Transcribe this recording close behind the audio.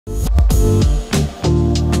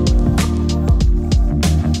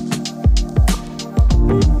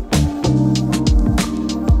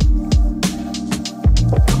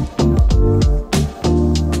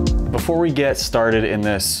Before we get started in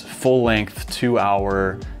this full-length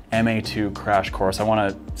 2-hour MA2 crash course, I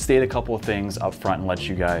want to state a couple of things up front and let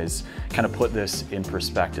you guys kind of put this in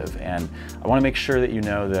perspective. And I want to make sure that you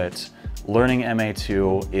know that learning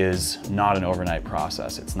MA2 is not an overnight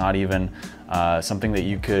process. It's not even something that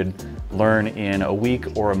you could learn in a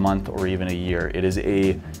week or a month or even a year. It is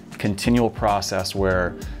a continual process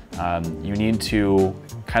where you need to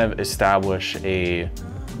kind of establish a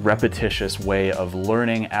repetitious way of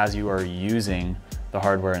learning as you are using the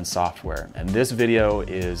hardware and software. And this video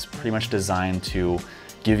is pretty much designed to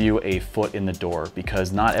give you a foot in the door,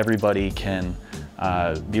 because not everybody can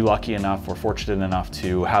be lucky enough or fortunate enough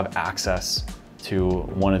to have access to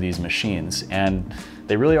one of these machines. And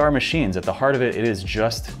they really are machines. At the heart of it, it is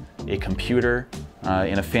just a computer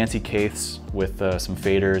in a fancy case with some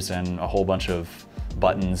faders and a whole bunch of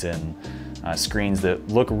buttons and screens that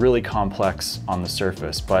look really complex on the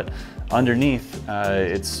surface, but underneath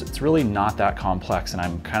it's really not that complex, and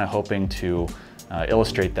I'm kind of hoping to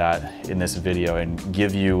illustrate that in this video and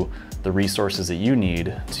give you the resources that you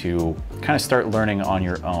need to kind of start learning on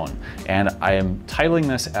your own. And I am titling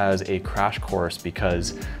this as a crash course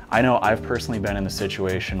because I know I've personally been in the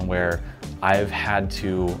situation where I've had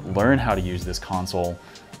to learn how to use this console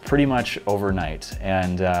pretty much overnight.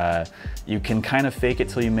 And you can kind of fake it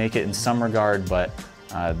till you make it in some regard, but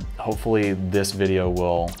hopefully this video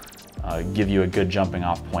will give you a good jumping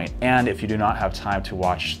off point. And if you do not have time to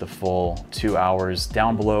watch the full 2 hours,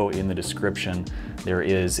 down below in the description there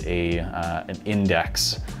is an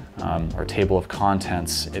index or table of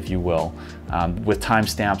contents, if you will, with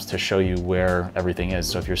timestamps to show you where everything is.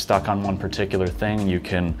 So if you're stuck on one particular thing, you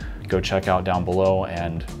can go check out down below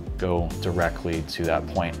and go directly to that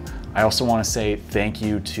point. I also want to say thank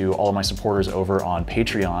you to all of my supporters over on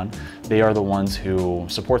Patreon. They are the ones who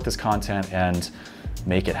support this content and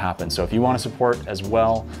make it happen. So if you want to support as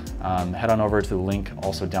well, head on over to the link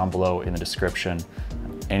also down below in the description.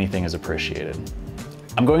 Anything is appreciated.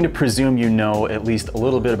 I'm going to presume you know at least a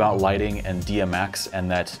little bit about lighting and DMX,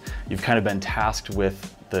 and that you've kind of been tasked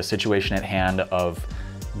with the situation at hand of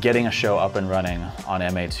getting a show up and running on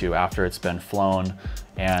MA2 after it's been flown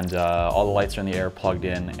and all the lights are in the air, plugged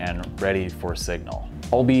in and ready for signal.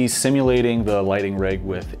 I'll be simulating the lighting rig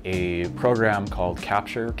with a program called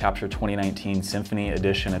Capture 2019 Symphony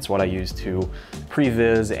Edition. It's what I use to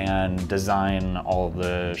previs and design all of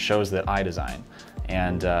the shows that I design.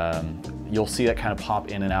 And you'll see that kind of pop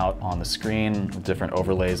in and out on the screen with different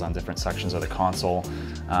overlays on different sections of the console.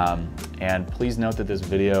 And please note that this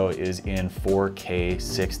video is in 4K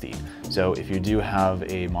 60. So if you do have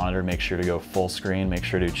a monitor, make sure to go full screen. Make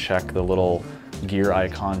sure to check the little gear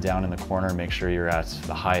icon down in the corner. Make sure you're at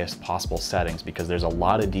the highest possible settings, because there's a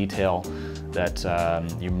lot of detail that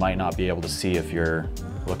you might not be able to see if you're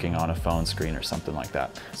looking on a phone screen or something like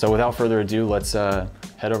that. So without further ado, let's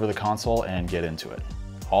head over to the console and get into it.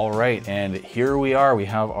 All right, and here we are. We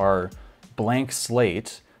have our blank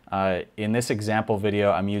slate. In this example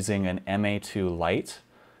video, I'm using an MA2 Lite,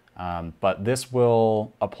 but this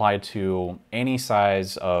will apply to any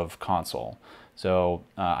size of console. So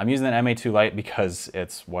I'm using an MA2 Lite because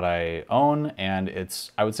it's what I own, and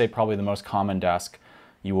it's, I would say, probably the most common desk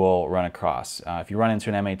you will run across. If you run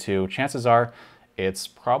into an MA2, chances are it's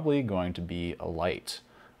probably going to be a Lite.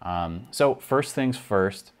 So first things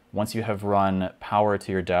first, once you have run power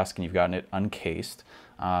to your desk and you've gotten it uncased,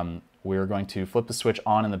 we're going to flip the switch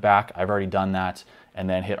on in the back. I've already done that, and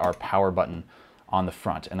then hit our power button on the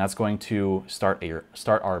front. And that's going to start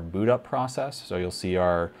our boot up process. So you'll see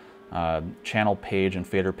our channel page and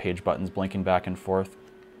fader page buttons blinking back and forth.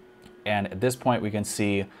 And at this point, we can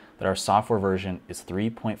see that our software version is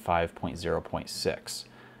 3.5.0.6.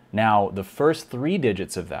 Now, the first 3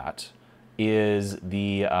 digits of that is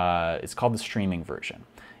it's called the streaming version.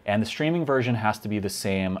 And the streaming version has to be the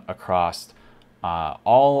same across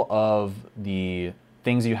all of the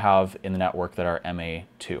things you have in the network that are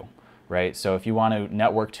MA2, right? So if you want to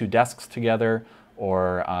network 2 desks together,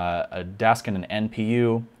 or a desk and an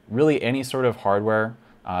NPU, really any sort of hardware,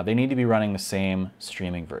 they need to be running the same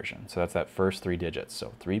streaming version. So that's that first 3 digits.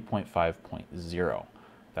 So 3.5.0,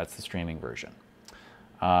 that's the streaming version.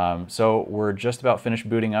 So we're just about finished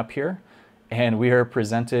booting up here, and we are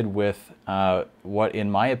presented with what,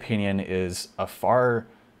 in my opinion, is a far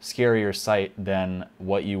scarier sight than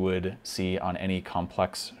what you would see on any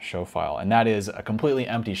complex show file, and that is a completely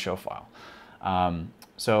empty show file.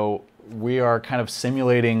 So we are kind of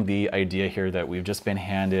simulating the idea here that we've just been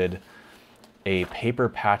handed a paper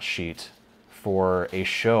patch sheet for a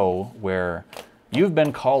show where you've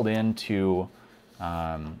been called in to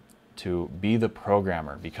be the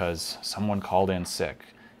programmer because someone called in sick,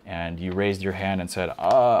 and you raised your hand and said,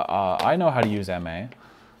 I know how to use MA.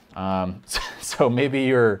 So maybe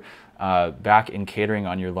you're back in catering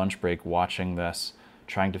on your lunch break watching this,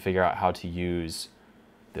 trying to figure out how to use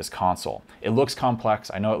this console. It looks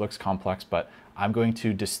complex. I know it looks complex, but I'm going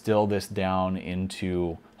to distill this down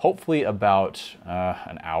into hopefully about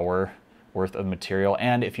an hour worth of material.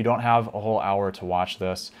 And if you don't have a whole hour to watch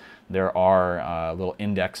this, there are little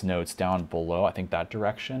index notes down below, I think that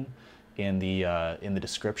direction, in the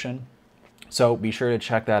description. So be sure to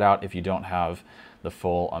check that out if you don't have the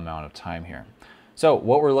full amount of time here. So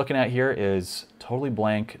what we're looking at here is totally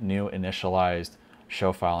blank, new initialized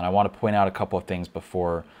show file. And I want to point out a couple of things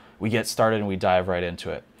before we get started and we dive right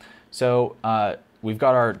into it. So we've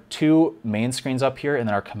got our two main screens up here and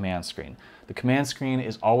then our command screen. The command screen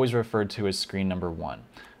is always referred to as screen number 1.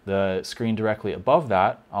 The screen directly above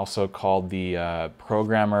that, also called the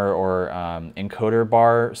programmer or encoder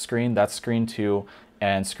bar screen, that's screen 2,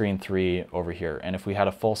 and screen 3 over here. And if we had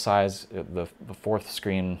a full size, the fourth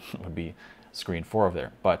screen would be screen 4 over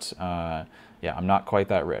there. But yeah, I'm not quite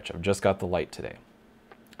that rich. I've just got the light today.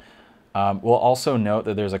 We'll also note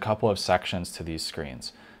that there's a couple of sections to these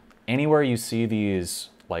screens. Anywhere you see these,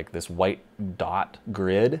 like this white dot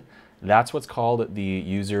grid, that's what's called the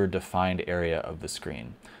user-defined area of the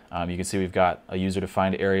screen. You can see we've got a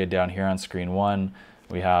user-defined area down here on screen 1.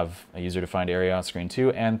 We have a user-defined area on screen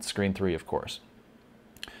 2 and screen 3, of course.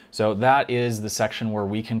 So that is the section where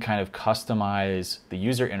we can kind of customize the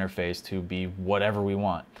user interface to be whatever we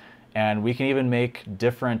want. And we can even make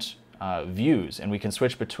different views, and we can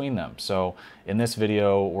switch between them. So in this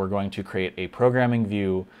video, we're going to create a programming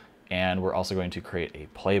view, and we're also going to create a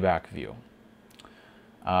playback view.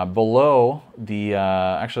 Below the,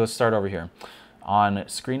 actually let's start over here. On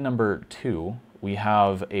screen number 2, we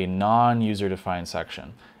have a non-user defined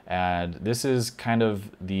section. And this is kind of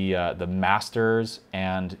the masters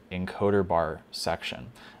and encoder bar section.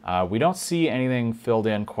 We don't see anything filled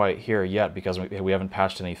in quite here yet because we haven't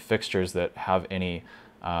patched any fixtures that have any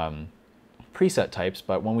preset types,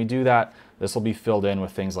 but when we do that, this will be filled in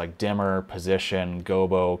with things like dimmer, position,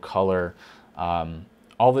 gobo, color,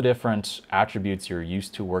 all the different attributes you're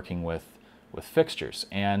used to working with fixtures.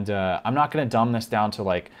 And I'm not going to dumb this down to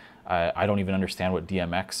like, I don't even understand what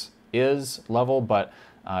DMX is level, but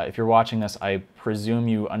if you're watching this, I presume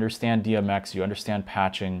you understand DMX, you understand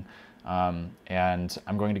patching, and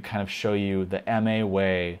I'm going to kind of show you the MA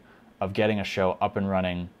way of getting a show up and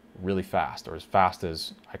running really fast, or as fast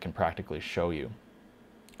as I can practically show you.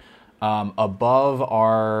 Above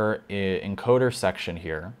our encoder section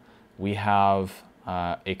here, we have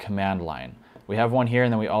a command line. We have one here,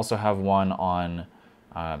 and then we also have one on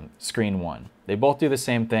screen 1. They both do the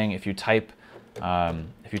same thing. If you type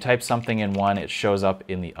something in one, it shows up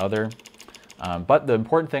in the other. But the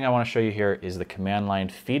important thing I want to show you here is the command line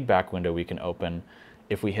feedback window we can open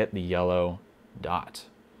if we hit the yellow dot.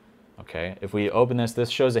 Okay, if we open this, this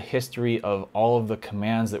shows a history of all of the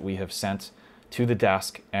commands that we have sent to the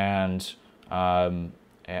desk, and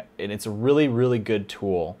it's a really, really good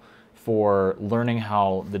tool for learning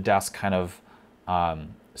how the desk kind of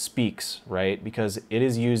speaks, right? Because it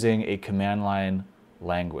is using a command line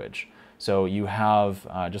language. So you have,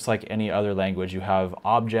 just like any other language, you have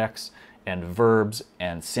objects and verbs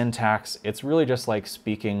and syntax. It's really just like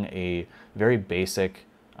speaking a very basic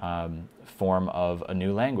form of a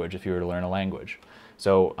new language if you were to learn a language.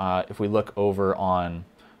 So if we look over on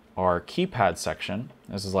our keypad section,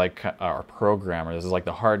 this is like our programmer, this is like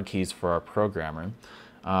the hard keys for our programmer.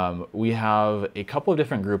 We have a couple of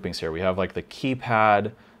different groupings here. We have like the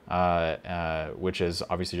keypad, which is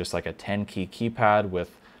obviously just like a 10-key keypad with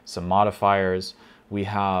some modifiers. We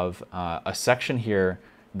have a section here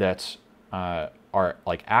that are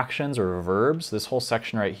like actions or verbs. This whole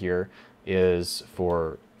section right here is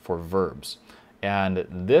for verbs. And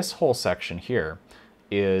this whole section here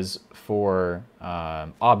is for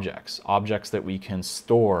objects that we can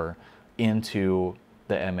store into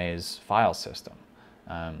the MA's file system.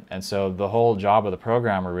 And so the whole job of the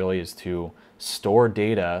programmer really is to store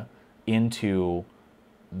data into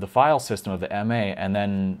the file system of the MA and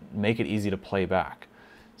then make it easy to play back.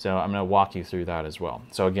 So I'm going to walk you through that as well.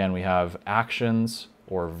 So again, we have actions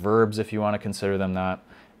or verbs, if you want to consider them that,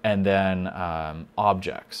 and then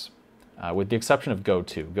objects, with the exception of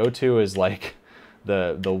goto. Goto is like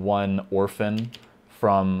the one orphan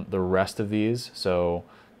from the rest of these. So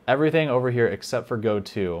everything over here except for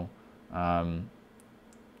goto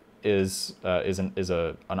is an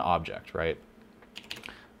object, right?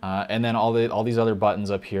 And then all these other buttons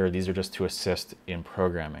up here, these are just to assist in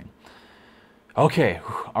programming. Okay,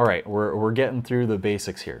 all right, we're getting through the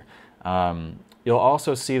basics here. You'll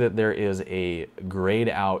also see that there is a grayed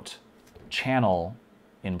out channel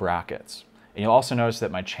in brackets. And you'll also notice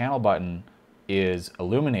that my channel button is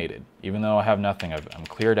illuminated, even though I have nothing. I'm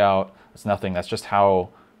cleared out. It's nothing. That's just how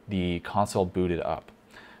the console booted up.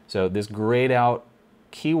 So this grayed out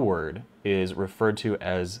keyword is referred to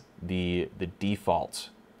as the default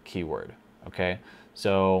keyword. Okay,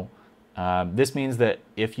 so this means that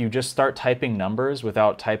if you just start typing numbers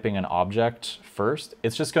without typing an object first,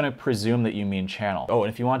 it's just going to presume that you mean channel. Oh,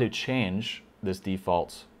 and if you want to change this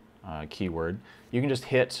default keyword, you can just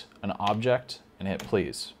hit an object and hit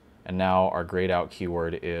please. And now our grayed out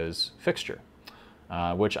keyword is fixture,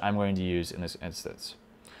 which I'm going to use in this instance.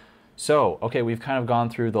 So, okay, we've kind of gone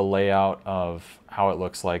through the layout of how it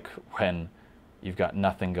looks like when you've got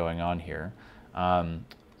nothing going on here.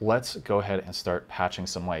 Let's go ahead and start patching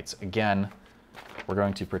some lights. Again, we're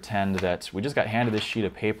going to pretend that we just got handed this sheet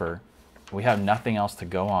of paper. We have nothing else to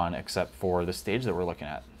go on except for the stage that we're looking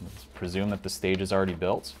at. Let's presume that the stage is already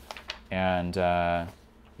built. And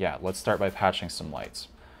yeah, let's start by patching some lights.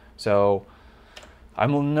 So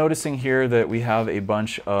I'm noticing here that we have a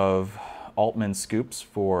bunch of Altman scoops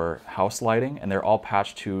for house lighting, and they're all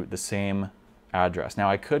patched to the same address. Now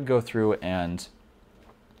I could go through and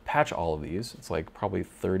patch all of these. It's like probably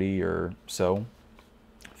 30 or so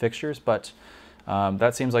fixtures, but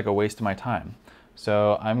that seems like a waste of my time.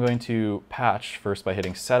 So I'm going to patch first by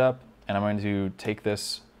hitting setup, and I'm going to take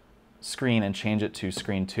this screen and change it to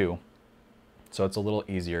screen 2, so it's a little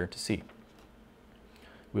easier to see.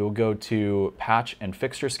 We will go to patch and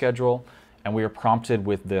fixture schedule, and we are prompted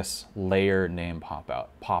with this layer name pop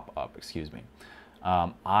up. Excuse me.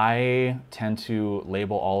 I tend to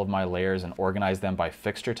label all of my layers and organize them by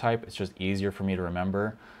fixture type. It's just easier for me to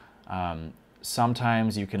remember.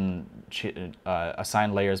 Sometimes you can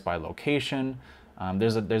assign layers by location.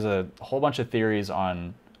 There's a whole bunch of theories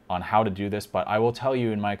on how to do this, but I will tell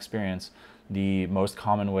you in my experience, the most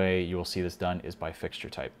common way you will see this done is by fixture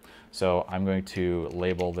type. So I'm going to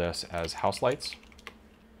label this as house lights,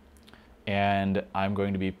 and I'm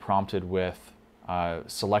going to be prompted with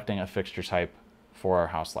selecting a fixture type for our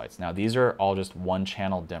house lights. Now these are all just one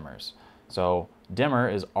channel dimmers. So dimmer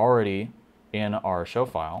is already in our show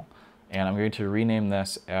file, and I'm going to rename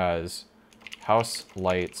this as house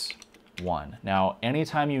lights 1. Now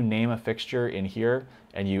anytime you name a fixture in here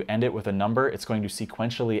and you end it with a number, it's going to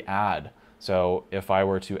sequentially add. So if I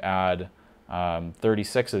were to add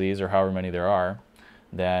 36 of these, or however many there are,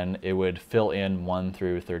 then it would fill in 1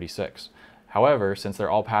 through 36. However, since they're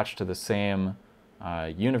all patched to the same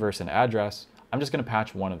universe and address, I'm just going to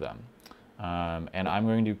patch one of them. And I'm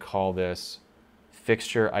going to call this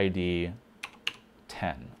fixture ID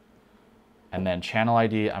 10. And then channel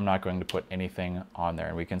ID, I'm not going to put anything on there.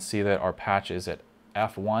 And we can see that our patch is at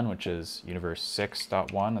F1, which is universe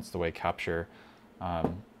 6.1. That's the way Capture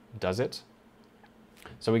does it.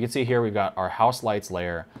 So we can see here we've got our house lights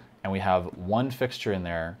layer, and we have one fixture in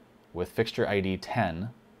there with fixture ID 10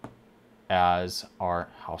 as our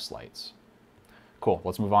house lights. Cool,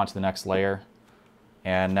 let's move on to the next layer.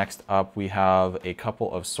 And next up we have a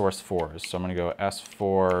couple of source 4s. So I'm gonna go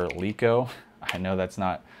S4 Lico. I know that's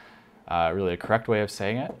not really a correct way of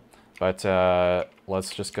saying it, but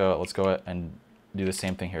let's go and do the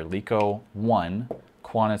same thing here. Lico 1,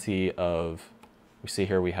 quantity of, we see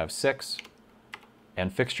here we have 6,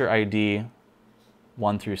 and fixture ID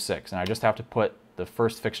 1 through 6. And I just have to put the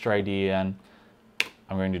first fixture ID in.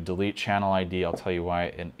 I'm going to delete channel ID. I'll tell you why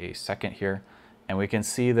in a second here. And we can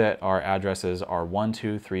see that our addresses are 1,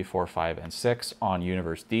 2, 3, 4, 5, and 6 on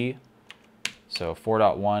universe D. So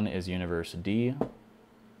 4.1 is universe D.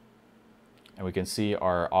 And we can see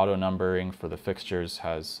our auto numbering for the fixtures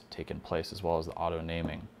has taken place, as well as the auto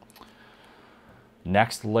naming.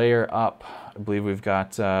 Next layer up, I believe we've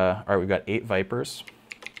got, all right, we've got 8 Vipers.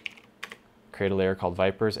 Create a layer called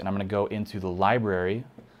Vipers, and I'm going to go into the library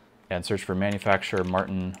and search for manufacturer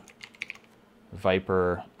Martin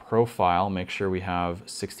Viper profile. Make sure we have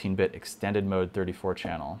 16-bit extended mode 34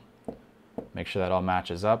 channel. Make sure that all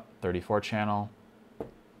matches up, 34 channel.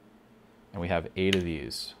 And we have 8 of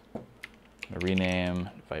these. I'm going to rename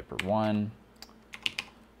Viper 1.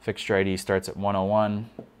 Fixture ID starts at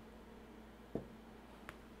 101.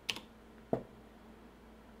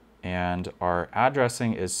 And our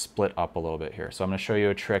addressing is split up a little bit here. So I'm going to show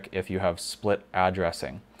you a trick if you have split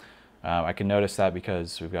addressing. I can notice that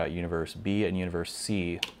because we've got universe B and universe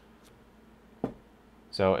C.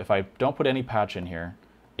 So if I don't put any patch in here,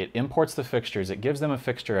 it imports the fixtures, it gives them a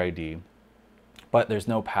fixture ID, but there's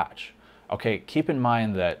no patch. Okay, keep in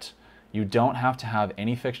mind that you don't have to have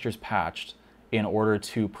any fixtures patched in order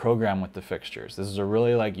to program with the fixtures. This is a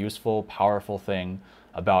really useful, powerful thing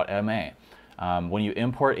about MA. When you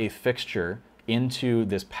import a fixture into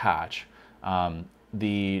this patch,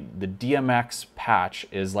 the DMX patch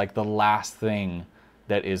is like the last thing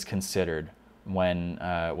that is considered when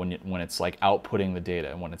it's like outputting the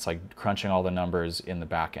data and when it's like crunching all the numbers in the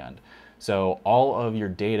back end. So all of your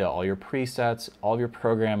data, all your presets, all of your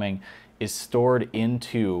programming is stored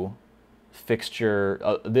into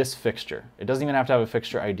this fixture. It doesn't even have to have a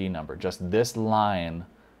fixture ID number, just this line.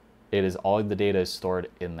 It is all the data is stored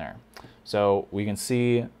in there. So we can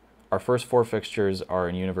see our first 4 fixtures are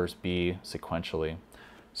in universe B sequentially.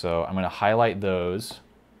 So I'm going to highlight those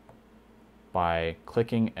by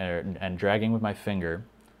clicking and dragging with my finger,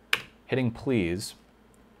 hitting please,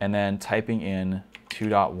 and then typing in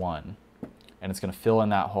 2.1, and it's going to fill in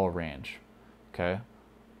that whole range. Okay.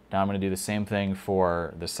 Now I'm going to do the same thing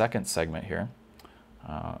for the second segment here,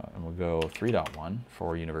 and we'll go 3.1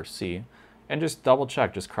 for universe C, and just double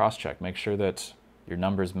check, just cross check, make sure that your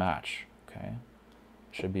numbers match. Okay,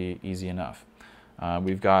 should be easy enough.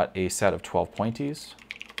 We've got a set of 12 pointies.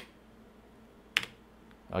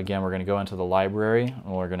 Again, we're going to go into the library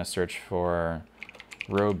and we're going to search for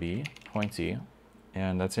row B, pointy,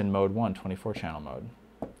 and that's in mode 1, 24 channel mode.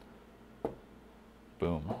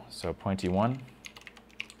 Boom. So pointy 1.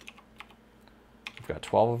 We've got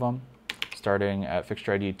 12 of them, starting at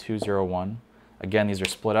fixture ID 201. Again, these are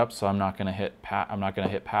split up, so I'm not going to hit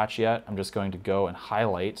patch yet. I'm just going to go and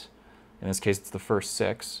highlight. In this case, it's the first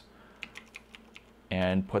 6,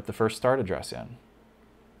 and put the first start address in.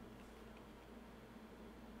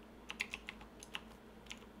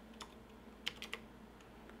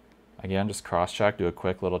 Again, just cross-check, do a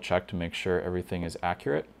quick little check to make sure everything is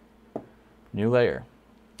accurate. New layer,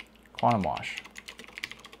 quantum wash.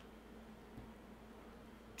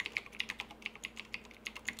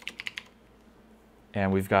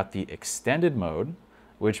 And we've got the extended mode,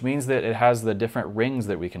 which means that it has the different rings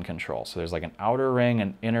that we can control. So there's like an outer ring,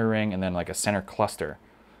 an inner ring, and then like a center cluster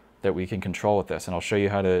that we can control with this. And I'll show you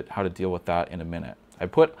how to deal with that in a minute. I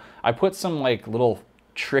put some like little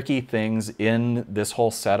tricky things in this whole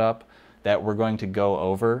setup that we're going to go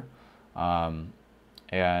over,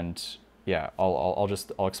 and yeah,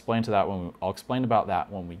 I'll explain about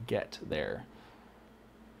that when we get there.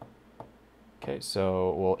 Okay,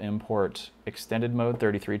 so we'll import extended mode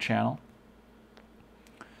 33 channel,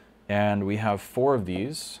 and we have 4 of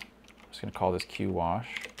these. I'm just going to call this Q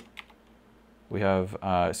wash. We have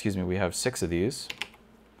we have 6 of these.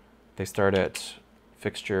 They start at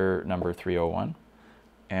fixture number 301.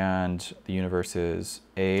 And the universe is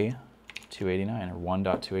A289 or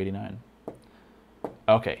 1.289.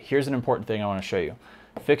 Okay, here's an important thing I want to show you.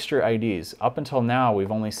 Fixture IDs. Up until now, we've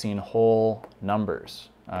only seen whole numbers.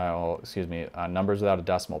 Numbers without a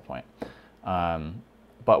decimal point.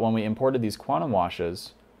 But when we imported these quantum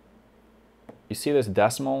washes, you see this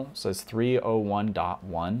decimal says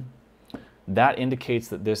 301.1. That indicates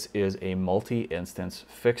that this is a multi-instance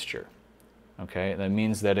fixture. Okay, that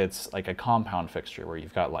means that it's like a compound fixture where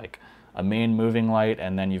you've got like a main moving light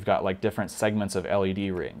and then you've got like different segments of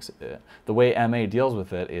LED rings. The way MA deals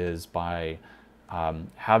with it is by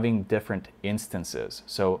having different instances.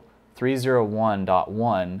 So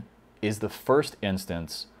 301.1 is the first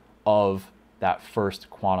instance of that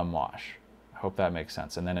first quantum wash. I hope that makes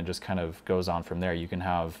sense. And then it just kind of goes on from there. You can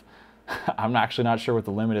have, I'm actually not sure what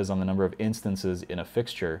the limit is on the number of instances in a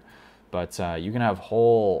fixture, but you can have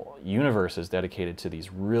whole universes dedicated to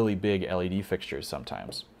these really big LED fixtures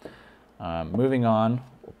sometimes. Moving on,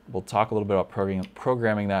 we'll talk a little bit about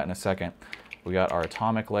programming that in a second. We got our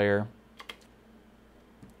atomic layer.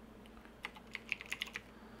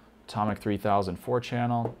 Atomic 3000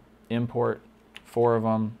 4-channel, import, 4 of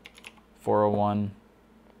them, 401,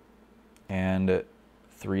 and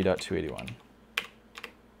 3.281.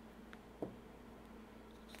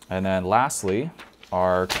 And then lastly,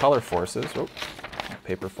 our color forces. Oh,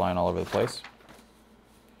 paper flying all over the place.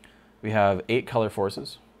 We have 8 color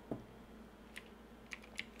forces.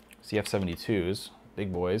 CF72s,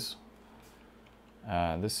 big boys.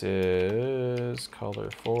 This is color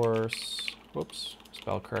force, whoops,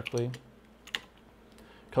 spelled correctly.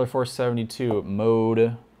 Color force 72,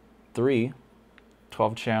 mode 3,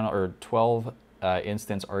 12 channel or 12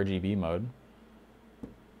 instance RGB mode.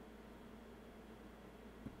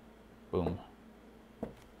 Boom.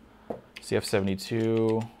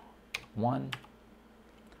 CF72, 1.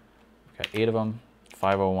 We've got 8 of them,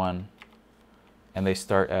 501, and they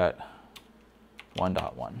start at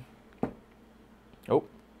 1.1. Oh,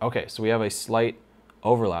 okay, so we have a slight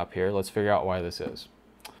overlap here. Let's figure out why this is.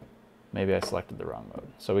 Maybe I selected the wrong mode.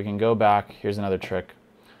 So we can go back. Here's another trick.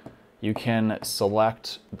 You can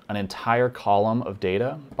select an entire column of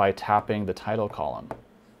data by tapping the title column.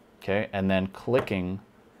 okay, and then clicking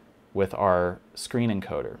with our screen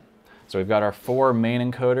encoder. So we've got our 4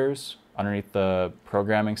 main encoders underneath the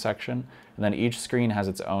programming section, and then each screen has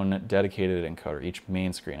its own dedicated encoder, each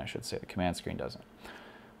main screen, I should say. The command screen doesn't.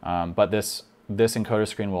 But this encoder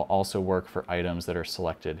screen will also work for items that are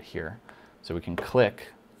selected here. So we can click,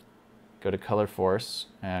 go to color force,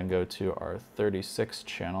 and go to our 36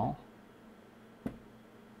 channel,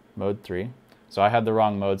 mode 3. So I had the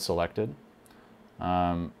wrong mode selected.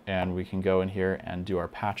 And we can go in here and do our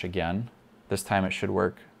patch again. This time it should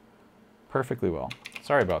work perfectly well.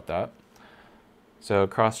 Sorry about that. So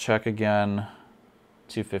cross-check again.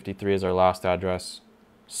 253 is our last address.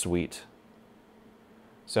 Sweet.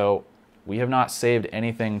 So we have not saved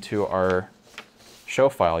anything to our show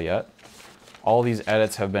file yet. All these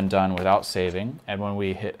edits have been done without saving, and when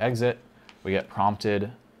we hit exit, we get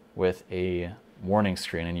prompted with a warning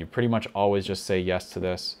screen, and you pretty much always just say yes to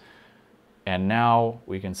this. And now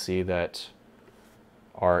we can see that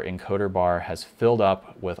our encoder bar has filled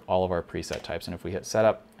up with all of our preset types. And if we hit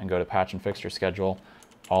setup and go to patch and fixture schedule,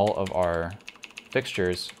 all of our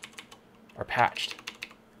fixtures are patched.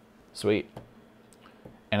 Sweet.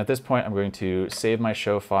 And at this point, I'm going to save my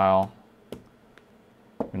show file.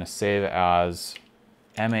 I'm going to save as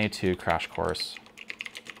MA2 crash course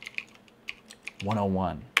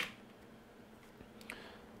 101.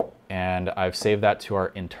 And I've saved that to our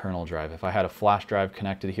internal drive. If I had a flash drive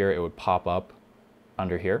connected here, it would pop up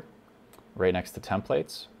under here, right next to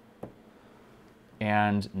templates.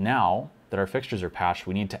 And now that our fixtures are patched,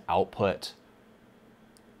 we need to output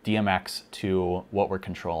DMX to what we're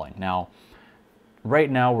controlling. Now, right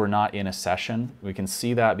now we're not in a session. We can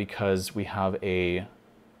see that because we have a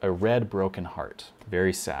red broken heart.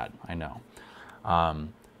 Very sad, I know.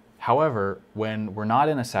 However, when we're not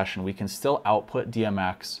in a session, we can still output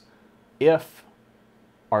DMX if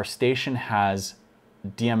our station has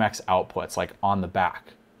DMX outputs, like on the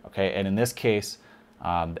back, okay? And in this case,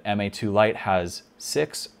 the MA2 Lite has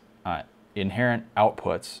 6 inherent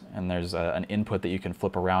outputs, and there's an input that you can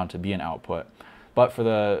flip around to be an output. But for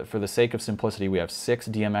the sake of simplicity, we have 6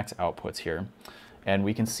 DMX outputs here, and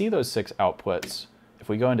we can see those 6 outputs if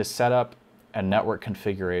we go into Setup and Network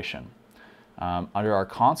Configuration. Under our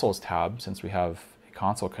Consoles tab, since we have a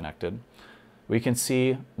console connected, we can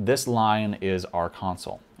see this line is our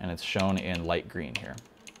console, and it's shown in light green here,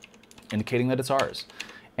 indicating that it's ours.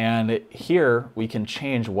 And here we can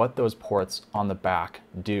change what those ports on the back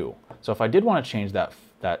do. So if I did want to change that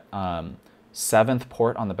 7th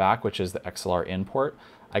port on the back, which is the XLR in port,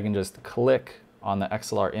 I can just click on the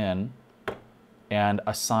XLR in and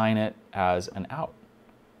assign it as an out.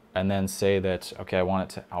 And then say that, okay, I want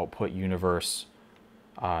it to output universe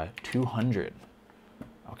 200.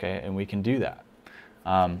 Okay, and we can do that.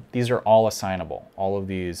 These are all assignable. All of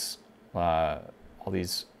these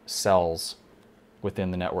cells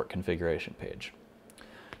within the network configuration page.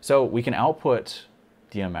 So we can output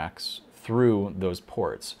DMX through those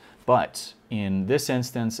ports, but in this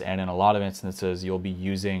instance and in a lot of instances, you'll be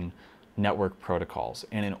using network protocols.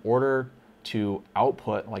 And in order to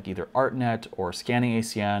output like either Artnet or scanning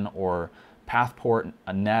ACN or pathport,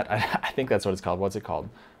 a net, I think that's what it's called. What's it called?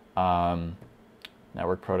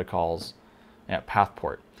 Network protocols, yeah,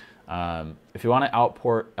 pathport. If you want to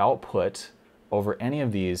output over any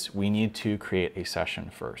of these, we need to create a session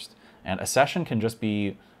first. And a session can just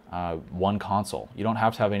be one console. You don't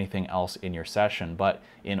have to have anything else in your session, but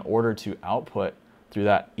in order to output through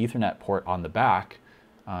that Ethernet port on the back,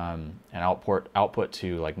 and output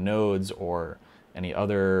to like nodes or any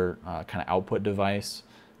other kind of output device,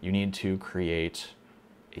 you need to create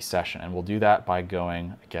a session. And we'll do that by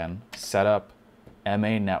going, again, Setup,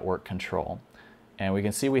 MA Network Control. And we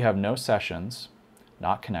can see we have no sessions,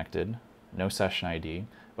 not connected, no session ID,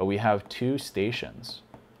 but we have 2 stations.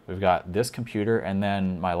 We've got this computer and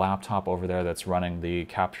then my laptop over there that's running the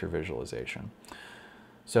capture visualization.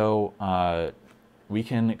 So we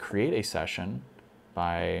can create a session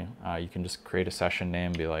by, you can just create a session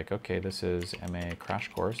name, be like, okay, this is MA Crash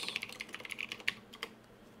Course.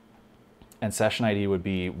 And session ID would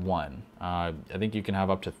be 1. I think you can have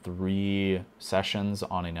up to 3 sessions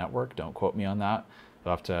on a network. Don't quote me on that.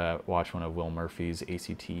 You'll have to watch one of Will Murphy's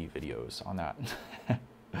ACT videos on that.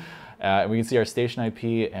 We can see our station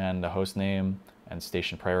IP and the host name and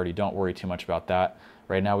station priority. Don't worry too much about that.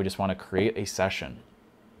 Right now we just want to create a session.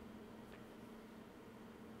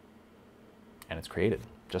 And it's created,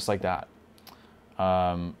 just like that.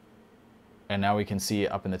 And now we can see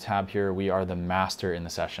up in the tab here, we are the master in the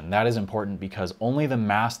session. That is important because only the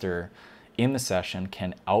master in the session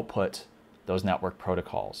can output those network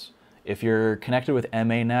protocols. If you're connected with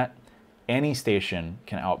MANet, any station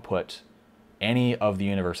can output any of the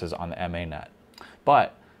universes on the MA net.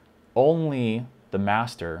 But only the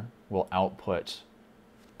master will output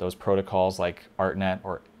those protocols like Artnet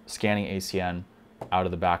or scanning ACN out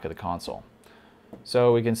of the back of the console.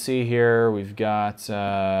 So we can see here we've got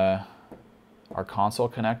our console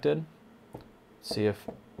connected. See if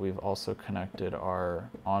we've also connected our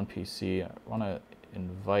on PC. I want to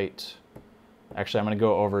invite, actually I'm going to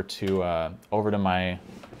go over to my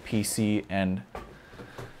PC and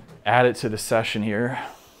add it to the session here.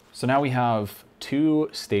 So now we have 2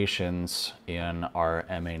 stations in our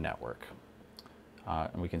MA network.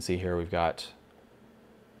 And we can see here we've got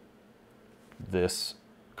this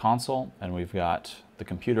console and we've got the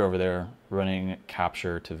computer over there running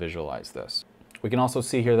capture to visualize this. We can also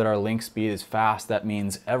see here that our link speed is fast. That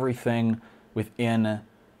means everything within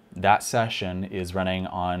that session is running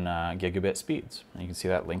on gigabit speeds. And you can see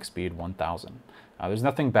that link speed 1000. There's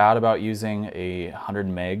nothing bad about using a 100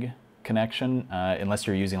 meg connection unless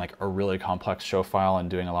you're using like a really complex show file and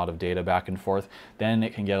doing a lot of data back and forth. Then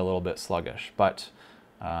it can get a little bit sluggish. But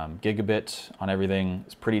gigabit on everything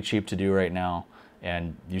is pretty cheap to do right now,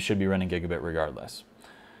 and you should be running gigabit regardless.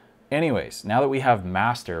 Anyways, now that we have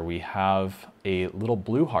master, we have a little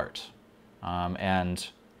blue heart, and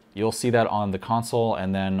you'll see that on the console,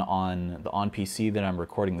 and then on the on PC that I'm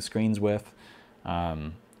recording the screens with,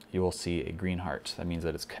 you will see a green heart. That means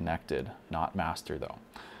that it's connected, not master though.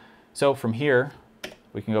 So from here,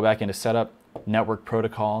 we can go back into setup, network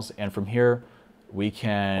protocols, and from here we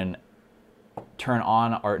can turn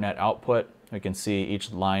on Artnet output. We can see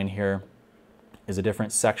each line here is a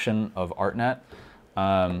different section of Artnet.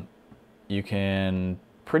 You can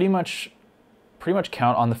pretty much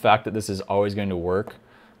count on the fact that this is always going to work.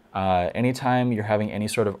 Anytime you're having any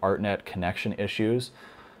sort of Artnet connection issues,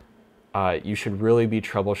 you should really be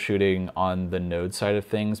troubleshooting on the node side of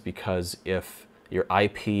things, because if your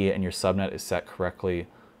IP and your subnet is set correctly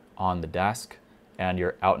on the desk and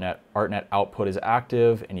your Artnet output is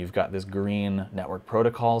active and you've got this green network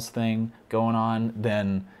protocols thing going on,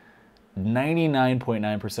 then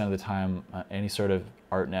 99.9% of the time, any sort of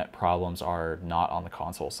Artnet problems are not on the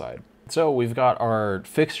console side. So we've got our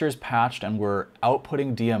fixtures patched and we're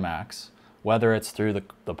outputting DMX, whether it's through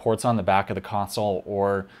the ports on the back of the console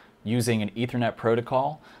or using an Ethernet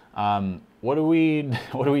protocol. What do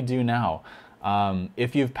we do now?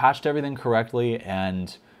 If you've patched everything correctly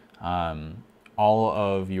and all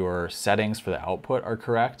of your settings for the output are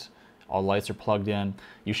correct, all lights are plugged in,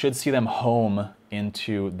 you should see them home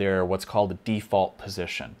into their what's called the default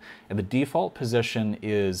position. And the default position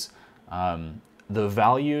is the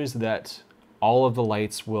values that all of the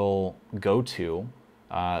lights will go to.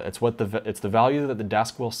 It's the value that the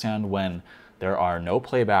desk will send when there are no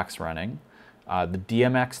playbacks running. The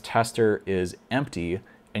DMX tester is empty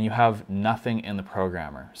and you have nothing in the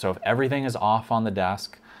programmer. So if everything is off on the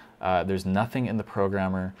desk, there's nothing in the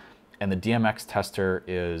programmer, and the DMX tester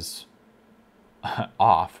is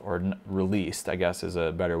off or released, I guess is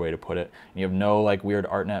a better way to put it. And you have no like weird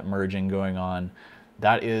Artnet merging going on.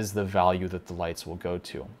 That is the value that the lights will go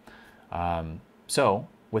to. So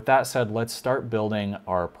with that said, let's start building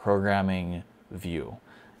our programming view.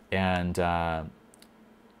 And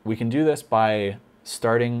we can do this by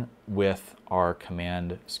starting with our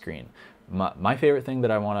command screen. My favorite thing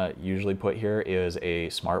that I want to usually put here is a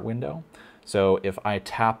smart window. So if I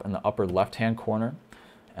tap in the upper left-hand corner,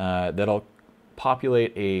 that'll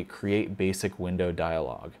populate a create basic window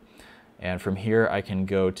dialog. And from here I can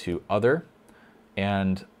go to other,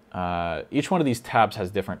 and each one of these tabs has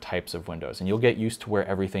different types of windows, and you'll get used to where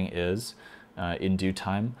everything is in due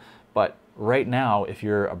time. But right now, if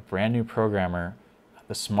you're a brand new programmer,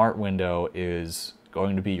 the smart window is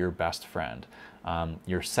going to be your best friend.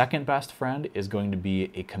 Your second best friend is going to be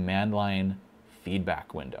a command line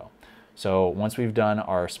feedback window. So once we've done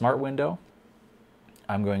our smart window,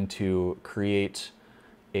 I'm going to create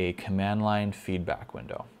a command line feedback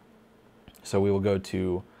window. So we will go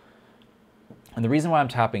to, and the reason why I'm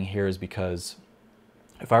tapping here is because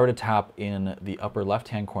if I were to tap in the upper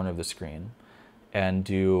left-hand corner of the screen and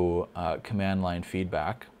do command line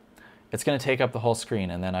feedback, it's going to take up the whole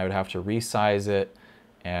screen, and then I would have to resize it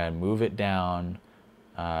and move it down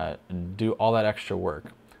and do all that extra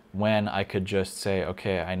work, when I could just say,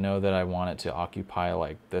 okay, I know that I want it to occupy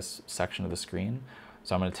like this section of the screen.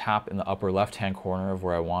 So I'm going to tap in the upper left-hand corner of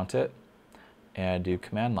where I want it and do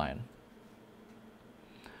command line.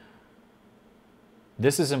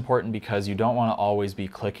 This is important because you don't want to always be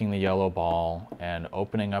clicking the yellow ball and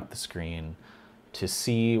opening up the screen to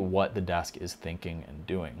see what the desk is thinking and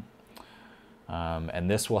doing. And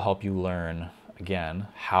this will help you learn, again,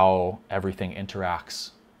 how everything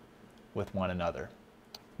interacts with one another.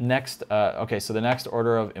 Next, okay, so the next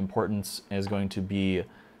order of importance is going to be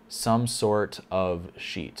some sort of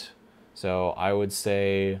sheet. So I would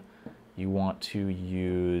say you want to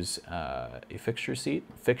use a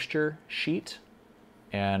fixture sheet,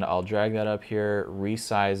 and I'll drag that up here,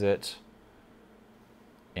 resize it,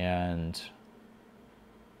 and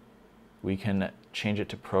we can change it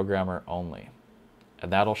to programmer only.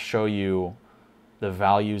 And that'll show you the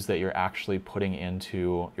values that you're actually putting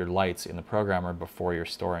into your lights in the programmer before you're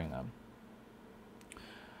storing them.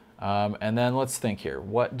 And then let's think here.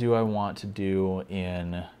 What do I want to do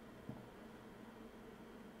in,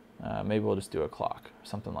 maybe we'll just do a clock,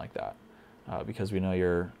 something like that. Because we know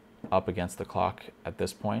you're up against the clock at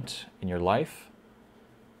this point in your life,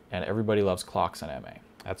 and everybody loves clocks in MA.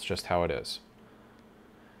 That's just how it is.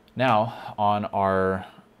 Now, on our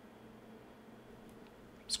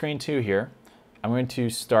screen 2 here, I'm going to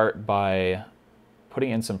start by putting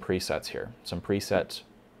in some presets here, some preset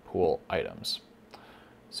pool items.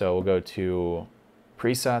 So we'll go to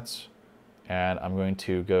presets, and I'm going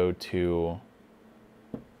to go to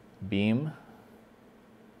beam,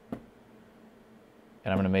 and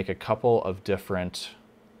I'm going to make a couple of different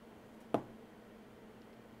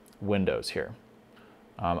windows here.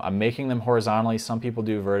 I'm making them horizontally. Some people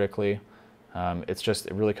do vertically. It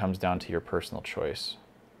really comes down to your personal choice.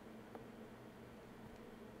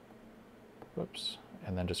 Whoops.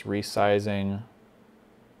 And then just resizing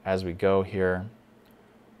as we go here.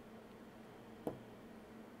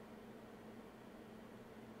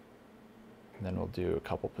 And then we'll do a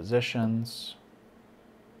couple positions.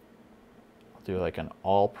 I'll do like an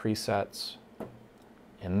all presets.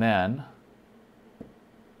 And then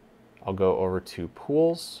I'll go over to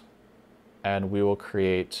pools, and we will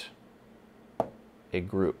create a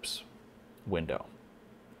groups window.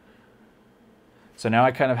 So now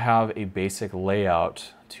I kind of have a basic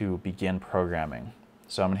layout to begin programming.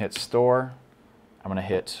 So I'm going to hit store, I'm going to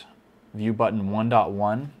hit view button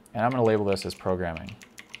 1.1, and I'm going to label this as programming.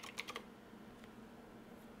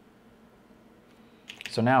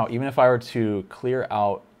 So now, even if I were to clear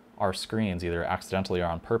out our screens, either accidentally or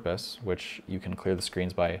on purpose, which you can clear the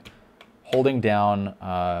screens by holding down,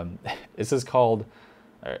 this is called,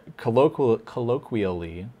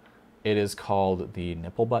 colloquially, it is called the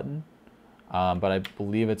nipple button. But I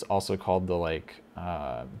believe it's also called the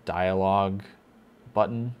dialogue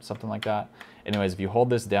button, something like that. Anyways, if you hold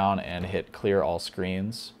this down and hit clear all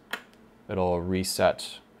screens, it'll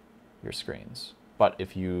reset your screens. But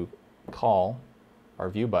if you call our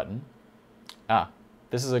view button,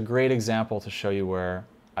 this is a great example to show you where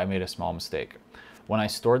I made a small mistake. When I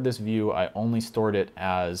stored this view, I only stored it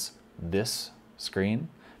as this screen,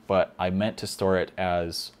 but I meant to store it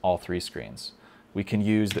as all 3 screens. We can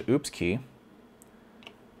use the oops key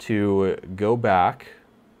to go back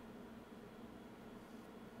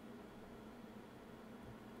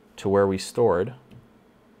to where we stored,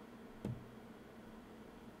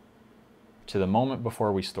 to the moment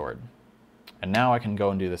before we stored. And now I can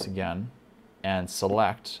go and do this again and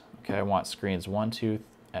select, okay, I want screens 1, 2,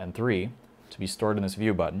 and 3 to be stored in this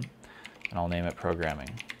view button, and I'll name it programming.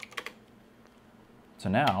 So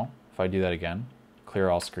now, if I do that again, clear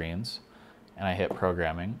all screens, and I hit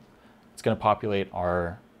programming, it's going to populate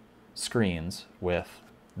our screens with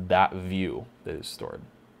that view that is stored.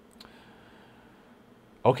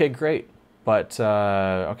 Okay, great. But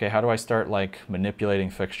okay, how do I start manipulating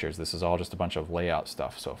fixtures? This is all just a bunch of layout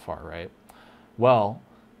stuff so far, right? Well,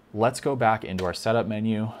 let's go back into our setup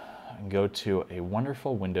menu and go to a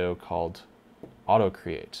wonderful window called Auto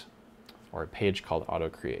Create, or a page called Auto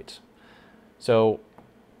Create. So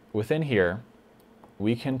within here,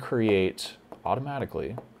 we can create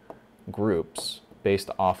automatically groups based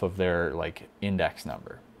off of their index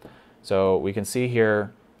number. So we can see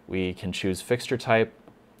here, we can choose fixture type,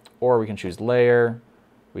 or we can choose layer.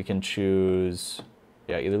 We can choose,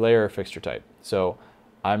 either layer or fixture type. So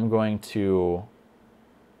I'm going to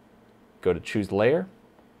go to choose layer,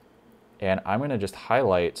 and I'm going to just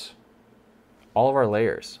highlight all of our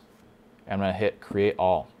layers. I'm going to hit create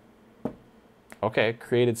all. Okay,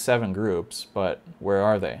 created 7 groups, but where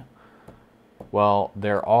are they? Well,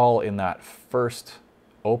 they're all in that first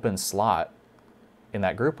open slot in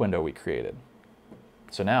that group window we created.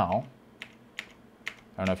 So now,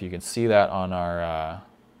 I don't know if you can see that on our, I'm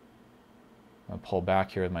going to pull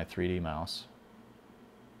back here with my 3D mouse.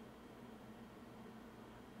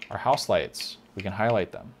 Our house lights, we can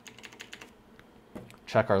highlight them.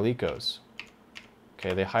 Check our Lecos.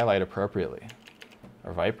 Okay, they highlight appropriately.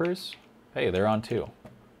 Our Vipers, hey, they're on too.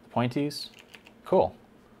 The Pointies, cool.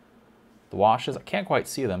 The washes, I can't quite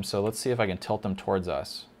see them, so let's see if I can tilt them towards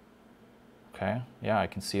us. Okay, yeah, I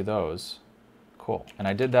can see those. Cool. And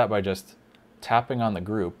I did that by just tapping on the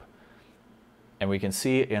group, and we can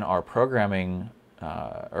see in our programming,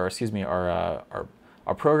 our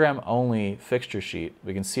program only fixture sheet,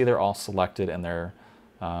 we can see they're all selected and they're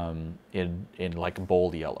in like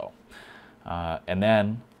bold yellow. And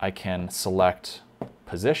then I can select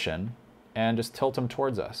position and just tilt them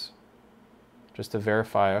towards us, just to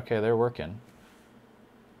verify, okay, they're working.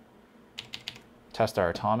 Test our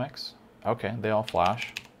atomics. Okay, they all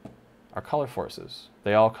flash. Our color forces,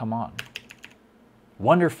 they all come on.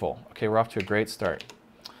 Wonderful. Okay, we're off to a great start.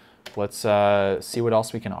 Let's see what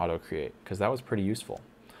else we can auto-create, because that was pretty useful.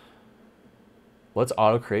 Let's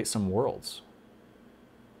auto-create some worlds.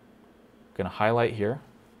 I'm going to highlight here,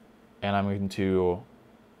 and I'm going to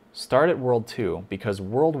start at world 2, because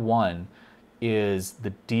world 1 is the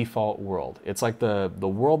default world. It's like the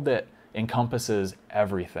world that encompasses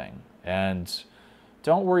everything. And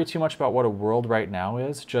don't worry too much about what a world right now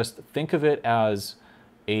is. Just think of it as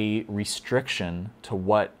a restriction to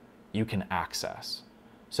what you can access.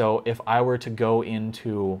 So if I were to go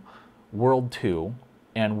into world 2,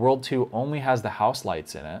 and world 2 only has the house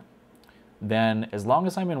lights in it, then as long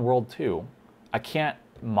as I'm in world 2, I can't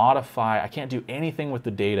modify, I can't do anything with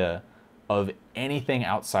the data of anything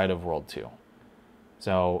outside of world 2.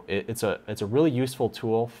 So it's a really useful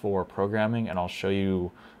tool for programming, and I'll show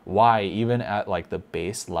you why even at like the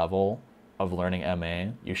base level of learning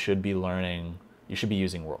MA, you should be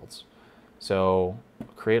using worlds. So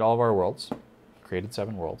create all of our worlds. Created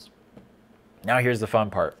 7 worlds. Now here's the fun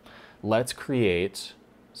part. Let's create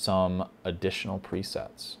some additional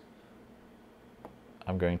presets.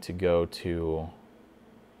 I'm going to go to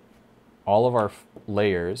all of our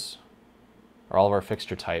layers, or all of our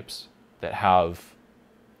fixture types that have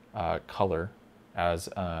color as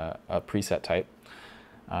a preset type.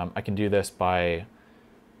 I can do this by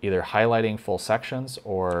either highlighting full sections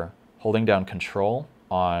or holding down Control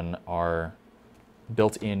on our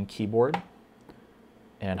built-in keyboard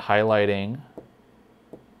and highlighting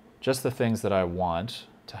just the things that I want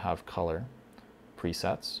to have color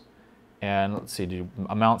presets. And let's see, do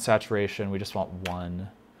amount saturation, we just want 1.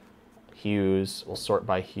 Hues, we'll sort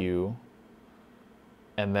by hue.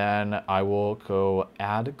 And then I will go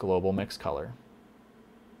add global mix color.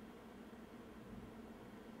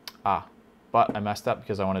 But I messed up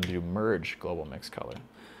because I wanted to do merge global mix color.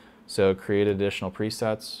 So create additional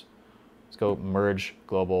presets. Let's go merge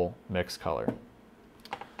global mix color.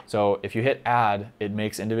 So if you hit add, it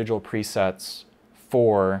makes individual presets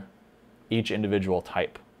for each individual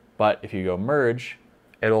type. But if you go merge,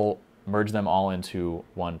 it'll merge them all into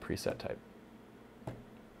one preset type.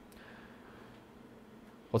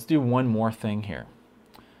 Let's do one more thing here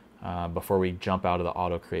before we jump out of the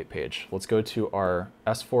auto create page. Let's go to our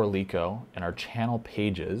S4 Lico and our channel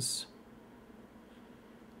pages,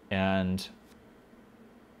 and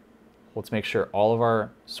let's make sure all of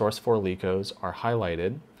our source 4 Licos are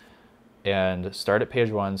highlighted, and start at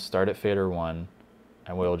page 1, start at fader 1,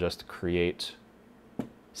 and we'll just create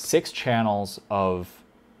 6 channels of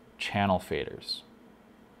channel faders.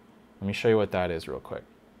 Let me show you what that is real quick.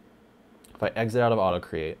 If I exit out of auto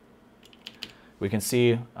create, we can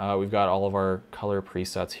see we've got all of our color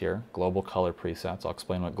presets here, global color presets. I'll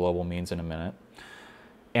explain what global means in a minute.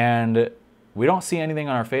 And we don't see anything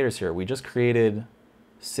on our faders here. We just created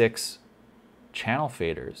 6 channel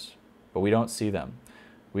faders, but we don't see them.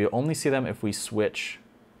 We only see them if we switch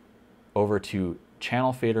over to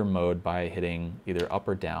channel fader mode by hitting either up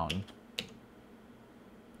or down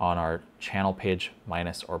on our channel page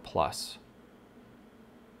minus or plus.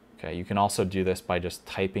 Okay, you can also do this by just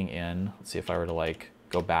typing in, let's see if I were to like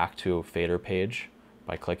go back to fader page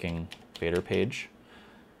by clicking fader page.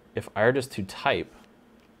 If I were just to type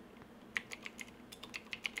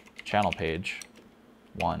channel page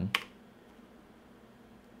 1,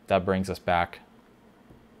 that brings us back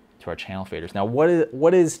to our channel faders. Now,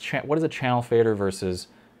 what is a channel fader versus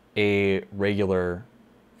a regular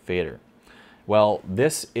fader? Well,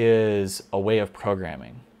 this is a way of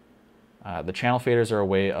programming. The channel faders are a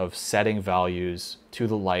way of setting values to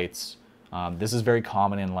the lights. This is very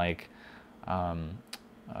common in like,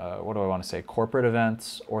 what do I want to say, corporate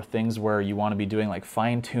events or things where you want to be doing like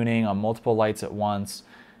fine tuning on multiple lights at once,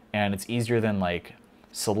 and it's easier than like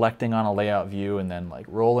selecting on a layout view and then like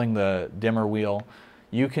rolling the dimmer wheel.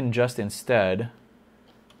 You can just instead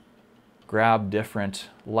grab different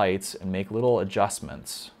lights and make little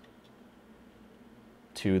adjustments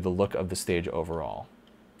to the look of the stage overall.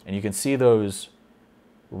 And you can see those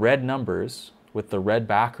red numbers with the red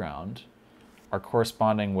background are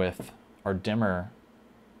corresponding with our dimmer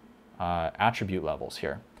attribute levels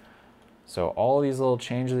here. So all these little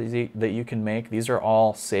changes that you can make, these are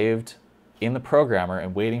all saved in the programmer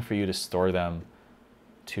and waiting for you to store them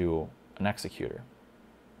to an executor.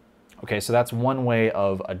 Okay, so that's one way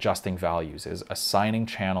of adjusting values, is assigning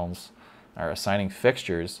channels or assigning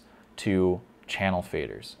fixtures to channel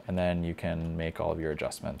faders. And then you can make all of your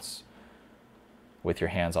adjustments with your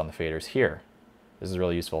hands on the faders here. This is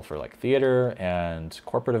really useful for like theater and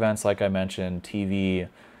corporate events, like I mentioned, TV,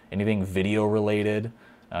 anything video related.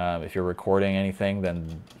 If you're recording anything,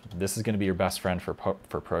 then this is going to be your best friend for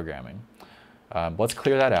programming. Let's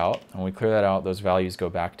clear that out. When we clear that out, those values go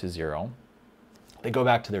back to 0. They go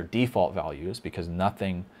back to their default values because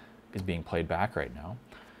nothing is being played back right now.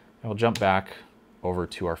 And we'll jump back over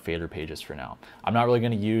to our fader pages for now. I'm not really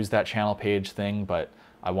going to use that channel page thing, but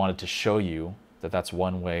I wanted to show you that that's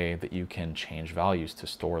one way that you can change values to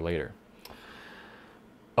store later.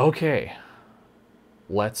 Okay,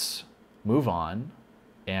 let's move on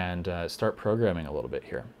and start programming a little bit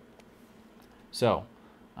here. So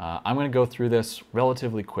I'm going to go through this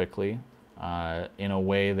relatively quickly in a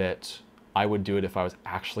way that I would do it if I was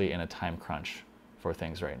actually in a time crunch for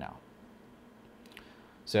things right now.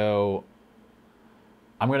 So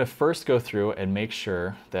I'm going to first go through and make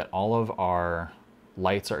sure that all of our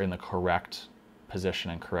lights are in the correct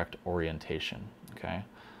position and correct orientation. Okay,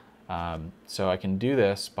 so I can do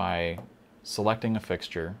this by selecting a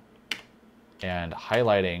fixture and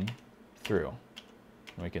highlighting through.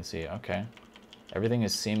 And we can see, okay, everything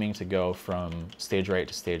is seeming to go from stage right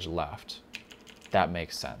to stage left. That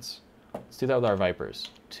makes sense. Let's do that with our Vipers.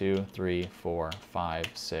 2, 3, 4, 5,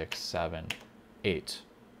 6, 7, 8.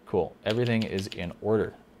 Cool. Everything is in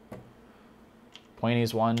order.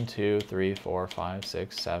 Pointies 1, 2, 3, 4, 5,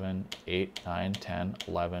 6, 7, 8, 9, 10,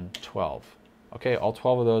 11, 12. Okay, all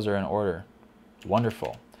 12 of those are in order.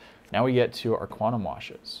 Wonderful. Now we get to our quantum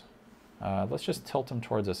washes. Let's just tilt them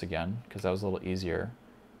towards us again because that was a little easier.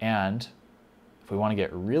 And if we want to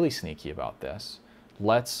get really sneaky about this,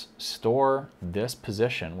 let's store this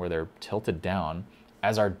position where they're tilted down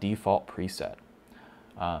as our default preset.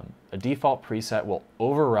 A default preset will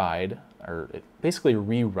override, or it basically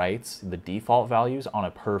rewrites the default values on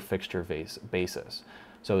a per fixture basis.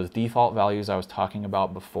 So those default values I was talking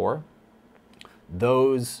about before,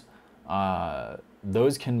 those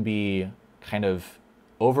can be kind of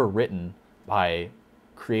overwritten by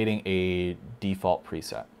creating a default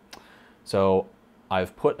preset. So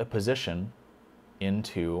I've put a position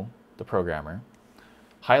into the programmer.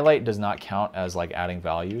 Highlight does not count as like adding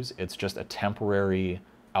values. It's just a temporary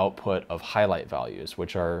output of highlight values,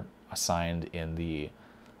 which are assigned in the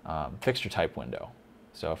fixture type window.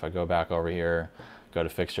 So if I go back over here, go to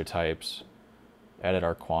fixture types, edit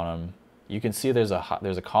our quantum, you can see there's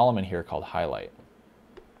a column in here called highlight.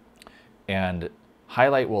 And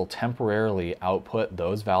highlight will temporarily output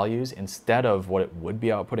those values instead of what it would be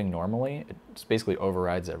outputting normally. It just basically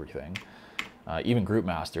overrides everything. Even group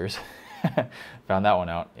masters. Found that one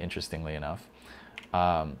out, interestingly enough.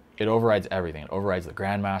 It overrides everything. It overrides the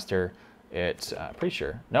grandmaster. It's pretty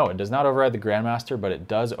sure. No, it does not override the grandmaster, but it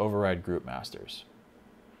does override group masters,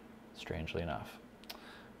 strangely enough.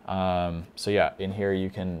 So yeah, in here you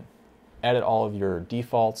can edit all of your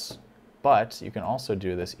defaults, but you can also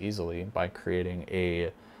do this easily by creating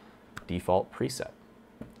a default preset.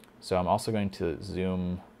 So I'm also going to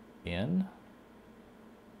zoom in.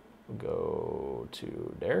 We'll go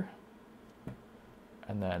to there,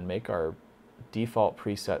 and then make our default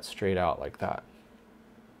preset straight out like that.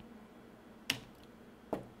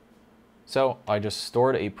 So I just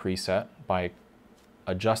stored a preset by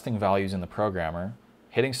adjusting values in the programmer,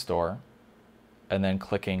 hitting store, and then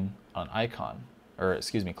clicking on icon, or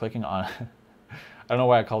excuse me, clicking on, I don't know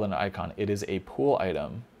why I called it an icon. It is a pool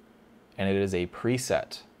item, and it is a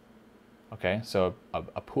preset. Okay, so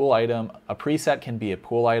a pool item, a preset can be a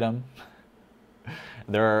pool item.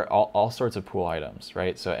 There are all sorts of pool items,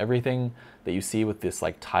 right? So everything that you see with this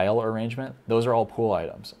like tile arrangement, those are all pool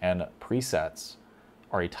items, and presets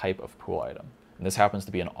are a type of pool item. And this happens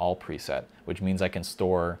to be an all preset, which means I can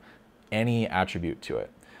store any attribute to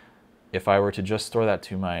it. If I were to just store that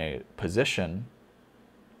to my position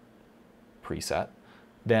preset,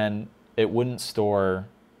 then it wouldn't store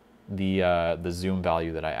the zoom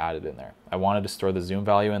value that I added in there. I wanted to store the zoom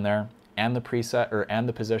value in there and the preset, and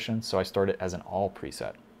the position, so I stored it as an all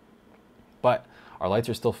preset. But our lights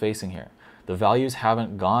are still facing here. The values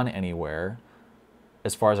haven't gone anywhere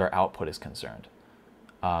as far as our output is concerned,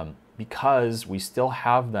 because we still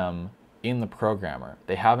have them in the programmer.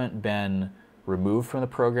 They haven't been removed from the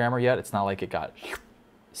programmer yet. It's not like it got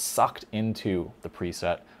sucked into the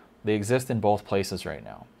preset. They exist in both places right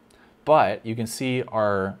now. But you can see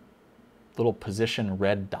our little position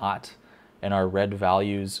red dot and our red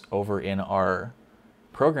values over in our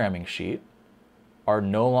programming sheet. are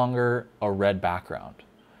no longer a red background.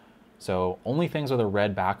 So only things with a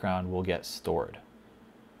red background will get stored.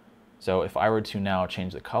 So if I were to now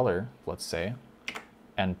change the color, let's say,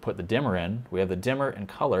 and put the dimmer in, we have the dimmer and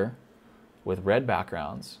color with red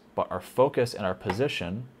backgrounds, but our focus and our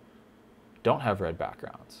position don't have red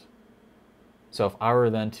backgrounds. So if I were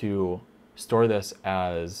then to store this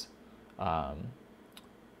as, if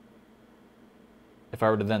I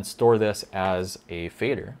were to then store this as a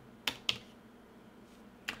fader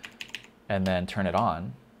and then turn it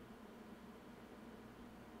on,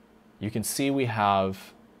 you can see we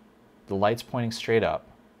have the lights pointing straight up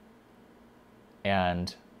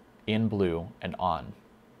and in blue and on.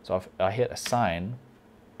 So if I hit assign,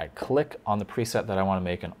 I click on the preset that I want to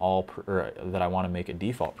make that I want to make a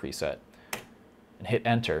default preset and hit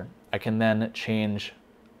enter. I can then change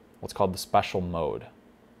what's called the special mode.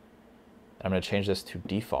 I'm going to change this to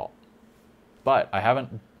default, but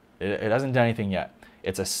it hasn't done anything yet.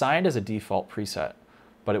 It's assigned as a default preset,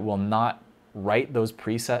 but it will not write those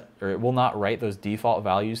default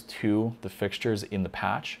values to the fixtures in the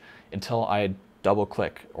patch until I double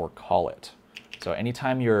click or call it. So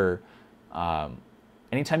anytime you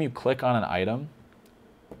click on an item,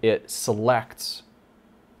 it selects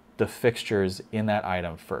the fixtures in that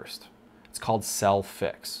item first. It's called cell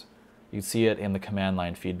fix. You can see it in the command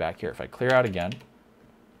line feedback here. If I clear out again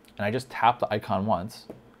and I just tap the icon once,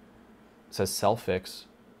 it says cell fix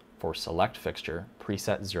for select fixture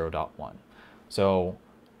preset 0.1. So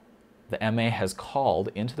the MA has called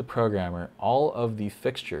into the programmer all of the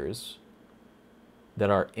fixtures that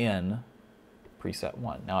are in preset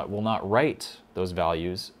 1. Now it will not write those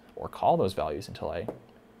values or call those values until I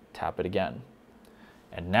tap it again.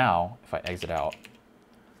 And now if I exit out,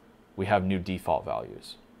 we have new default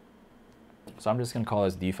values. So I'm just going to call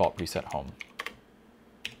this default preset home.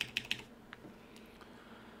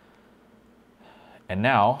 And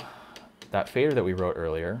now that fader that we wrote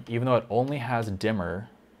earlier, even though it only has dimmer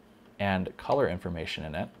and color information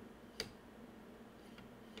in it,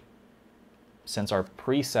 since our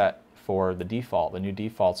preset for the default, the new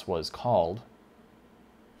defaults was called,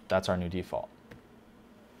 that's our new default.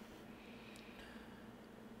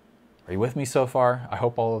 Are you with me so far? I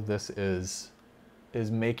hope all of this is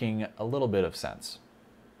making a little bit of sense.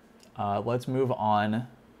 Let's move on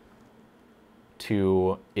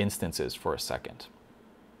to instances for a second.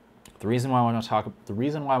 The reason why I want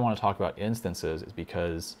to talk about instances is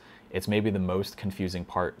because it's maybe the most confusing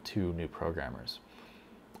part to new programmers.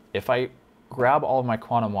 If I grab all of my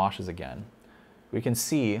quantum washes again, we can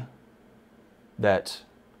see that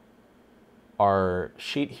our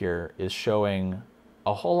sheet here is showing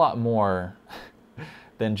a whole lot more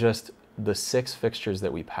than just the 6 fixtures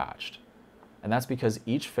that we patched. And that's because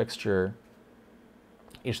each fixture,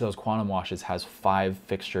 each of those quantum washes has 5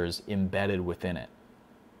 fixtures embedded within it.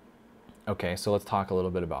 Okay, so let's talk a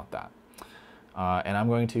little bit about that. And I'm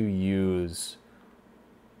going to use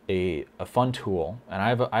a fun tool, and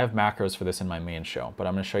I have macros for this in my main show, but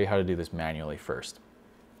I'm going to show you how to do this manually first.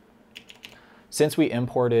 Since we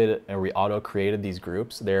imported or we auto-created these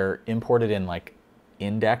groups, they're imported in like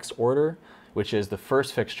index order, which is the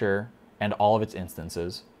first fixture and all of its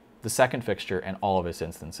instances, the second fixture and all of its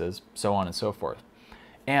instances, so on and so forth.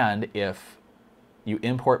 And if you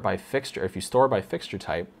import by fixture, if you store by fixture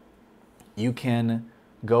type, you can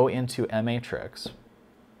go into MA2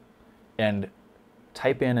 and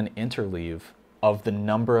type in an interleave of the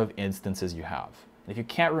number of instances you have. If you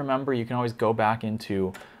can't remember, you can always go back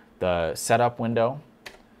into the setup window,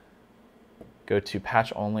 go to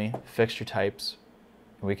patch only, fixture types,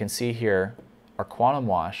 and we can see here our quantum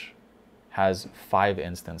wash has 5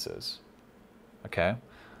 instances. Okay.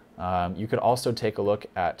 You could also take a look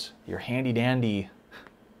at your handy dandy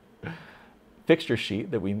fixture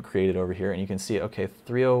sheet that we created over here, and you can see, okay,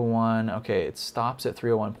 301, okay, it stops at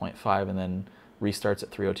 301.5 and then restarts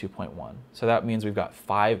at 302.1. So that means we've got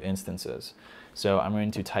 5 instances. So I'm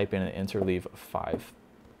going to type in an interleave of 5.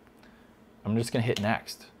 I'm just going to hit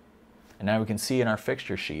next. And now we can see in our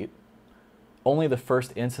fixture sheet, only the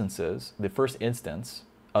first instance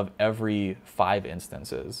of every 5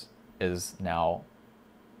 instances is now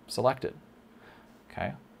selected.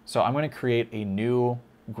 Okay, so I'm going to create a new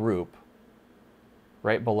group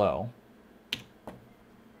right below,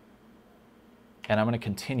 and I'm going to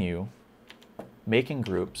continue making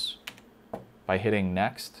groups by hitting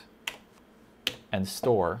next and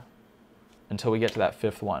store until we get to that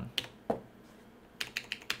 5th one.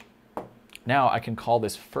 Now I can call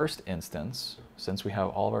this first instance, since we have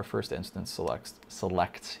all of our first instance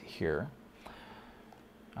selects here.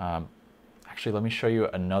 Actually, let me show you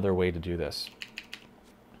another way to do this,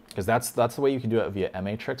 because that's the way you can do it via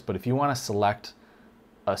MA2, but if you want to select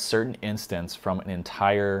a certain instance from an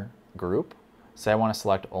entire group, say I want to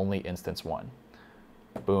select only instance 1.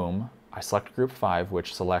 Boom, I select group 5,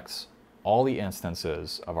 which selects all the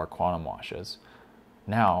instances of our quantum washes.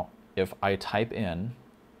 Now, if I type in,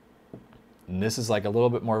 and this is like a little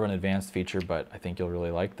bit more of an advanced feature, but I think you'll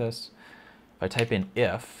really like this. If I type in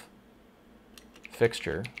if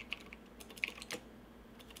fixture,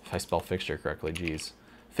 if I spell fixture correctly, geez,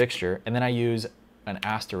 fixture, and then I use an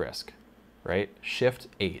asterisk, right? Shift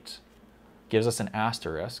 8 gives us an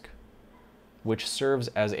asterisk, which serves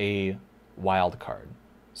as a wildcard.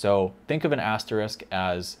 So think of an asterisk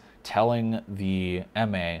as telling the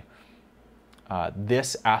MA,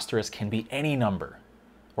 this asterisk can be any number,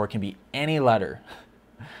 or it can be any letter.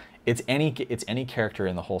 It's any character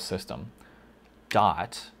in the whole system.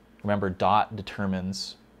 Dot, remember dot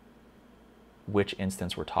determines which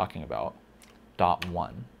instance we're talking about. Dot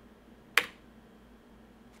 1.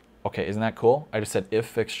 Okay, isn't that cool? I just said if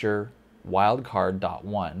fixture wildcard dot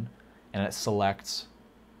 1, and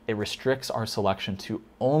it restricts our selection to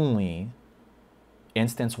only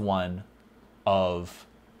instance 1 of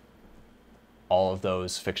all of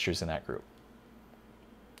those fixtures in that group.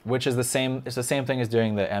 Which is it's the same thing as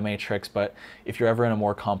doing the MA tricks, but if you're ever in a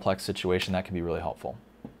more complex situation, that can be really helpful.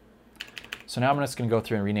 So now I'm just going to go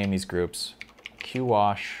through and rename these groups.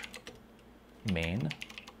 QWash main,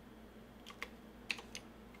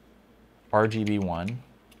 RGB1,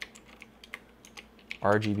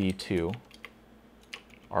 RGB2,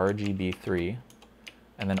 RGB3,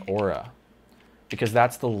 and then Aura, because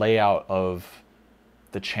that's the layout of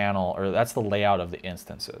the channel, or that's the layout of the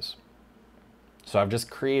instances. So I've just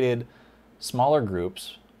created smaller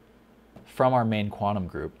groups from our main quantum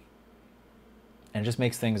group, and it just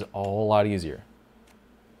makes things a whole lot easier.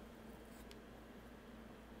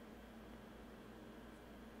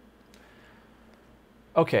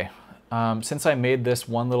 Okay, since I made this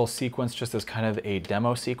one little sequence just as kind of a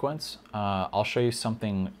demo sequence, I'll show you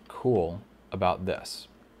something cool about this.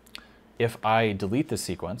 If I delete this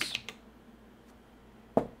sequence,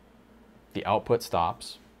 the output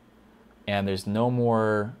stops, and there's no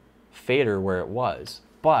more fader where it was,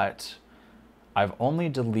 but I've only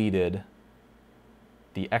deleted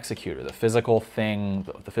the executor, the physical thing,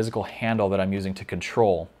 the physical handle that I'm using to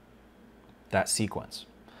control that sequence.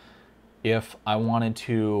 If I wanted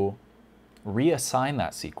to reassign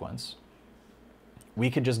that sequence,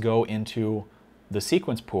 we could just go into the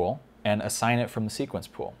sequence pool and assign it from the sequence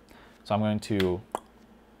pool. So I'm going to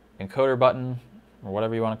encoder button, or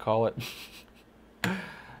whatever you want to call it,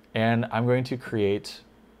 and I'm going to create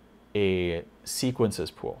a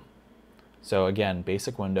sequences pool. So again,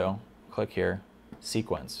 basic window, click here,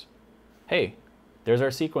 sequence. Hey, there's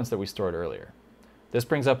our sequence that we stored earlier. This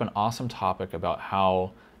brings up an awesome topic about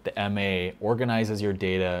how the MA organizes your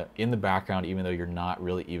data in the background even though you're not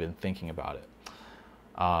really even thinking about it.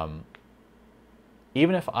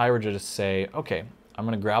 Even if I were to just say, okay, I'm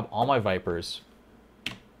going to grab all my Vipers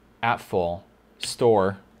at full,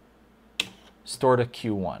 store to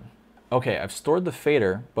Q1. Okay, I've stored the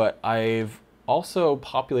fader, but I've also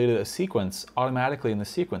populated a sequence automatically in the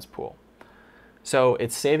sequence pool. So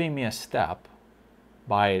it's saving me a step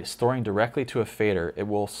by storing directly to a fader. It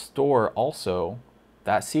will store also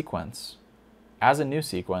that sequence as a new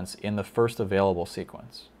sequence in the first available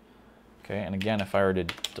sequence. Okay, and again, if I were to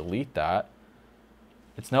delete that,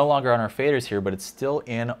 it's no longer on our faders here, but it's still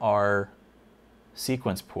in our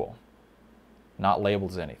sequence pool, not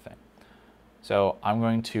labeled as anything. So I'm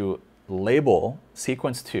going to label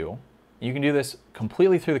sequence 2. You can do this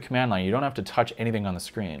completely through the command line. You don't have to touch anything on the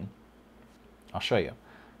screen. I'll show you.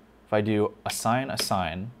 If I do assign,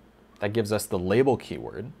 that gives us the label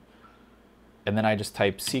keyword. And then I just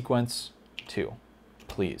type sequence 2,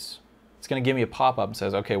 please. It's going to give me a pop-up and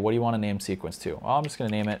says, okay, what do you want to name sequence 2? Well, I'm just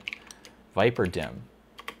going to name it Viper dim.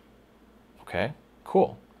 Okay,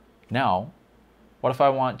 cool. Now, what if I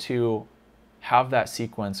want to have that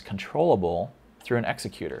sequence controllable through an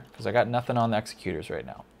executor? Because I got nothing on the executors right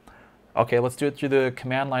now. Okay, let's do it through the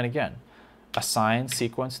command line again. Assign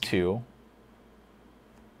sequence 2.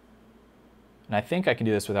 And I think I can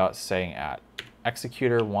do this without saying at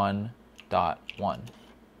executor 1.1.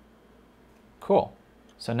 Cool.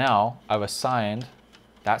 So now I've assigned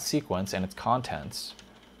that sequence and its contents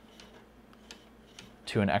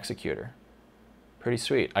to an executor. Pretty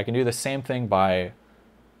sweet. I can do the same thing by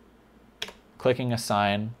clicking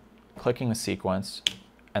assign, clicking the sequence,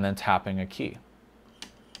 and then tapping a key.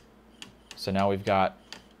 So now we've got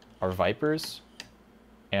our Vipers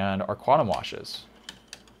and our quantum washes,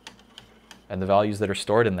 and the values that are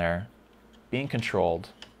stored in there being controlled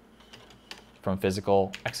from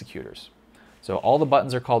physical executors. So all the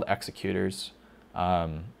buttons are called executors.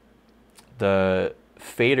 The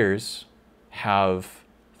faders have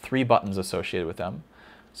 3 buttons associated with them.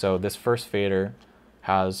 So this first fader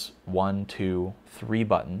has 1, 2, 3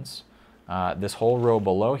 buttons. This whole row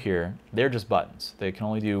below here, they're just buttons. They can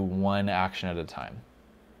only do 1 action at a time.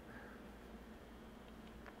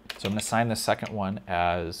 So I'm going to assign the second one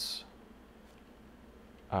as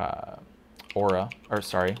quantum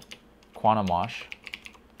wash,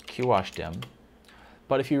 Q wash dim.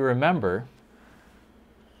 But if you remember,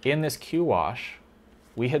 in this Q wash,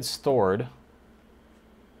 we had stored,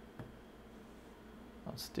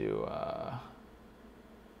 let's do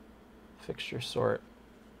fixture sort.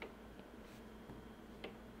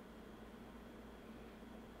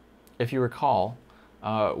 If you recall,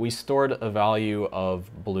 we stored a value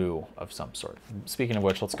of blue of some sort. Speaking of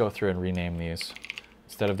which, let's go through and rename these.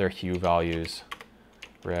 Instead of their hue values,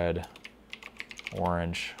 red,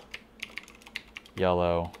 orange,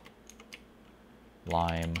 yellow,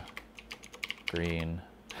 lime, green.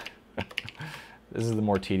 This is the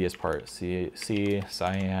more tedious part. See,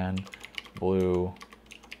 cyan, blue,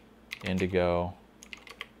 indigo,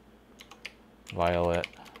 violet,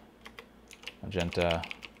 magenta,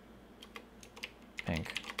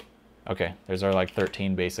 pink. Okay, there's our like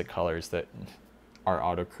 13 basic colors that are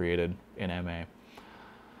auto-created in MA.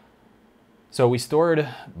 So we stored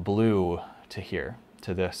blue to here,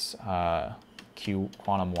 to this Q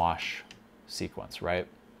quantum wash sequence, right?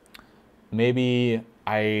 Maybe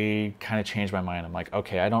I kind of changed my mind. I'm like,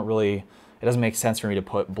 okay, it doesn't make sense for me to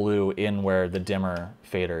put blue in where the dimmer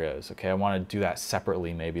fader is. Okay, I want to do that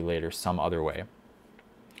separately maybe later some other way.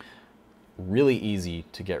 Really easy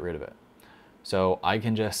to get rid of it. So I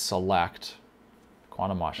can just select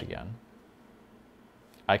quantum wash again.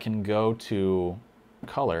 I can go to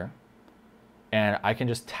color and I can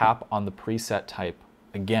just tap on the preset type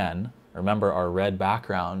again. Remember, our red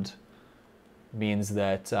background means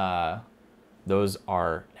that those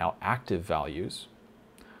are now active values.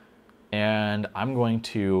 And I'm going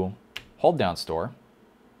to hold down store,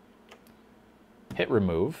 hit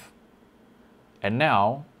remove, and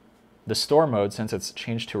now the store mode, since it's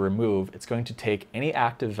changed to remove, it's going to take any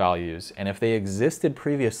active values, and if they existed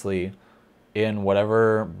previously in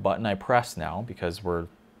whatever button I press now, because we're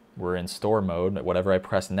in store mode, whatever I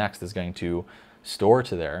press next is going to store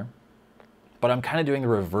to there. But I'm kind of doing the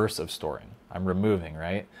reverse of storing. I'm removing,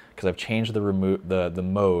 right? Because I've changed the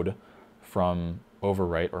mode from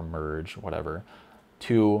overwrite or merge, whatever,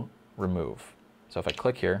 to remove. So if I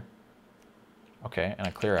click here, okay, and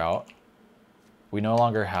I clear out, we no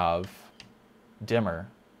longer have dimmer,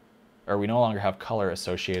 or we no longer have color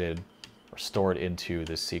associated or stored into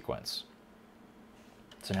this sequence.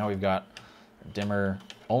 So now we've got dimmer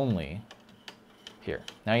only here.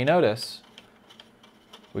 Now you notice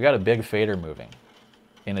we got a big fader moving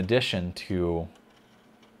in addition to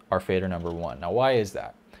our fader number 1. Now why is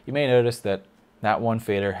that? You may notice that that one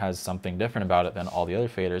fader has something different about it than all the other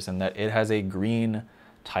faders, in that it has a green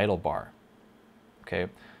title bar. Okay,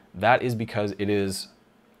 that is because it is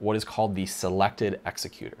what is called the selected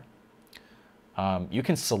executor. You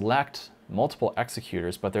can select multiple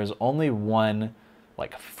executors, but there's only one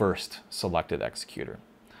like first selected executor.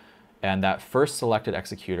 And that first selected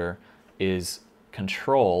executor is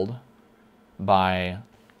controlled by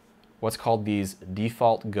what's called these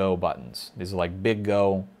default go buttons. These are like big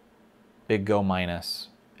go minus,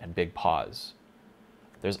 and big pause.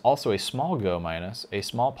 There's also a small go minus, a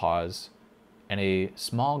small pause, and a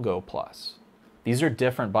small go plus. These are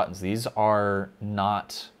different buttons. These are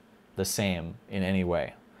not the same in any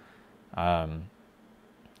way.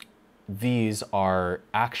 These are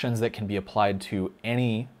actions that can be applied to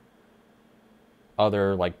any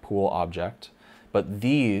other like pool object, but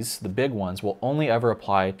these, the big ones, will only ever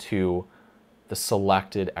apply to the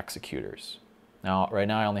selected executors. Now, right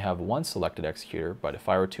now I only have one selected executor, but if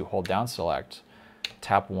I were to hold down select,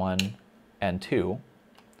 tap 1 and 2,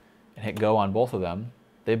 and hit go on both of them,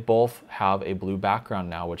 they both have a blue background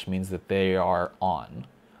now, which means that they are on.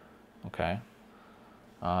 Okay.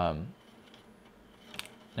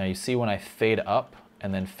 Now you see when I fade up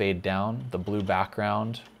and then fade down, the blue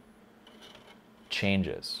background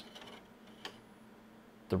changes.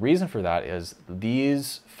 The reason for that is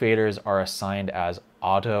these faders are assigned as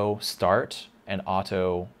auto start and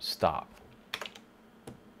auto stop.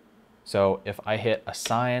 So if I hit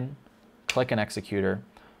assign, click an executor,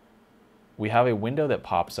 we have a window that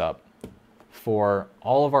pops up for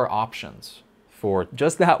all of our options for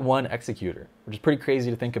just that one executor, which is pretty crazy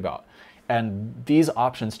to think about. And these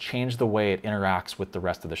options change the way it interacts with the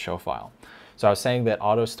rest of the show file. So I was saying that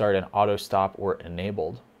auto start and auto stop were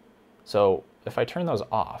enabled. So if I turn those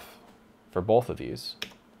off for both of these,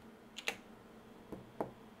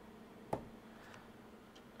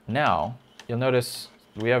 now you'll notice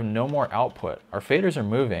we have no more output. Our faders are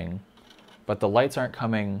moving, but the lights aren't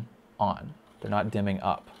coming on. They're not dimming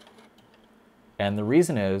up. And the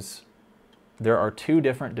reason is there are two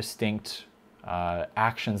different distinct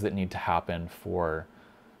actions that need to happen for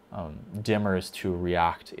dimmers to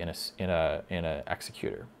react in a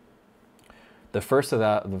executor. The first of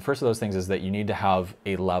those things is that you need to have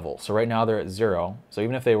a level. So right now they're at 0. So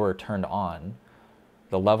even if they were turned on,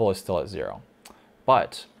 the level is still at 0.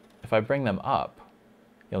 But if I bring them up,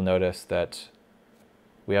 you'll notice that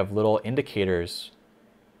we have little indicators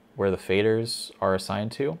where the faders are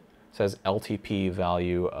assigned to. It says LTP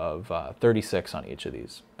value of 36 on each of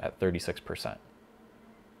these at 36%.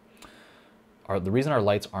 The reason our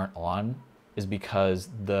lights aren't on is because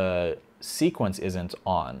the sequence isn't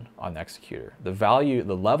on the executor. The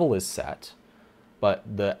level is set, but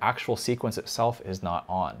the actual sequence itself is not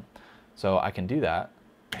on. So I can do that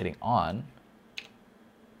hitting on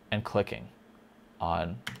and clicking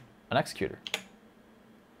on an executor.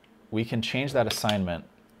 We can change that assignment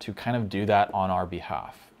to kind of do that on our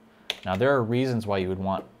behalf. Now there are reasons why you would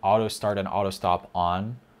want auto start and auto stop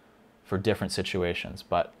on for different situations,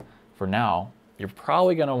 but for now, you're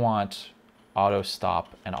probably going to want auto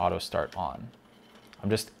stop and auto start on. I'm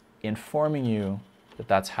just informing you that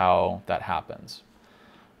that's how that happens,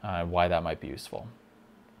 why that might be useful.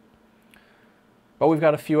 But we've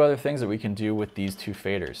got a few other things that we can do with these two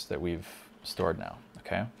faders that we've stored now,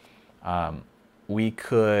 okay? We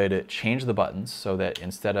could change the buttons so that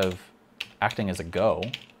instead of acting as a go,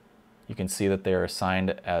 you can see that they're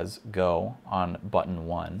assigned as go on button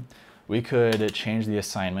 1. We could change the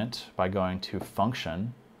assignment by going to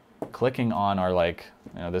function, clicking on our,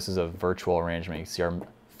 this is a virtual arrangement. You can see our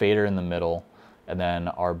fader in the middle, and then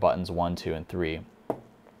our buttons 1, 2, and 3.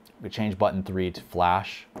 We change button 3 to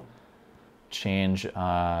flash, change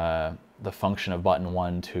the function of button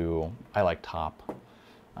 1 to, I like top.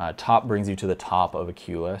 Top brings you to the top of a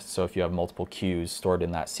queue list, so if you have multiple queues stored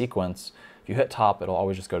in that sequence, if you hit top, it'll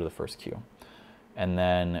always just go to the first queue. And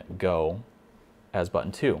then go as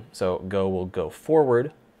button 2. So go will go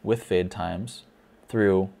forward with fade times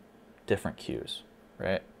through different queues,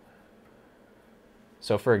 right?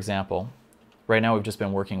 So for example, right now we've just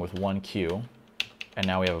been working with one queue, and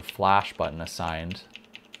now we have a flash button assigned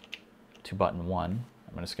to button 1.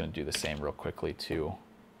 I'm just going to do the same real quickly to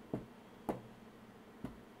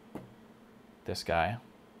this guy.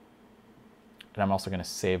 And I'm also going to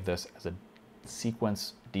save this as a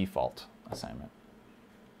sequence default assignment.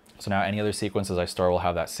 So now any other sequences I store will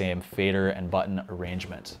have that same fader and button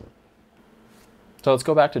arrangement. So let's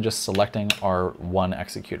go back to just selecting our one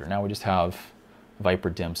executor. Now we just have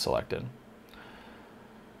Viper dim selected.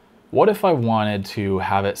 What if I wanted to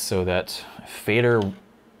have it so that fader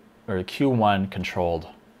or Q1 controlled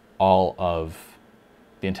all of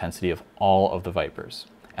the intensity of all of the Vipers?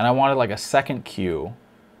 And I wanted like a second queue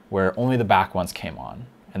where only the back ones came on,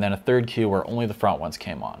 and then a third queue where only the front ones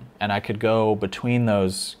came on. And I could go between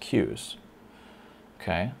those queues.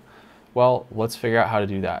 Okay, well, let's figure out how to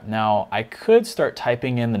do that. Now, I could start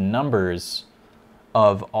typing in the numbers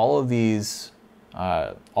of all of these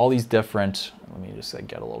different, let me just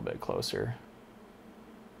get a little bit closer.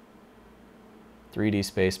 3D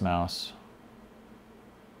space mouse.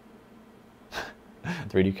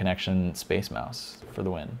 3D connection space mouse for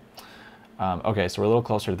the win. Okay, so we're a little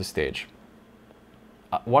closer to the stage.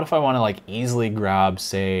 What if I want to like easily grab,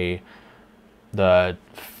 say, the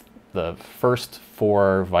first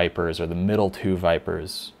 4 Vipers or the middle 2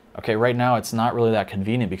 Vipers? Okay, right now it's not really that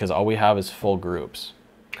convenient because all we have is full groups.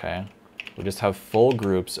 Okay, we just have full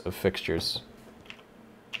groups of fixtures,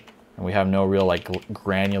 and we have no real like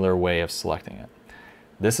granular way of selecting it.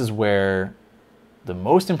 This is where the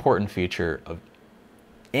most important feature of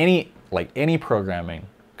any programming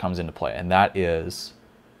comes into play, and that is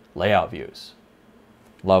layout views.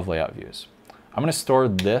 Love layout views. I'm going to store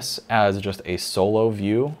this as just a solo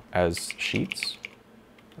view as sheets,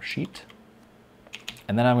 or sheet.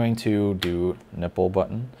 And then I'm going to do nipple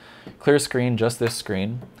button, clear screen, just this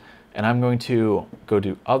screen. And I'm going to go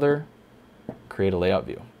to other, create a layout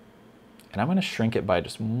view. And I'm going to shrink it by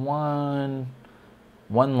just one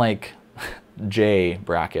like J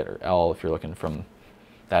bracket, or L if you're looking from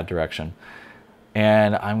that direction.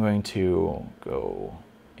 And I'm going to go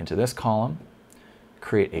into this column,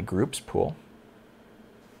 create a groups pool.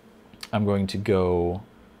 I'm going to go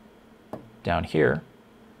down here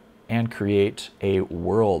and create a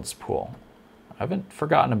worlds pool. I haven't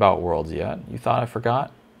forgotten about worlds yet. You thought I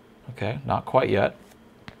forgot? Okay, not quite yet.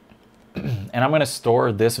 And I'm going to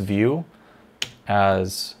store this view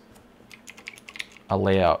as a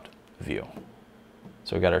layout view.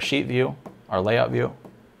 So we've got our sheet view, our layout view,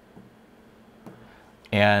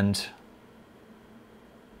 And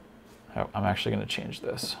I'm actually going to change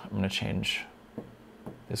this. I'm going to change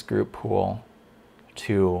this group pool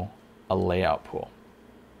to a layout pool.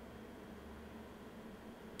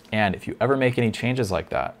 And if you ever make any changes like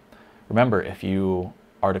that, remember, if you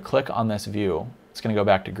are to click on this view, it's going to go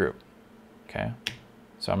back to group. Okay,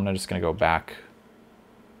 so I'm just going to go back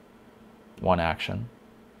one action,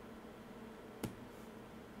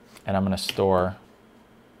 and I'm going to store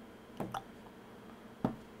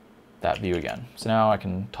that view again. So now I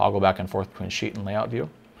can toggle back and forth between sheet and layout view.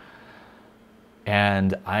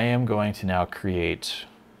 And I am going to now create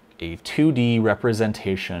a 2D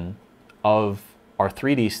representation of our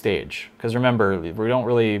 3D stage. Because remember,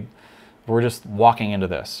 we're just walking into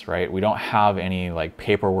this, right? We don't have any like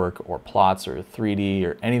paperwork or plots or 3D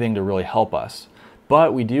or anything to really help us.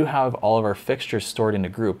 But we do have all of our fixtures stored into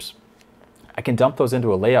groups. I can dump those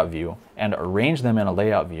into a layout view and arrange them in a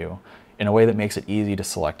layout view in a way that makes it easy to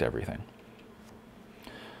select everything.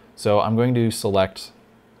 So I'm going to select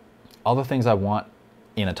all the things I want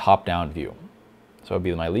in a top-down view. So it would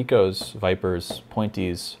be my Lecos, Vipers,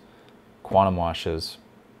 Pointies, Quantum Washes,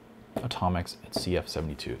 Atomics, and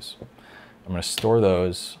CF72s. I'm going to store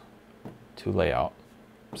those to layout.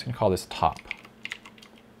 I'm just going to call this top.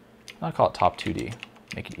 I'm going to call it top 2D,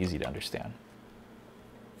 make it easy to understand.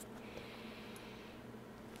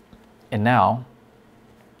 And now,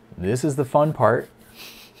 this is the fun part.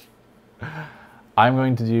 I'm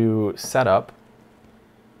going to do setup,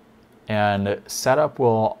 and setup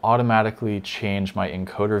will automatically change my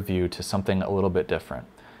encoder view to something a little bit different.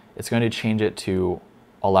 It's going to change it to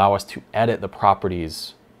allow us to edit the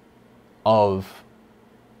properties of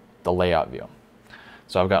the layout view.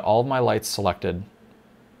 So I've got all of my lights selected.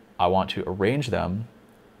 I want to arrange them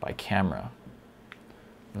by camera.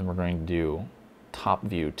 And then we're going to do top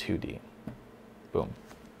view 2D. Boom.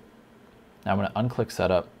 Now I'm going to unclick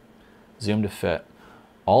setup, zoom to fit.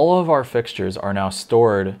 All of our fixtures are now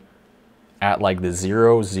stored at like the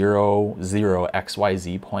 0, 0, 0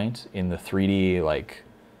 XYZ point in the 3D like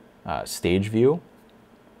stage view.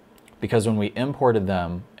 Because when we imported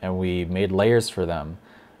them and we made layers for them,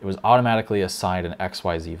 it was automatically assigned an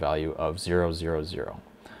XYZ value of 0, 0, 0.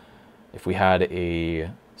 If we had a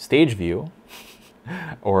stage view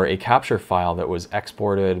or a capture file that was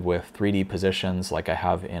exported with 3D positions like I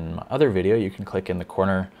have in my other video, you can click in the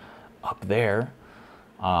corner up there,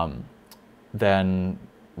 then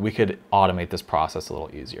we could automate this process a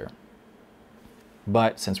little easier.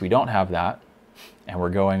 But since we don't have that, and we're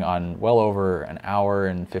going on well over an hour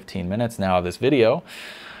and 15 minutes now of this video,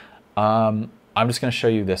 I'm just going to show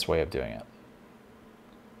you this way of doing it.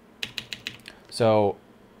 So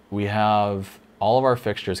we have all of our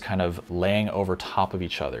fixtures kind of laying over top of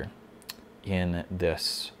each other in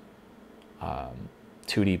this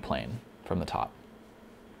 2D plane from the top.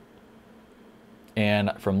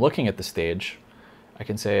 And from looking at the stage, I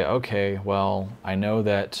can say, okay, well, I know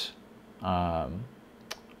that our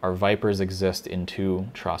Vipers exist in 2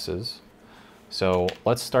 trusses. So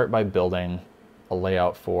let's start by building a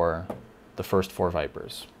layout for the first 4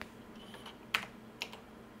 Vipers.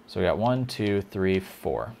 So we got 1, 2, 3,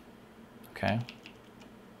 4. Okay.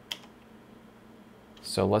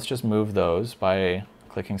 So let's just move those by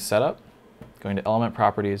clicking setup, going to element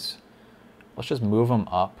properties. Let's just move them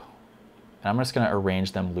up, and I'm just going to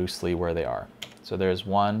arrange them loosely where they are. So there's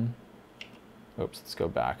 1. Oops, let's go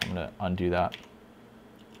back. I'm going to undo that.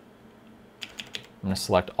 I'm going to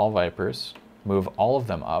select all Vipers, move all of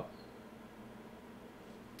them up,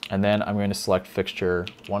 and then I'm going to select fixture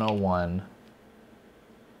 101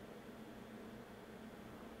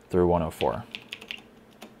 through 104.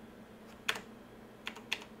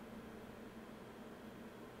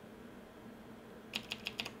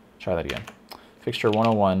 Try that again. Fixture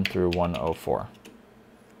 101 through 104.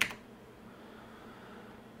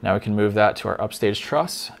 Now we can move that to our upstage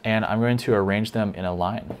truss, and I'm going to arrange them in a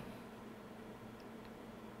line.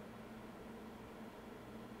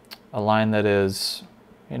 A line that is,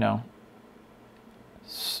 you know,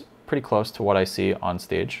 pretty close to what I see on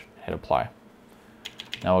stage. Hit apply.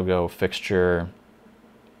 Now we'll go fixture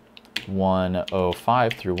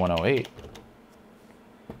 105 through 108.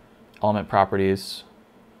 Element properties,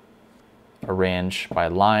 arrange by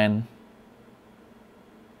line.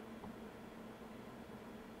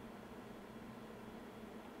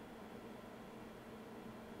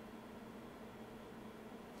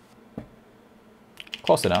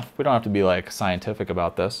 Close enough. We don't have to be like scientific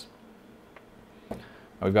about this.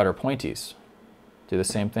 We've got our pointies. Do the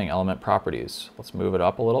same thing, element properties. Let's move it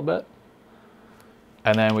up a little bit.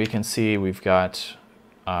 And then we can see we've got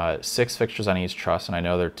 6 fixtures on each truss, and I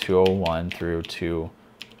know they're 201 through 2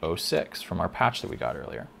 06 from our patch that we got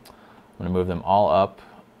earlier. I'm going to move them all up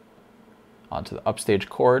onto the upstage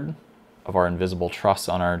chord of our invisible truss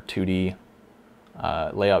on our 2D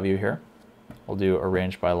layout view here. We'll do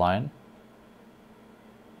arrange by line.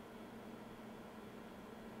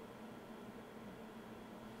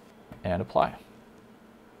 And apply.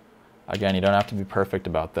 Again, you don't have to be perfect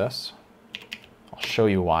about this. I'll show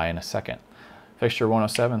you why in a second. Fixture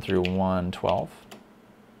 107 through 112.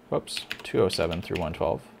 Whoops, 207 through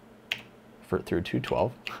 112. Through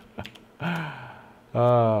 212.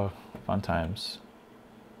 Oh, fun times.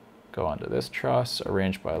 Go onto this truss,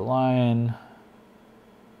 arrange by line.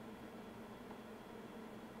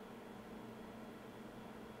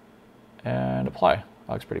 And apply.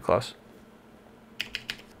 That looks pretty close.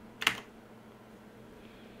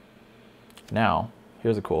 Now,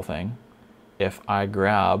 here's a cool thing. If I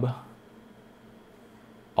grab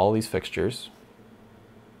all these fixtures,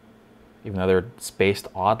 even though they're spaced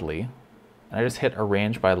oddly, and I just hit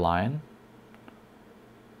arrange by line,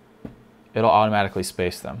 it'll automatically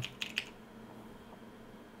space them.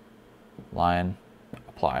 Line,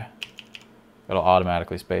 apply. It'll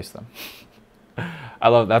automatically space them. I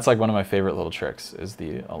love, that's like one of my favorite little tricks, is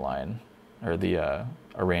the align, or the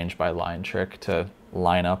arrange by line trick to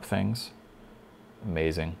line up things.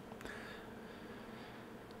 Amazing.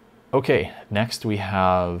 Okay, next we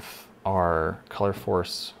have our Color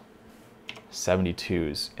Force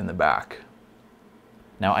 72s in the back.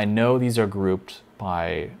 Now I know these are grouped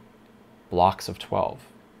by blocks of 12.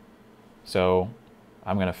 So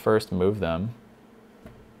I'm going to first move them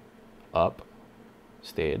up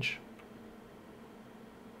stage.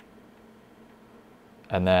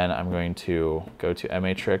 And then I'm going to go to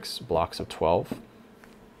MA2 blocks of 12.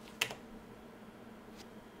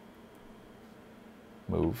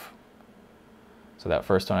 Move. So that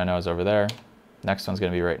first one I know is over there. Next one's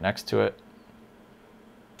going to be right next to it.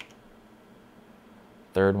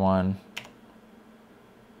 Third one.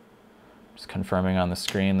 Just confirming on the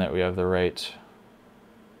screen that we have the right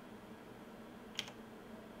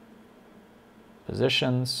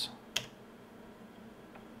positions.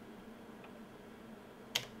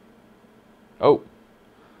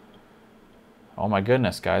 Oh my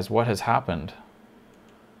goodness, guys, what has happened?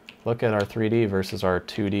 Look at our 3D versus our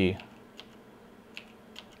 2D.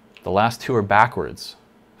 The last two are backwards.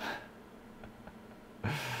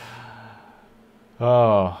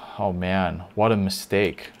 Oh man, what a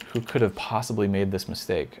mistake. Who could have possibly made this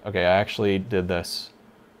mistake? Okay, I actually did this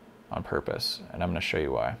on purpose, and I'm going to show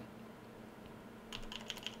you why.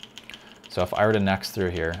 So if I were to next through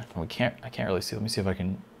here, and I can't really see. Let me see if I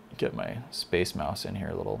can get my space mouse in here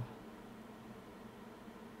a little.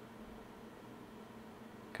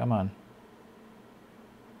 Come on.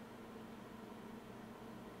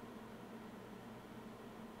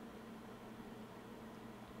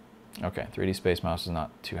 Okay, 3D Space Mouse is not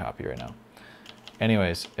too happy right now.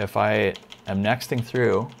 Anyways, if I am nexting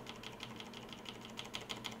through,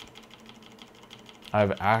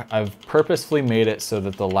 I've purposefully made it so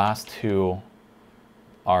that the last two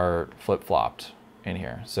are flip-flopped in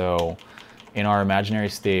here. So in our imaginary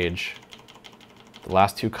stage, the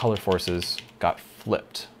last two color forces got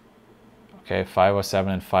flipped. Okay,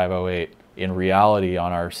 507 and 508. In reality,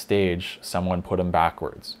 on our stage, someone put them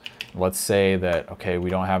backwards. Let's say that, okay, we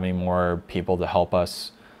don't have any more people to help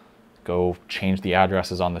us go change the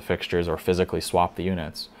addresses on the fixtures or physically swap the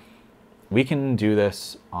units. We can do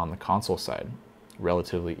this on the console side,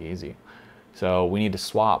 relatively easy. So we need to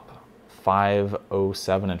swap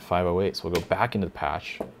 507 and 508. So we'll go back into the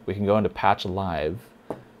patch. We can go into patch live,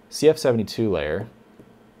 CF72 layer,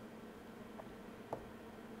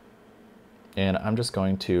 and I'm just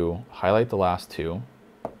going to highlight the last two,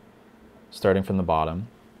 starting from the bottom.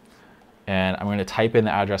 And I'm going to type in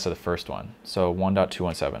the address of the first one. So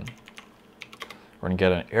 1.217. We're going to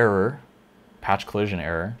get an error, patch collision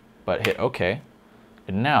error, but hit OK.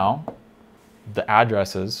 And now the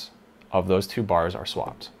addresses of those two bars are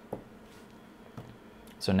swapped.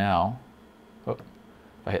 So now, if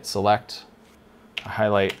I hit select, I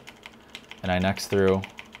highlight, and I next through,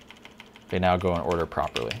 they now go in order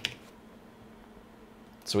properly.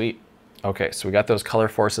 Sweet. Okay, so we got those color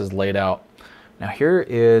forces laid out. Now here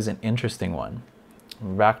is an interesting one.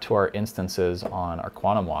 Back to our instances on our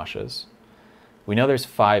quantum washes. We know there's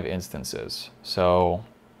 5 instances, so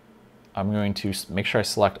I'm going to make sure I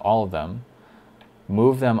select all of them,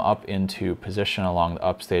 move them up into position along the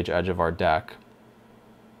upstage edge of our deck,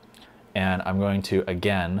 and I'm going to,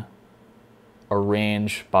 again,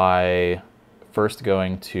 arrange by first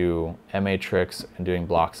going to MA2 and doing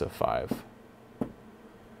blocks of 5,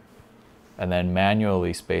 and then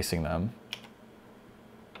manually spacing them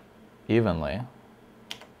evenly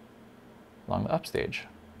along the upstage.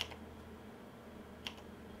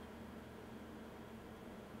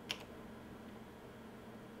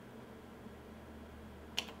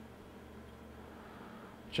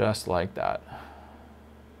 Just like that.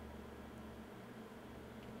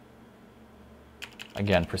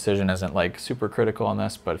 Again, precision isn't like super critical on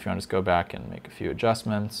this, but if you want to just go back and make a few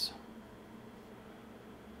adjustments.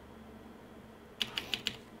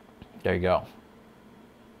 There you go.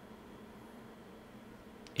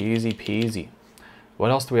 Easy peasy. What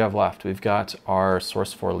else do we have left? We've got our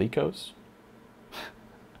source 4 lecos.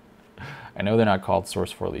 I know they're not called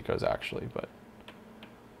source 4 lecos actually, but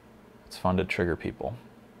it's fun to trigger people.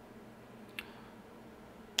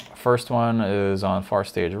 First one is on far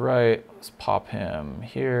stage right. Let's pop him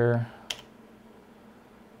here.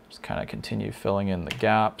 Just kind of continue filling in the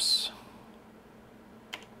gaps.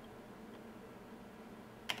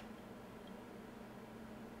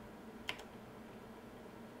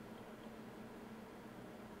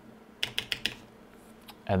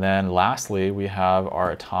 And then lastly, we have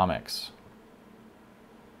our atomics.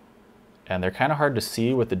 And they're kind of hard to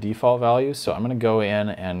see with the default values, so I'm going to go in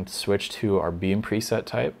and switch to our beam preset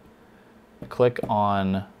type. Click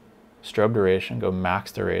on strobe duration, go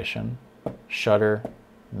max duration, shutter,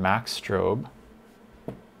 max strobe.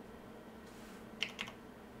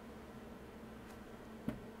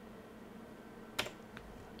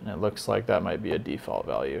 And it looks like that might be a default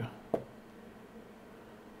value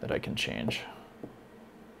that I can change.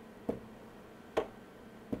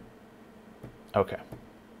 Okay.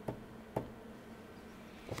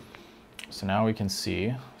 So now we can see,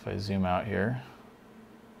 if I zoom out here,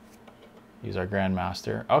 use our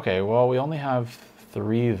Grandmaster. Okay, well, we only have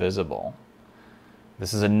 3 visible.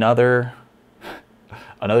 This is another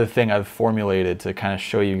thing I've formulated to kind of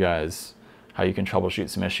show you guys how you can troubleshoot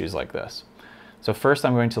some issues like this. So first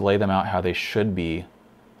I'm going to lay them out how they should be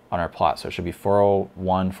on our plot. So it should be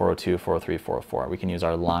 401, 402, 403, 404. We can use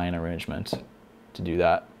our line arrangement to do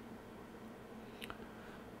that.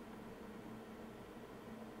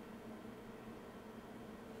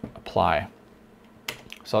 Apply.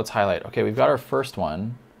 So let's highlight. Okay, we've got our first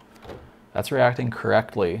one. That's reacting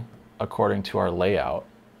correctly according to our layout.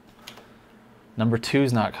 Number 2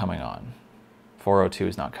 is not coming on. 402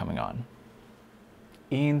 is not coming on.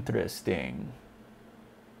 Interesting.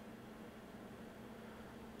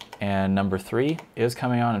 And number 3 is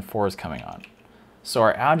coming on and 4 is coming on. So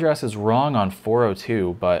our address is wrong on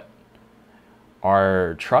 402, but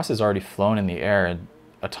our truss is already flown in the air, and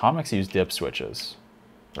atomics use dip switches,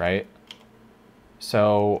 right?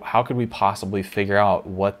 So how could we possibly figure out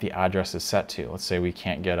what the address is set to? Let's say we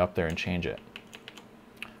can't get up there and change it.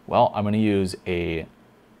 Well, I'm going to use a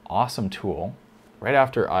awesome tool right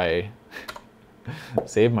after I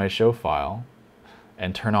save my show file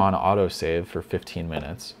and turn on autosave for 15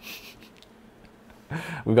 minutes.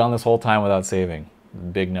 We've gone this whole time without saving.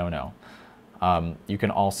 Big no-no. You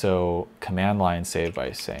can also command line save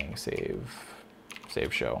by saying save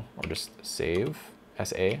show, or just save,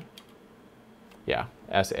 SA. Yeah,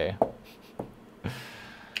 SA.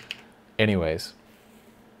 Anyways,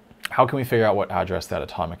 how can we figure out what address that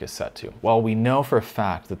atomic is set to? Well, we know for a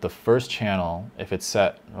fact that the first channel, if it's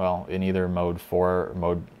set, well, in either mode 4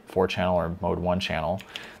 channel or mode 1 channel,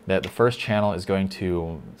 that the first channel is going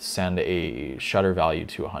to send a shutter value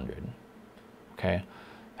to 100. Okay?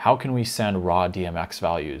 How can we send raw DMX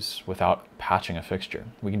values without patching a fixture?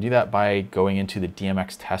 We can do that by going into the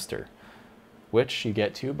DMX tester, which you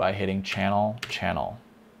get to by hitting channel,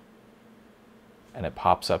 and it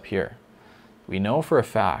pops up here. We know for a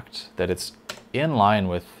fact that it's in line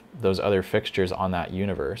with those other fixtures on that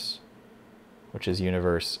universe, which is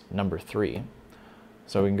universe number 3.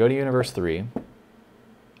 So we can go to universe 3,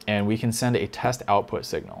 and we can send a test output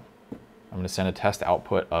signal. I'm going to send a test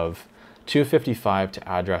output of 255 to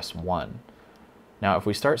address 1. Now, if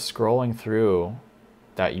we start scrolling through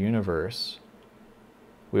that universe,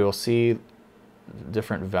 we will see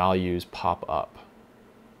different values pop up.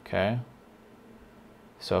 Okay?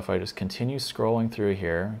 So if I just continue scrolling through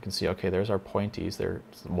here, you can see, okay, there's our pointies. They're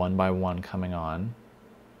one by one coming on.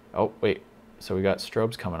 Oh, wait. So we got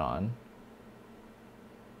strobes coming on.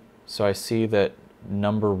 So I see that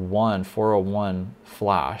number 1, 401,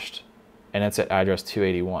 flashed, and it's at address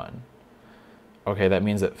 281. Okay, that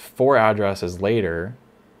means that 4 addresses later,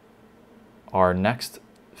 our next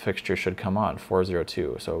fixture should come on,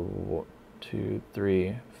 402. So 2,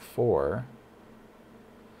 3, 4.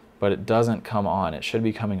 But it doesn't come on. It should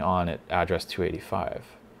be coming on at address 285.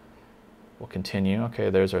 We'll continue. Okay,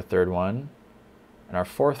 there's our third one and our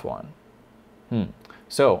fourth one.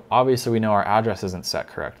 So obviously we know our address isn't set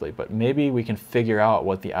correctly, but maybe we can figure out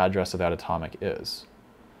what the address of that atomic is.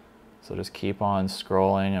 So just keep on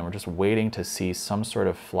scrolling, and we're just waiting to see some sort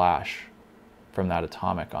of flash from that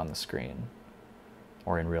atomic on the screen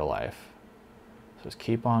or in real life. So just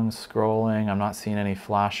keep on scrolling. I'm not seeing any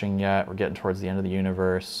flashing yet. We're getting towards the end of the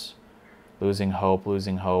universe. Losing hope,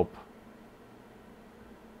 losing hope.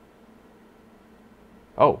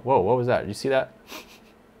 Oh, whoa, what was that? Did you see that?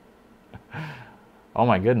 Oh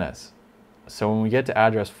my goodness. So when we get to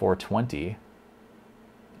address 420, it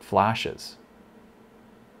flashes.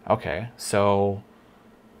 Okay, so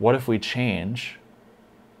what if we change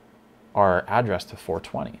our address to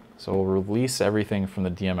 420? So we'll release everything from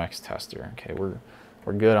the DMX tester. Okay,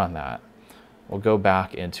 we're good on that. We'll go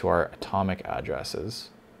back into our atomic addresses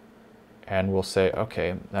and we'll say,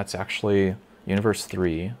 okay, that's actually universe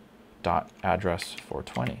 3 dot address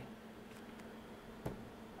 420.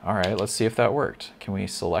 All right, let's see if that worked. Can we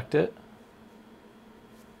select it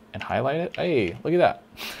and highlight it? Hey, look at that.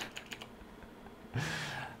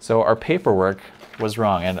 So our paperwork was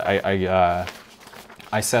wrong, and I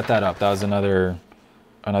set that up. That was another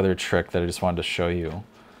trick that I just wanted to show you.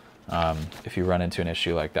 If you run into an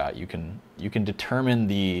issue like that, you can determine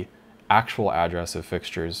the actual address of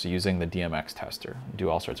fixtures using the DMX tester. Do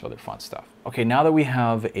all sorts of other fun stuff. Okay, now that we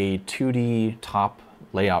have a 2D top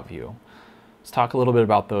layout view, let's talk a little bit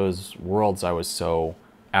about those worlds I was so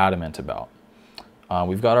adamant about.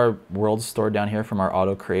 We've got our worlds stored down here from our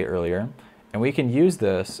auto create earlier, and we can use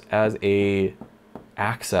this as a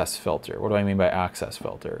access filter. What do I mean by access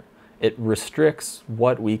filter? It restricts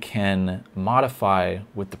what we can modify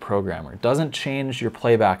with the programmer. It doesn't change your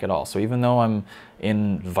playback at all. So even though I'm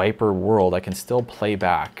in Viper world, I can still play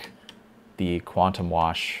back the quantum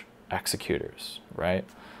wash executors, right?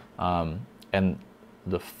 And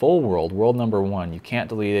the full world, world number 1, you can't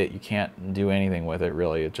delete it, you can't do anything with it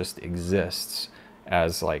really. It just exists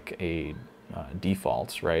as like a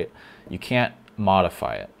default, right? You can't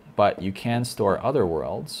modify it, but you can store other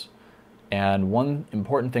worlds. And one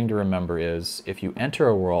important thing to remember is if you enter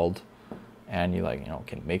a world and you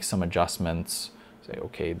can make some adjustments, say,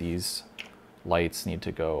 okay, these lights need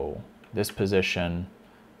to go this position,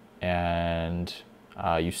 and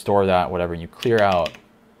you store that, whatever, and you clear out.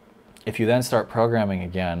 If you then start programming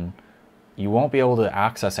again, you won't be able to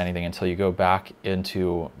access anything until you go back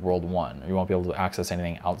into world 1. You won't be able to access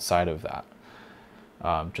anything outside of that.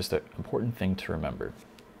 Just an important thing to remember.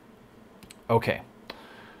 Okay.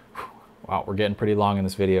 Wow, we're getting pretty long in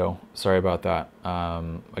this video. Sorry about that.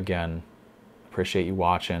 Again, appreciate you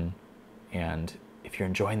watching. And if you're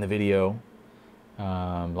enjoying the video,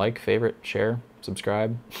 like, favorite, share,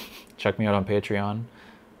 subscribe. Check me out on Patreon.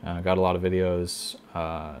 Got a lot of videos,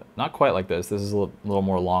 not quite like this. This is a little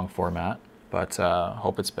more long format, but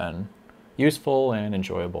hope it's been useful and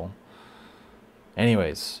enjoyable.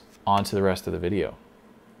 Anyways, on to the rest of the video.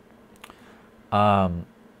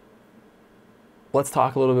 Let's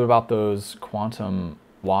talk a little bit about those quantum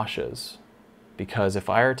washes, because if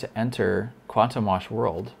I were to enter quantum wash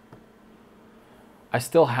world, I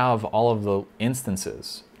still have all of the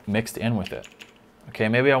instances mixed in with it. Okay,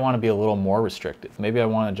 maybe I want to be a little more restrictive. Maybe I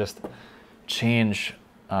want to just change,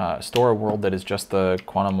 store a world that is just the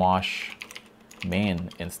quantum wash main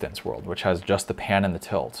instance world, which has just the pan and the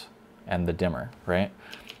tilt and the dimmer, right?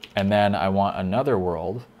 And then I want another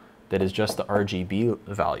world that is just the RGB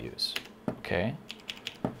values, okay?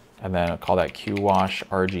 And then I'll call that QWash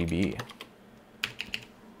RGB.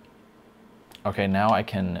 Okay, now I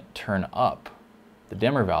can turn up the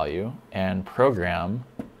dimmer value and program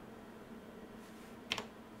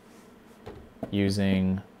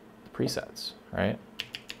using the presets, right?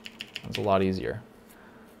 It's a lot easier.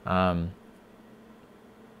 And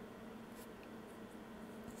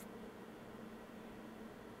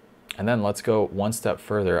then let's go one step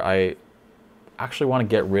further. I actually want to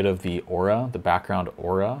get rid of the aura, the background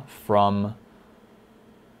aura, from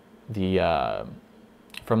the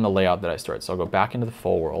layout that I stored. So I'll go back into the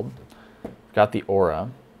full world. Got the aura.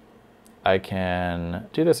 I can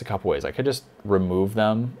do this a couple ways. I could just remove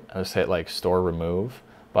them. I'll just hit like store remove,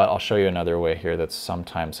 but I'll show you another way here that's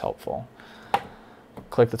sometimes helpful.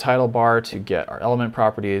 Click the title bar to get our element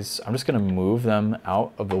properties. I'm just going to move them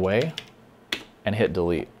out of the way and hit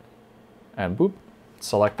delete. And boop,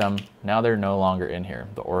 select them. Now they're no longer in here.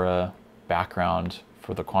 The aura background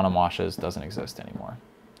for the quantum washes doesn't exist anymore.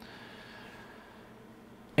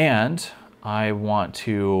 And I want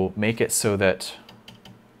to make it so that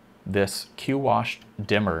this QWash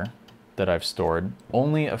dimmer that I've stored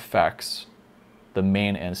only affects the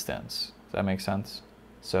main instance. Does that make sense?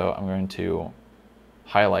 So I'm going to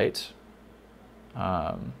highlight,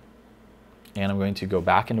 and I'm going to go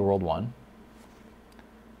back into world 1.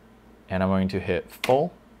 And I'm going to hit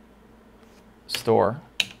full, store,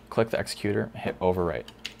 click the executor, hit overwrite.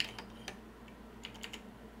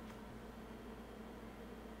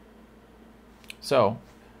 So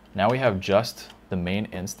now we have just the main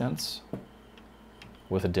instance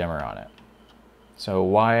with a dimmer on it. So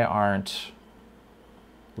why aren't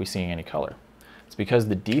we seeing any color? It's because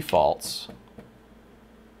the defaults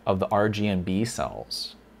of the RG and B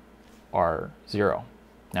cells are 0.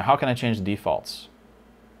 Now how can I change the defaults?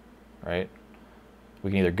 Right?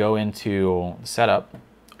 We can either go into setup,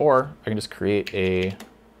 or I can just create a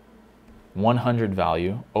 100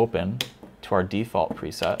 value open to our default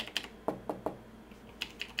preset.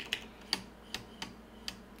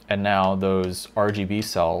 And now those RGB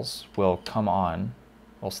cells will come on,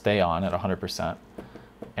 will stay on at 100%,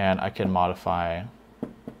 and I can modify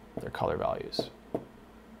their color values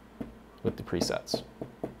with the presets.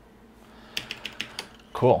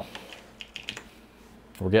 Cool.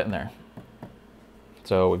 We're getting there.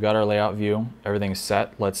 So we've got our layout view, everything's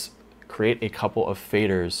set. Let's create a couple of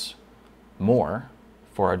faders more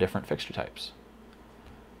for our different fixture types.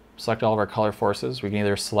 Select all of our color forces. We can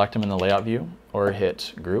either select them in the layout view or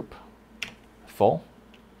hit group, full,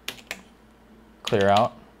 clear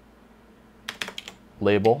out,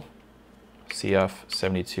 label,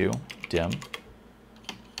 CF72 dim.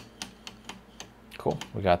 Cool,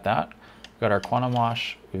 we got that. We've got our quantum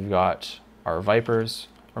wash, we've got our vipers.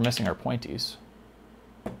 We're missing our pointies.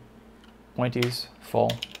 Pointies, full,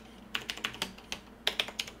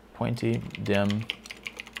 pointy, dim.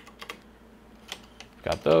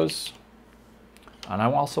 Got those. And I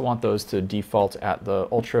also want those to default at the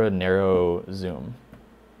ultra narrow zoom.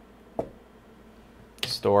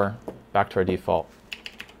 Store, back to our default.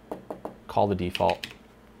 Call the default.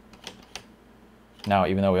 Now,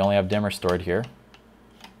 even though we only have dimmer stored here,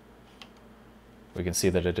 we can see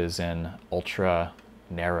that it is in ultra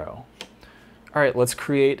narrow. All right, let's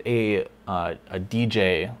create a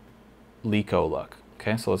DJ Lico look.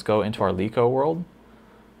 Okay, so let's go into our Lico world,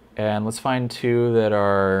 and let's find two that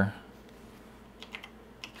are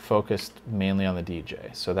focused mainly on the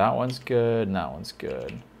DJ. So that one's good, and that one's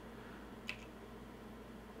good.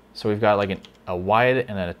 So we've got like a wide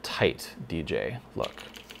and a tight DJ look.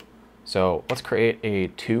 So let's create a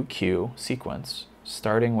 2Q sequence,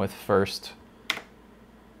 starting with first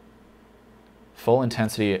full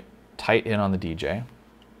intensity tight in on the DJ.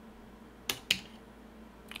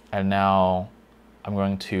 And now I'm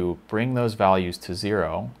going to bring those values to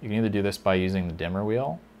 0. You can either do this by using the dimmer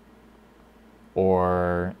wheel,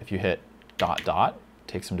 or if you hit dot dot,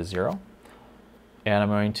 it takes them to 0. And I'm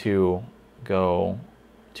going to go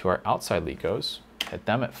to our outside Licos, hit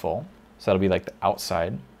them at full. So that'll be like the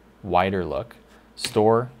outside, wider look.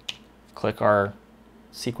 Store, click our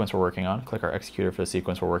sequence we're working on, click our executor for the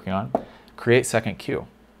sequence we're working on, create second Q.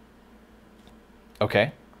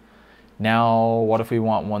 Okay, now what if we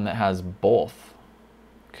want one that has both?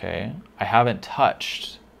 Okay, I haven't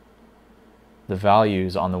touched the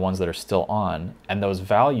values on the ones that are still on, and those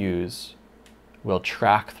values will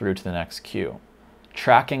track through to the next Q.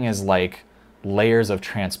 Tracking is like layers of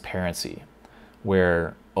transparency,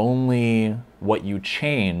 where only what you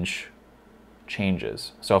change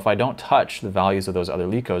changes. So if I don't touch the values of those other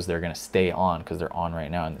Licos, they're going to stay on because they're on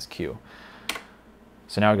right now in this queue.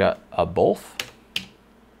 So now we've got a both.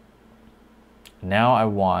 Now I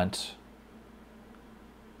want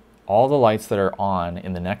all the lights that are on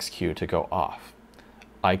in the next queue to go off.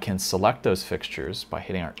 I can select those fixtures by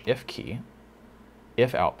hitting our if key,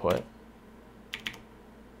 if output,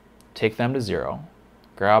 take them to 0,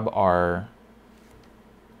 grab our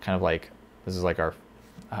kind of like, this is like our,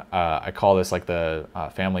 I call this like the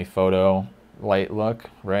family photo light look,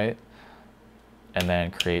 right? And then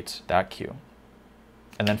create that queue.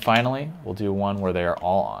 And then finally, we'll do one where they are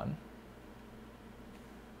all on.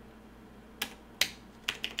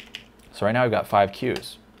 So right now we've got 5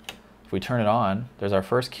 queues. If we turn it on, there's our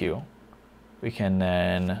first queue. We can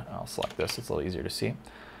then, I'll select this, it's a little easier to see.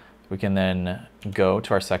 We can then go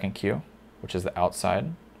to our second queue, which is the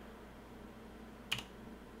outside.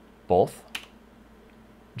 Both,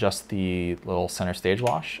 just the little center stage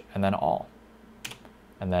wash, and then all.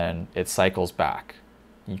 And then it cycles back.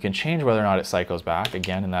 You can change whether or not it cycles back,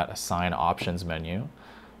 again, in that assign options menu.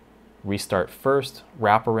 Restart first,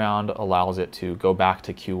 wraparound allows it to go back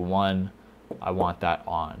to Q1. I want that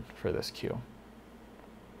on for this queue.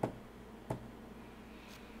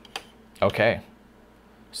 Okay,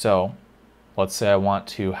 so let's say I want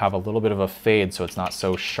to have a little bit of a fade so it's not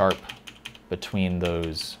so sharp between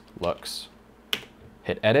those looks.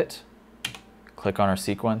 Hit edit, click on our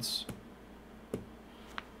sequence,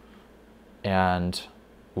 and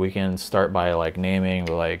we can start by like naming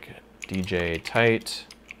like DJ tight,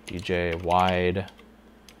 DJ wide,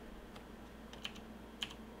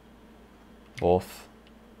 both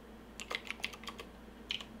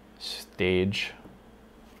stage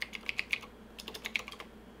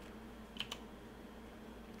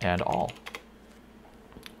and all.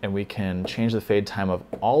 And we can change the fade time of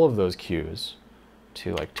all of those cues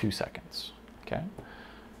to like 2 seconds, okay?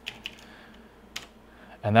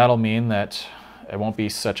 And that'll mean that it won't be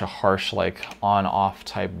such a harsh like on-off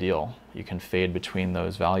type deal. You can fade between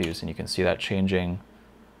those values and you can see that changing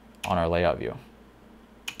on our layout view.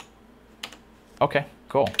 Okay,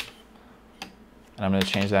 cool. And I'm going to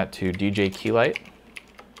change that to DJ Keylight.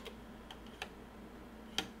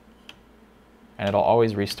 And it'll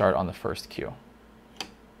always restart on the first cue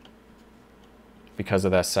because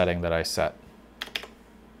of that setting that I set.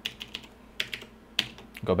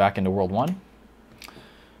 Go back into World 1.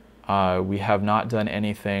 We have not done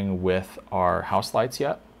anything with our house lights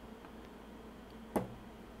yet.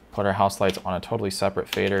 Put our house lights on a totally separate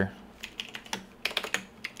fader.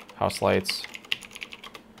 House lights.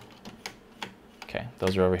 Okay,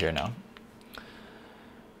 those are over here now.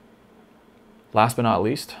 Last but not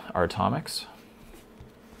least, our atomics.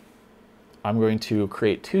 I'm going to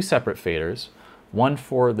create 2 separate faders, one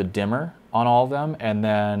for the dimmer on all of them, and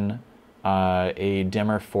then a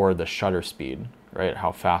dimmer for the shutter speed, right?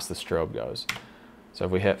 How fast the strobe goes. So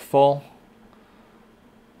if we hit full,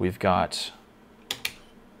 we've got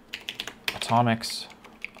atomics,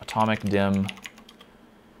 atomic dim,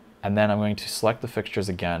 and then I'm going to select the fixtures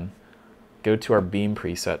again, go to our beam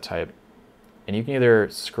preset type, and you can either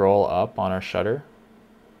scroll up on our shutter.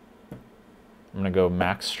 I'm going to go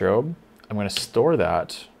max strobe. I'm going to store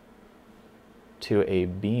that to a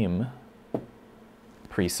beam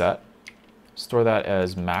preset, store that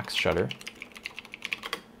as max shutter.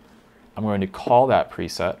 I'm going to call that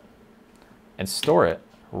preset and store it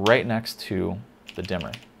right next to the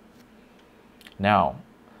dimmer. Now,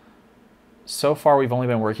 so far we've only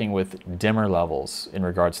been working with dimmer levels in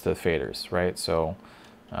regards to the faders, right? So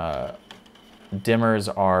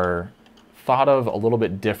dimmers are thought of a little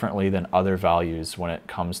bit differently than other values when it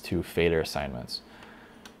comes to fader assignments.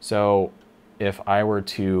 So if I were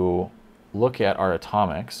to look at our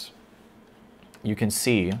atomics, you can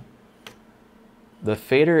see the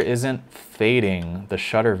fader isn't fading the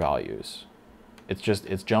shutter values.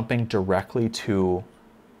 It's jumping directly to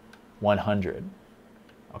 100,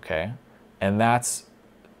 okay? And that's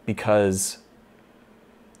because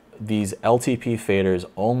these LTP faders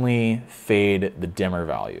only fade the dimmer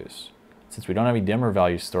values. Since we don't have any dimmer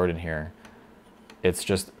values stored in here, it's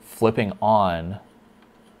just flipping on.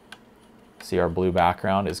 See, our blue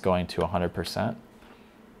background is going to 100%.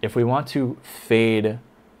 If we want to fade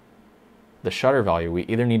the shutter value, we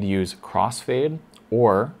either need to use crossfade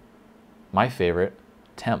or, my favorite,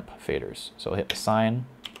 temp faders. So I'll hit assign,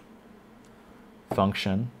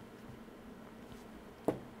 function,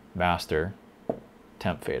 master,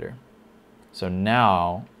 temp fader. So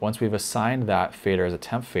now, once we've assigned that fader as a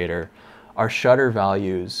temp fader, our shutter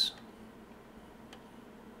values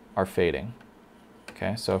are fading.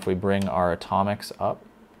 Okay, so if we bring our atomics up,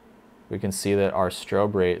 we can see that our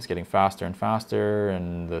strobe rate is getting faster and faster,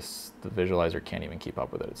 and the visualizer can't even keep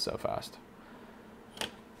up with it. It's so fast.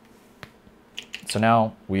 So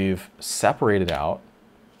now we've separated out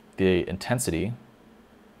the intensity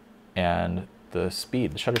and the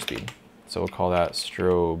speed, the shutter speed. So we'll call that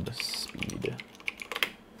strobe speed.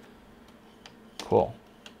 Cool.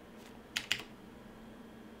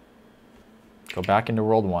 Go back into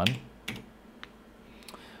World 1.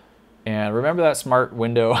 And remember that smart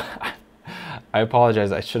window? I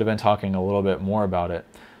apologize, I should have been talking a little bit more about it.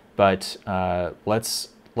 But let's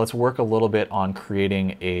work a little bit on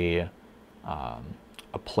creating a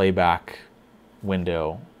playback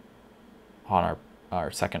window on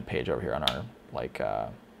our second page over here on our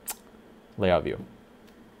layout view.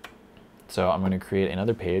 So I'm going to create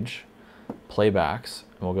another page, playbacks,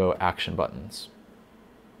 and we'll go action buttons.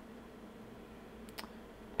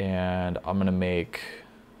 And I'm going to make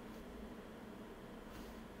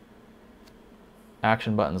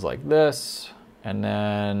action buttons like this, and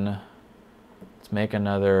then let's make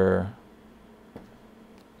another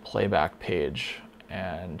playback page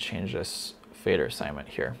and change this fader assignment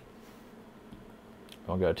here.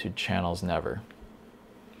 We'll go to channels never.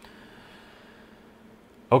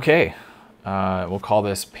 Okay, we'll call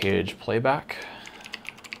this page playback.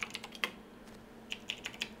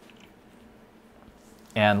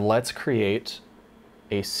 And let's create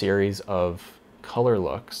a series of color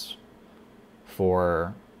looks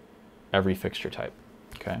for every fixture type.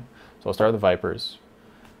 Okay, so I'll start with the Vipers.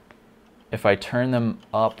 If I turn them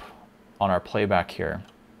up on our playback here,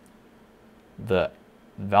 the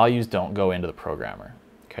values don't go into the programmer.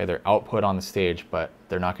 Okay, they're output on the stage, but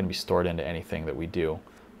they're not going to be stored into anything that we do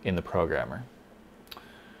in the programmer.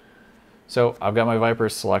 So I've got my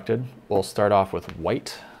Vipers selected. We'll start off with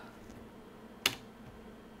white.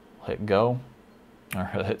 Hit go, or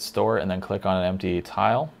hit store, and then click on an empty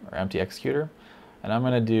tile or empty executor. And I'm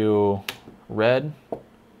going to do red,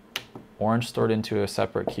 orange stored into a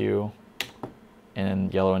separate queue,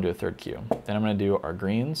 and yellow into a third queue. Then I'm going to do our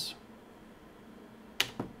greens.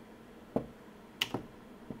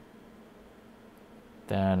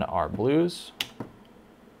 Then our blues.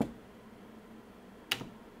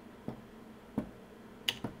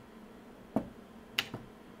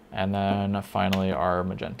 And then finally our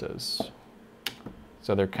magentas.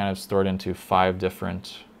 So they're kind of stored into 5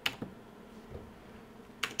 different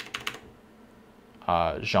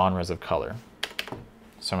genres of color.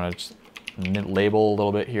 So I'm going to just label a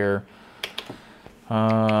little bit here.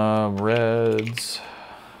 Reds,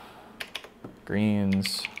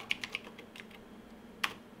 greens,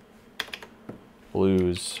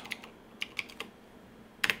 blues,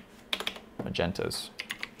 magentas.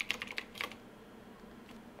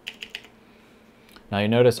 Now you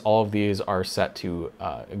notice all of these are set to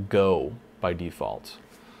go by default,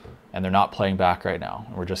 and they're not playing back right now.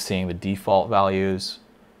 We're just seeing the default values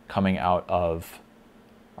coming out of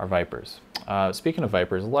our Vipers. Speaking of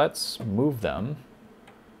Vipers, let's move them.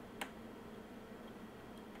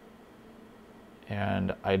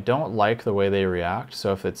 And I don't like the way they react,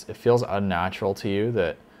 so if it feels unnatural to you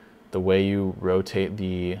that the way you rotate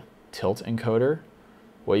the tilt encoder,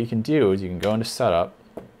 what you can do is you can go into setup,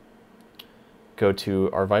 go to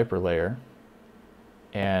our Viper layer,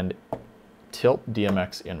 and tilt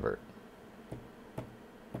DMX invert.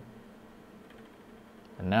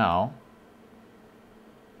 And now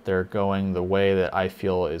they're going the way that I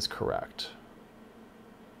feel is correct.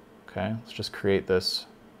 Okay, let's just create this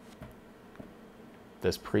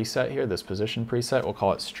preset here, this position preset. We'll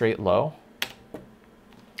call it straight low.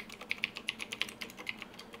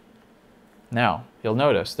 Now, you'll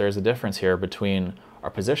notice there's a difference here between our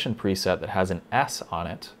position preset that has an S on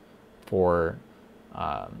it for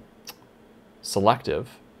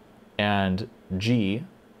selective and G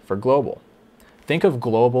for global. Think of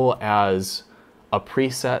global as a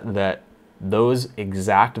preset that those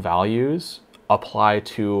exact values apply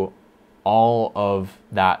to all of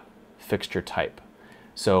that fixture type.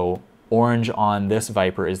 So orange on this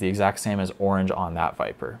Viper is the exact same as orange on that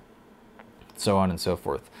Viper, so on and so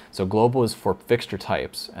forth. So global is for fixture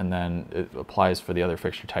types, and then it applies for the other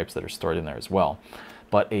fixture types that are stored in there as well.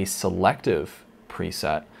 But a selective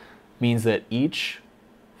preset means that each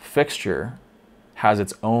fixture has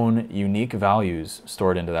its own unique values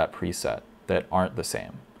stored into that preset that aren't the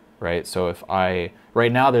same, right? So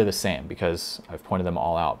right now they're the same because I've pointed them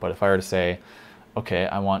all out, but if I were to say, okay,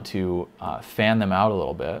 I want to fan them out a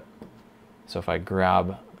little bit, so if I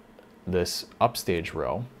grab this upstage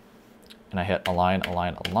row, and I hit align,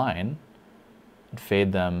 align, align, and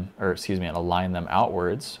fade them, or excuse me, and align them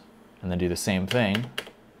outwards, and then do the same thing.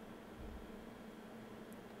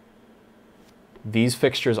 These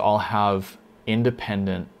fixtures all have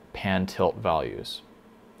independent pan tilt values.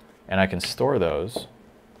 And I can store those,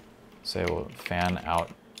 say we'll fan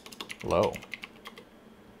out low.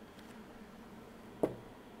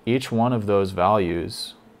 Each one of those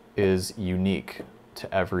values is unique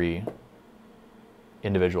to every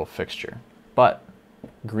individual fixture, but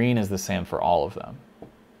green is the same for all of them.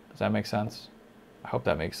 Does that make sense? I hope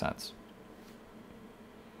that makes sense.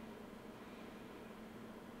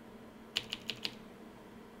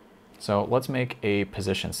 So let's make a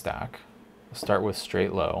position stack. We'll start with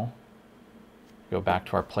straight low, go back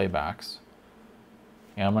to our playbacks,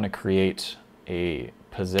 and I'm going to create a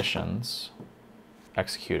positions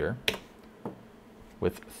executor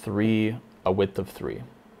with a width of 3.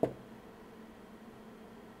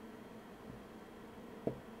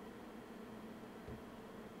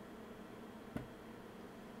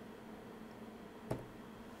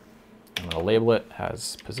 I'm going to label it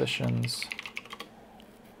as positions.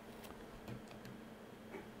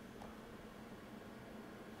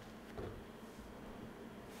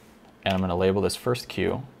 And I'm going to label this first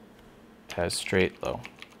queue as straight low.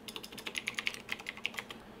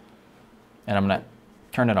 And I'm going to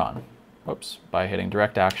turn it on, whoops, by hitting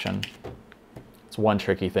direct action. It's one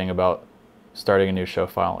tricky thing about starting a new show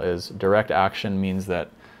file is direct action means that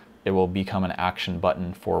it will become an action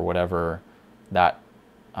button for whatever that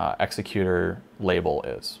executor label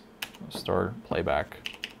is. Store playback,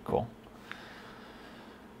 cool.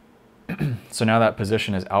 So now that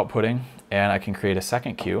position is outputting, and I can create a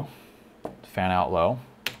second queue, fan out low,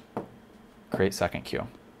 create second queue.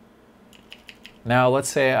 Now let's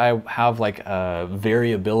say I have like a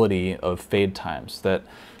variability of fade times that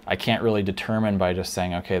I can't really determine by just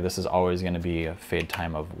saying, okay, this is always going to be a fade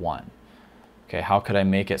time of 1. Okay, how could I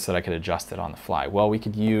make it so that I could adjust it on the fly? Well, we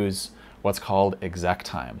could use what's called exec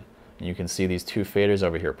time. And you can see these two faders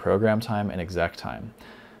over here, program time and exec time.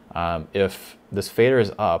 If this fader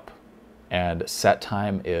is up and set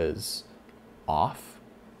time is off,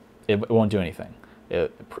 it won't do anything.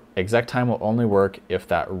 Exec time will only work if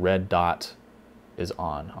that red dot is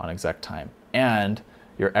on exec time and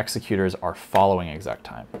your executors are following exec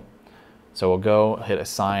time. So we'll go hit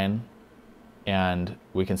assign and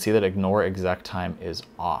we can see that ignore exec time is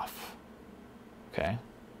off. Okay.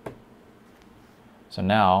 So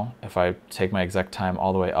now if I take my exec time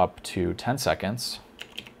all the way up to 10 seconds,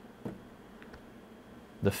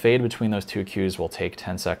 the fade between those two cues will take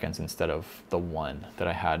 10 seconds instead of the 1 that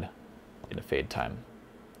I had in a fade time.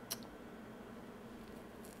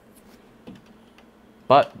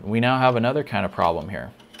 But we now have another kind of problem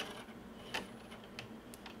here.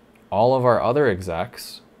 All of our other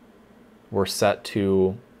execs were set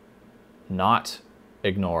to not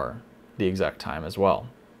ignore the exec time as well.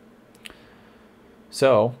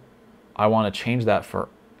 So I want to change that for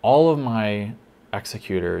all of my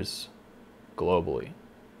executors globally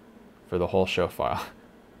for the whole show file.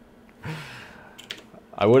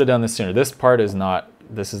 I would have done this sooner. This part is not,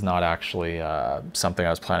 this is not actually something I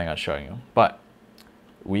was planning on showing you, but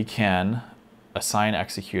we can assign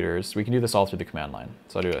executors. We can do this all through the command line.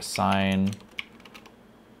 So I'll do assign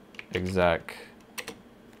exec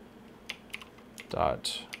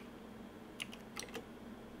dot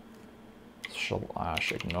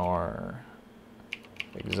 / ignore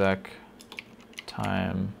exec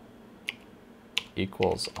time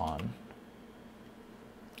equals on.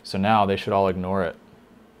 So now they should all ignore it,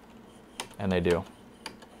 and they do.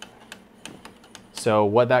 So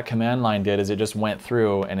what that command line did is it just went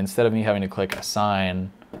through, and instead of me having to click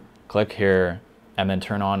assign, click here, and then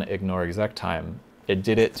turn on ignore exec time, it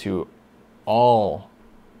did it to all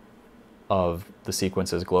of the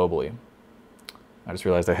sequences globally. I just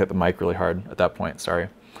realized I hit the mic really hard at that point, sorry.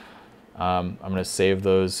 I'm going to save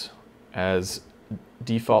those as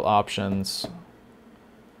default options,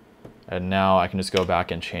 and now I can just go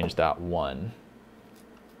back and change that 1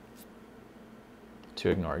 to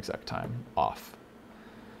ignore exec time off.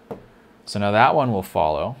 So now that one will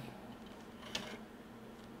follow,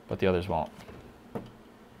 but the others won't.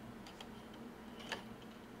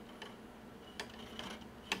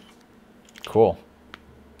 Cool.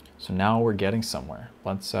 So now we're getting somewhere.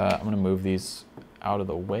 Let's, I'm going to move these out of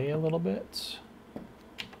the way a little bit.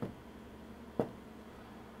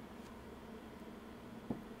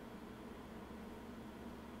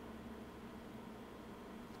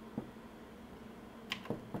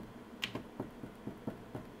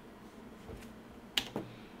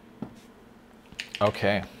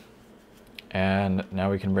 Okay, and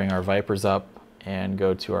now we can bring our Vipers up and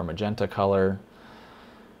go to our magenta color.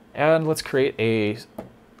 And let's create a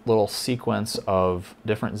little sequence of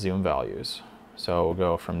different zoom values. So we'll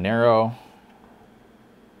go from narrow,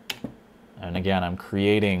 and again, I'm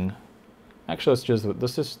creating, actually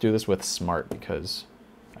let's just do this with smart because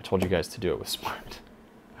I told you guys to do it with smart.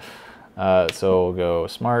 So we'll go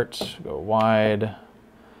smart, go wide,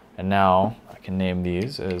 and now I can name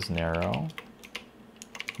these as narrow,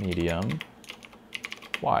 medium,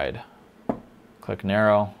 wide. Click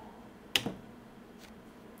narrow,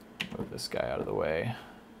 move this guy out of the way.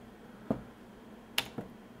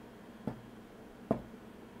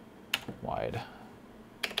 Wide.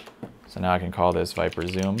 So now I can call this Viper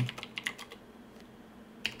Zoom.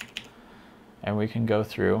 And we can go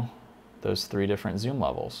through those 3 different zoom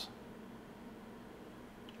levels.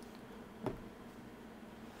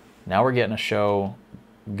 Now we're getting a show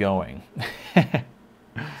going.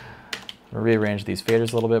 We'll rearrange these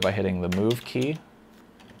faders a little bit by hitting the move key.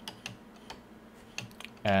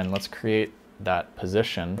 And let's create that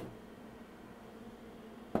position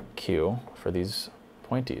cue for these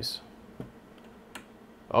pointies.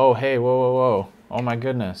 Oh, hey, whoa, whoa, whoa. Oh my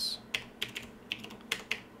goodness.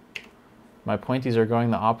 My pointies are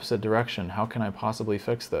going the opposite direction. How can I possibly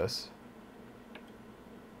fix this?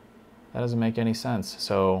 That doesn't make any sense.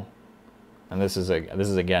 So, and this is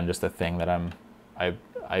again just a thing that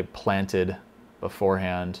I planted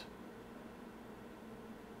beforehand.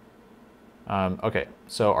 Okay,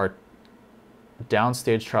 so our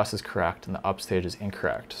downstage truss is correct and the upstage is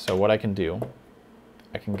incorrect. So what I can do,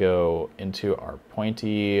 I can go into our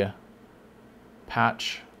pointy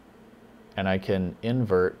patch and I can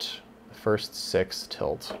invert the first 6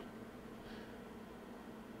 tilt.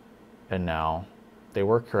 And now they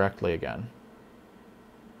work correctly again.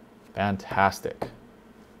 Fantastic.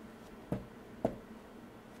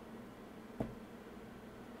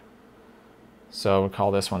 So we'll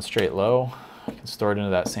call this one straight low. I can store it into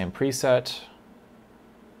that same preset.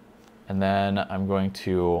 And then I'm going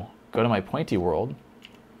to go to my pointy world,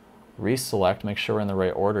 reselect, make sure we're in the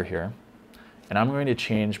right order here. And I'm going to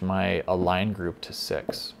change my align group to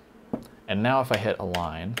 6. And now if I hit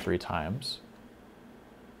align 3 times,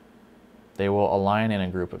 they will align in a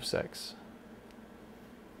group of 6.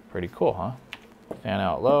 Pretty cool, huh? Fan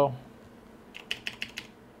out low.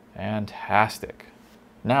 Fantastic.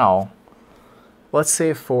 Now, let's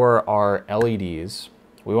say for our LEDs,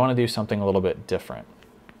 we want to do something a little bit different.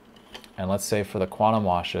 And let's say for the quantum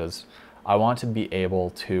washes, I want to be able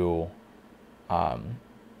to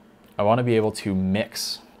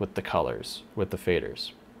mix with the colors, with the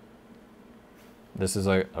faders. This is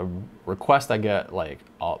a request I get like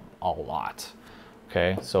a lot.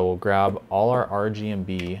 Okay, so we'll grab all our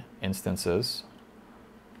RGB instances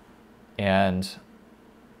and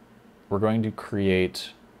we're going to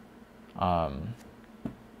create a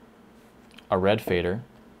red fader.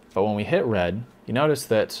 But when we hit red, you notice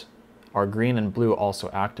that our green and blue also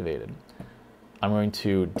activated. I'm going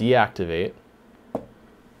to deactivate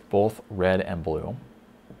both red and blue.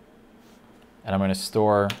 And I'm going to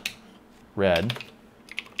store red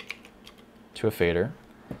to a fader.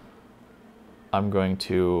 I'm going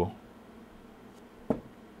to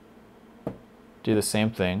do the same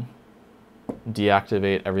thing,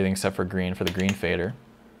 deactivate everything except for green for the green fader.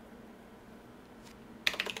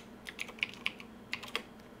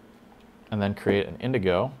 And then create an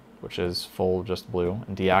indigo, which is full just blue,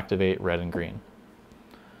 and deactivate red and green.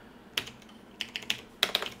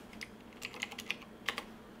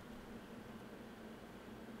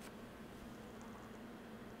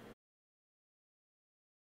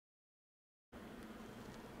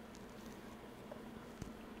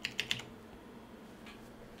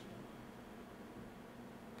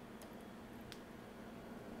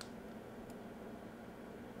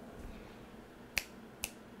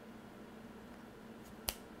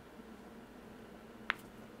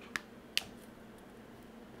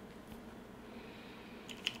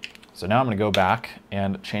 So now I'm going to go back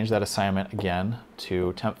and change that assignment again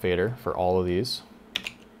to temp fader for all of these.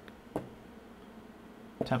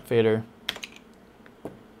 Temp fader,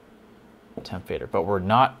 temp fader. But we're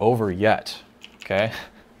not over yet, okay?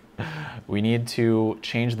 We need to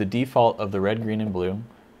change the default of the red, green, and blue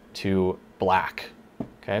to black.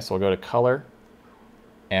 Okay, so we'll go to color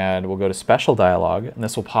and we'll go to special dialog, and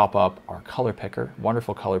this will pop up our color picker,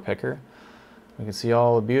 wonderful color picker. We can see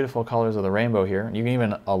all the beautiful colors of the rainbow here. You can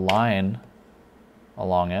even align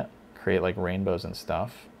along it, create like rainbows and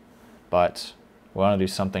stuff. But we want to do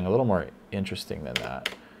something a little more interesting than that.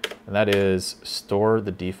 And that is store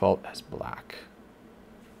the default as black.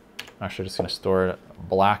 I'm actually just going to store a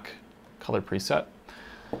black color preset.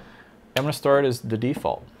 I'm going to store it as the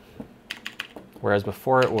default. Whereas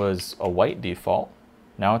before it was a white default,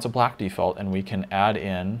 now it's a black default, and we can add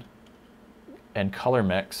in and color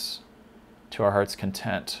mix to our heart's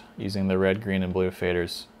content using the red, green, and blue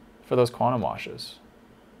faders for those quantum washes.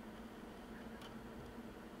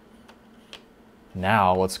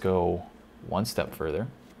 Now let's go one step further.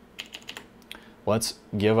 Let's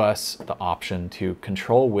give us the option to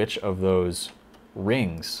control which of those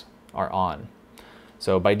rings are on.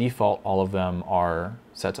 So by default, all of them are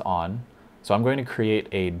set to on. So I'm going to create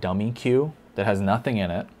a dummy queue that has nothing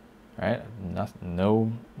in it, right?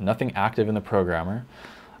 Nothing active in the programmer.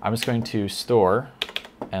 I'm just going to store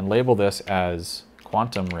and label this as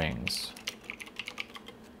quantum rings.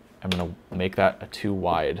 I'm going to make that a 2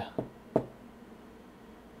 wide.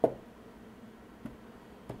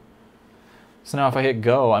 So now if I hit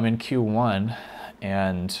go, I'm in Q1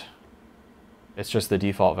 and it's just the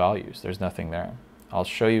default values. There's nothing there. I'll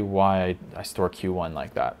show you why I store Q1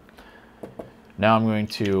 like that. Now I'm going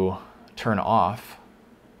to turn off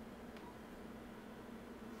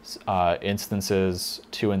instances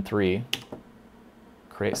 2 and 3,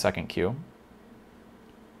 create second queue.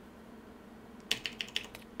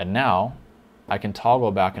 And now I can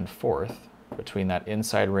toggle back and forth between that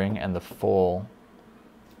inside ring and the full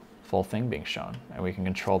thing being shown. And we can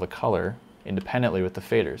control the color independently with the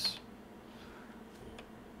faders.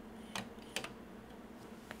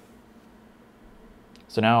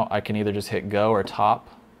 So now I can either just hit go or top,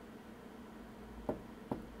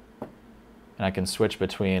 and I can switch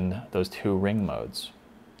between those 2 ring modes.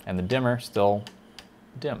 And the dimmer still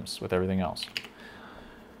dims with everything else.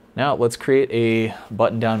 Now let's create a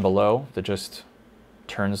button down below that just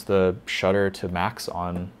turns the shutter to max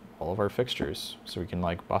on all of our fixtures so we can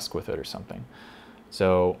like busk with it or something.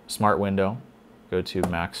 So smart window, go to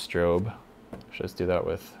max strobe. Should just do that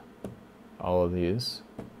with all of these.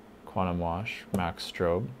 Quantum wash, max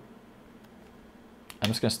strobe. I'm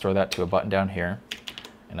just going to store that to a button down here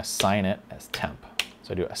and assign it as temp.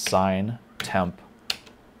 So I do assign temp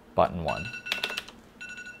button 1.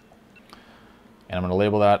 And I'm going to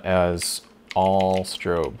label that as all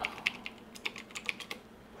strobe.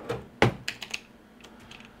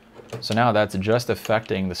 So now that's just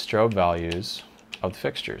affecting the strobe values of the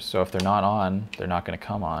fixtures. So if they're not on, they're not going to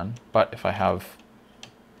come on. But if I have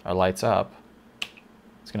our lights up,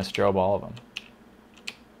 it's going to strobe all of them.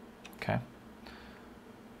 Okay.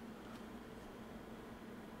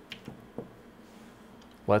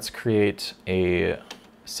 Let's create a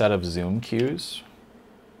set of zoom cues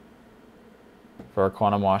for our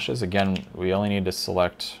quantum washes. Again, we only need to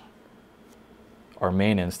select our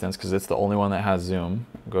main instance because it's the only one that has zoom.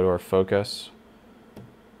 Go to our focus.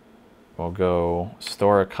 We'll go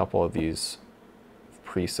store a couple of these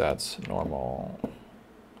presets, normal,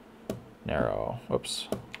 narrow, whoops.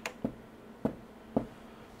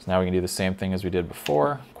 So now we can do the same thing as we did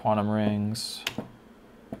before, quantum rings.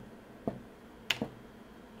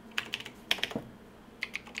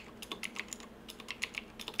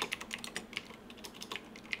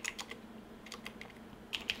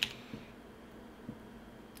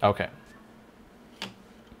 Okay.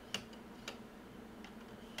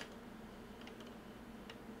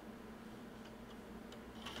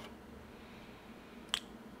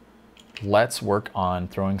 Let's work on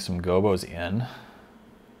throwing some gobos in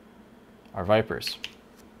our vipers.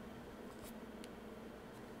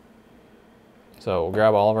 So we'll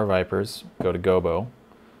grab all of our vipers, go to gobo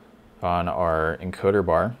on our encoder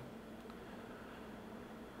bar,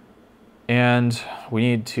 and we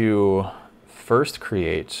need to first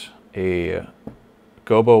create a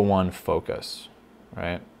gobo 1 focus,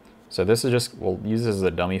 right? So this is just, we'll use this as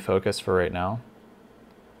a dummy focus for right now.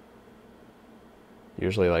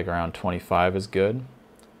 Usually like around 25 is good.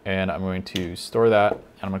 And I'm going to store that,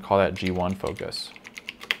 and I'm going to call that G1 focus.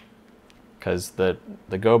 Because the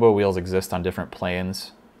gobo wheels exist on different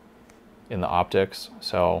planes in the optics,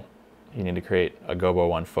 so you need to create a gobo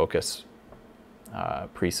 1 focus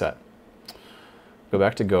preset. Go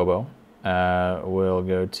back to gobo. We'll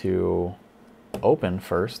go to open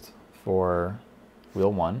first for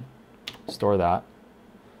wheel 1, store that,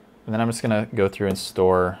 and then I'm just going to go through and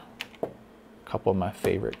store a couple of my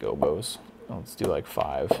favorite gobos. Let's do like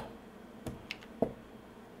 5.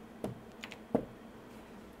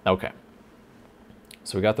 Okay,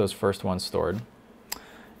 so we got those first ones stored,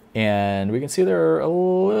 and we can see they're a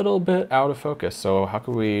little bit out of focus. So how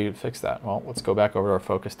could we fix that? Well, let's go back over to our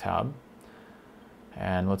focus tab.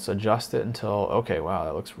 And let's adjust it until, okay, wow,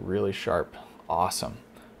 that looks really sharp. Awesome.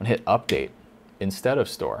 I'm gonna hit update instead of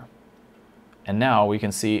store. And now we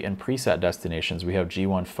can see in preset destinations, we have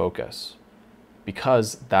G1 focus.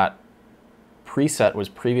 Because that preset was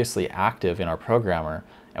previously active in our programmer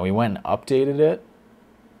and we went and updated it,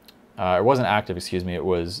 it wasn't active, excuse me, it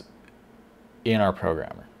was in our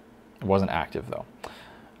programmer. It wasn't active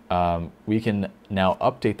though. We can now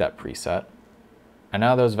update that preset, and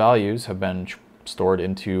now those values have been stored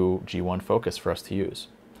into G1 focus for us to use.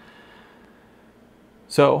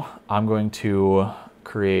 So I'm going to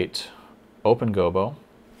create open gobo,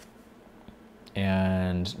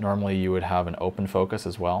 and normally you would have an open focus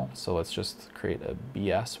as well. So let's just create a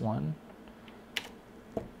BS one.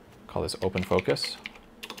 Call this open focus.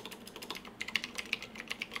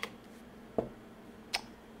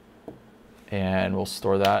 And we'll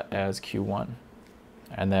store that as Q1.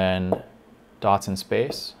 And then dots in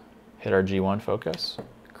space, hit our G1 focus,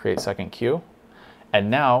 create second Q. And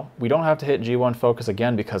now we don't have to hit G1 focus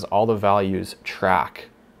again because all the values track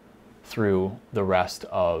through the rest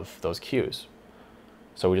of those Qs.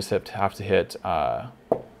 So we just have to hit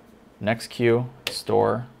next Q,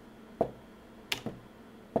 store.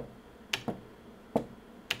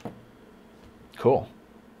 Cool.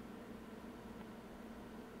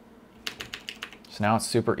 So now it's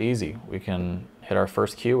super easy. We can hit our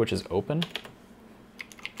first Q, which is open.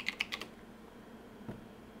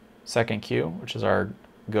 Second Q, which is our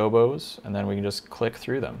gobos, and then we can just click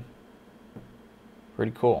through them.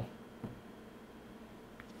 Pretty cool.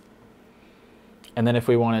 And then if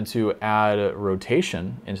we wanted to add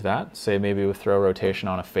rotation into that, say maybe we throw rotation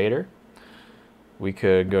on a fader, we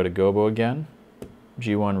could go to gobo again,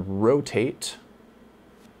 G1 rotate,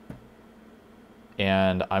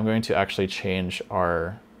 and I'm going to actually change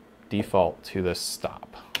our default to the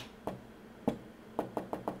stop.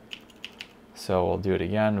 So we'll do it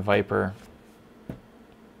again, Viper.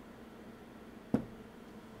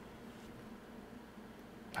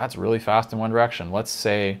 That's really fast in one direction. Let's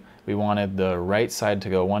say we wanted the right side to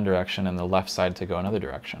go one direction and the left side to go another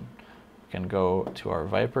direction. We can go to our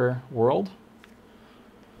Viper world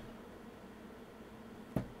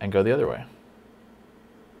and go the other way.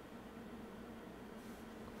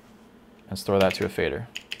 And store that to a fader.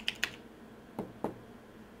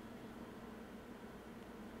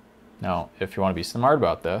 Now, if you want to be smart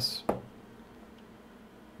about this,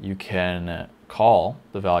 you can call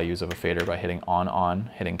the values of a fader by hitting on,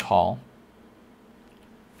 hitting call,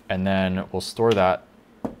 and then we'll store that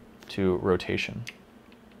to rotation,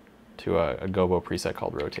 to a gobo preset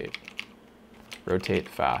called rotate. Rotate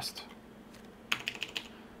fast.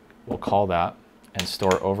 We'll call that and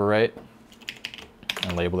store overwrite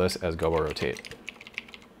and label this as gobo rotate.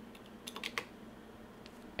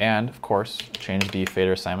 And of course, change the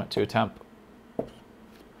fader assignment to a temp.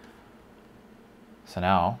 So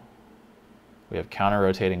now we have counter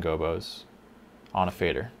rotating gobos on a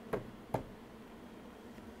fader.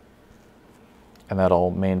 And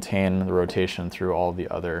that'll maintain the rotation through all the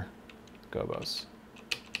other gobos.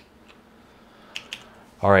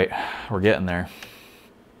 All right, we're getting there.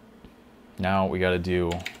 Now we got to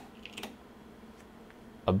do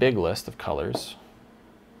a big list of colors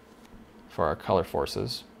for our color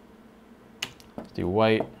forces. Let's do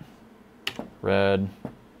white, red,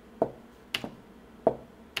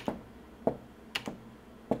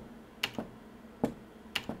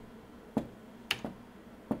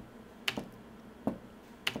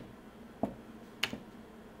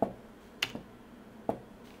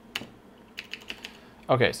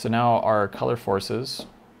 okay, so now our color forces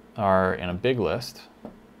are in a big list.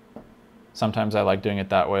 Sometimes I like doing it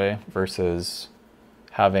that way versus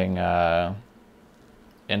having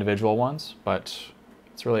individual ones, but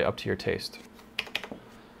it's really up to your taste.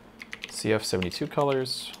 CF72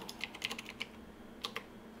 colors.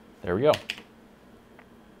 There we go.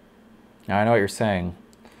 Now I know what you're saying.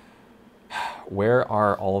 Where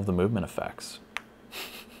are all of the movement effects?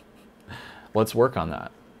 Let's work on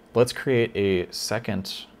that. Let's create a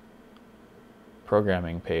second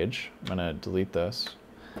programming page. I'm gonna delete this.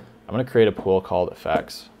 I'm gonna create a pool called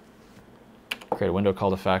effects. Create a window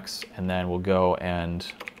called effects, and then we'll go and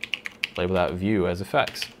label that view as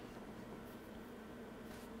effects.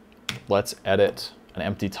 Let's edit an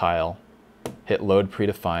empty tile, hit load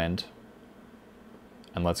predefined,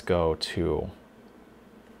 and let's go to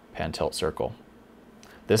pan tilt circle.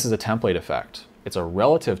 This is a template effect. It's a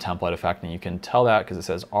relative template effect, and you can tell that because it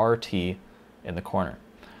says RT in the corner.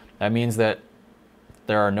 That means that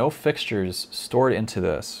there are no fixtures stored into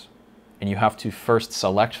this, and you have to first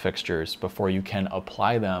select fixtures before you can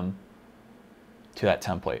apply them to that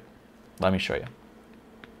template. Let me show you.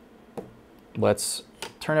 Let's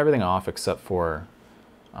turn everything off except for,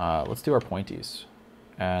 let's do our pointies.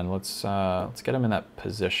 And let's get them in that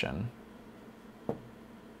position.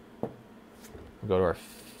 We'll go to our,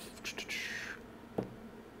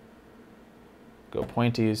 go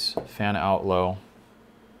pointies, fan out low,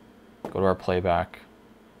 go to our playback,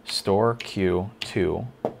 store Q to,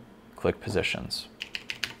 click positions.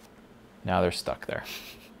 Now they're stuck there.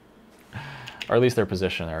 Or at least they're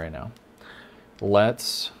positioned there right now.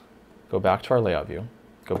 Let's go back to our layout view,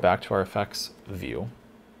 go back to our effects view,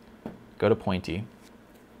 go to pointy.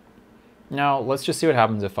 Now let's just see what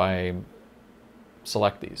happens if I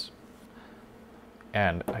select these.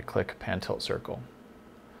 And I click pan tilt circle.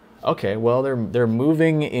 Okay, well they're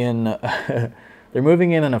moving in they're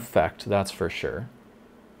moving in an effect, that's for sure.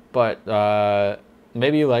 But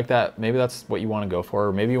maybe you like that, maybe that's what you want to go for,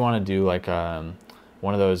 or maybe you want to do like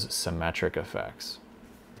one of those symmetric effects.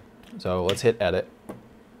 So let's hit edit.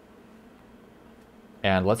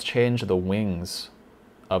 And let's change the wings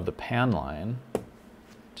of the pan line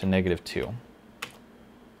to -2.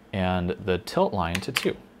 And the tilt line to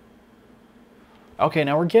 2. Okay,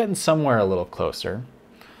 now we're getting somewhere a little closer,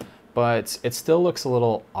 but it still looks a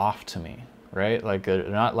little off to me, right? Like they're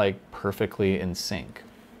not like perfectly in sync.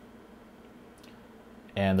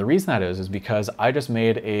 And the reason that is because I just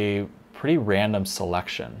made a pretty random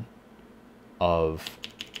selection of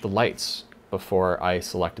the lights before I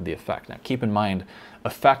selected the effect. Now keep in mind,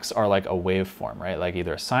 effects are like a waveform, right? Like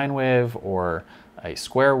either a sine wave or a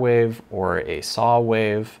square wave or a saw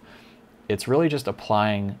wave. It's really just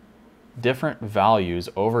applying different values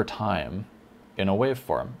over time in a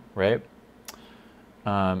waveform, right?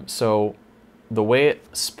 So the way it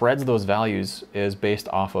spreads those values is based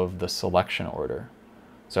off of the selection order.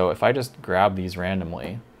 So if I just grab these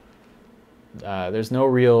randomly, there's no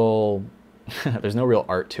real there's no real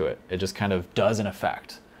art to it. It just kind of does an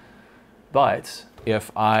effect. But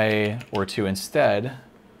if I were to instead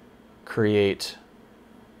create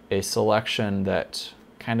a selection that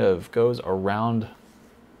kind of goes around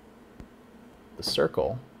the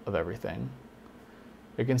circle of everything,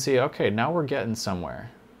 you can see, okay, now we're getting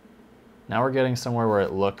somewhere. Now we're getting somewhere where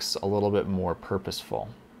it looks a little bit more purposeful,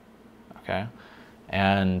 okay?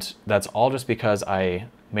 And that's all just because I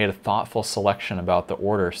made a thoughtful selection about the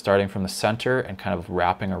order, starting from the center and kind of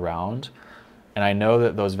wrapping around. And I know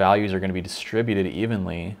that those values are going to be distributed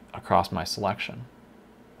evenly across my selection.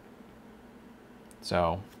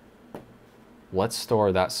 So let's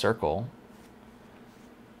store that circle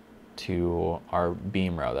to our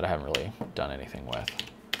beam row that I haven't really done anything with.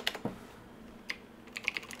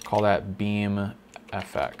 Call that beam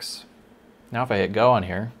FX. Now if I hit go on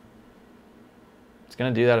here, it's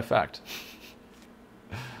going to do that effect.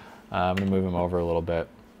 I'm going to move them over a little bit.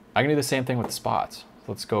 I can do the same thing with the spots.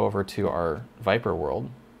 Let's go over to our Viper world.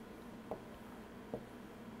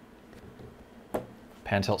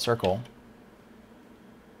 Pan tilt circle.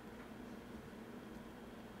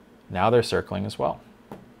 Now they're circling as well.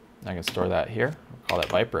 I can store that here. I'll call that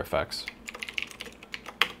Viper effects.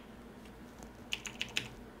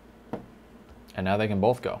 And now they can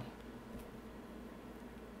both go.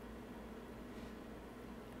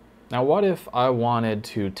 Now what if I wanted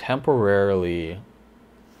to temporarily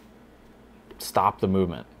stop the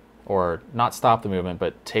movement, or not stop the movement,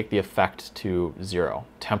 but take the effect to 0,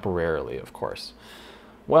 temporarily, of course?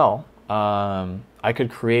 Well, I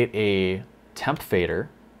could create a temp fader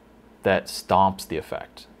that stomps the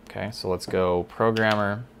effect. Okay, so let's go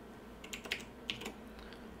programmer,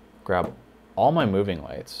 grab all my moving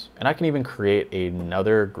lights, and I can even create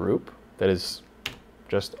another group that is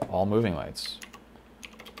just all moving lights.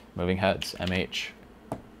 Moving heads, MH.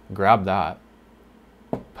 Grab that,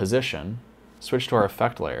 position, switch to our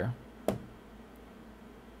effect layer,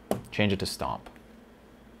 change it to stomp.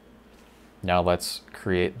 Now let's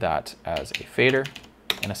create that as a fader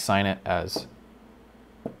and assign it as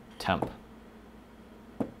temp.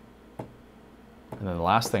 And then the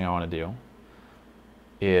last thing I want to do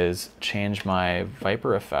is change my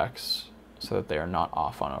Viper effects so that they are not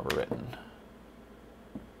off on overwritten.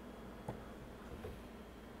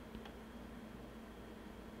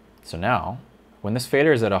 So now, when this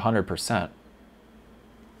fader is at 100%,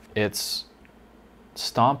 it's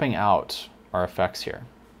stomping out our effects here.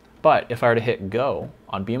 But if I were to hit go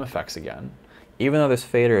on beam effects again, even though this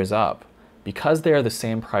fader is up, because they are the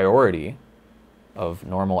same priority of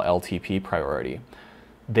normal LTP priority,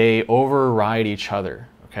 they override each other.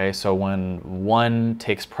 Okay, so when one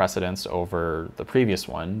takes precedence over the previous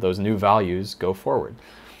one, those new values go forward.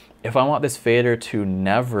 If I want this fader to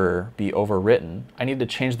never be overwritten, I need to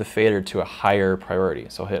change the fader to a higher priority.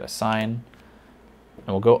 So I'll hit assign, and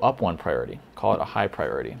we'll go up one priority, call it a high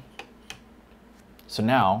priority. So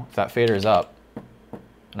now, if that fader is up,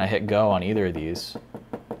 and I hit go on either of these,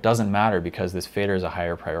 it doesn't matter because this fader is a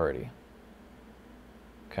higher priority.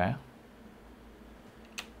 Okay?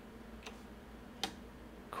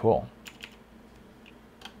 Cool.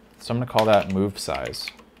 So I'm going to call that move size.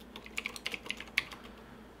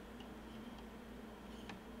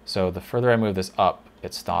 So the further I move this up,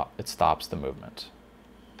 it stops the movement.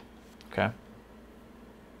 Okay?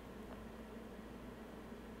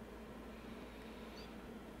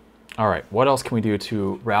 All right, what else can we do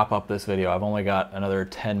to wrap up this video? I've only got another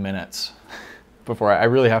 10 minutes before I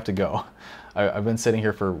really have to go. I've been sitting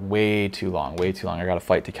here for way too long, way too long. I got a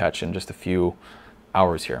flight to catch in just a few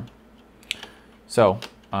hours here. So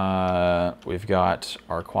we've got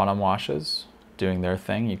our quantum washes doing their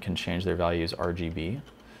thing. You can change their values RGB.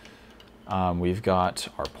 We've got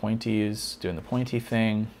our pointies doing the pointy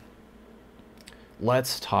thing.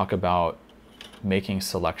 Let's talk about making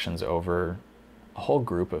selections over a whole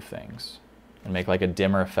group of things and make like a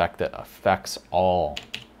dimmer effect that affects all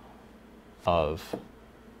of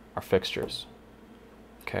our fixtures.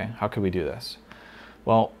 Okay, how could we do this?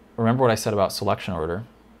 Well, remember what I said about selection order.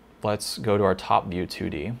 Let's go to our top view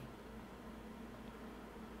 2D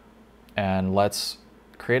and let's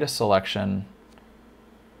create a selection.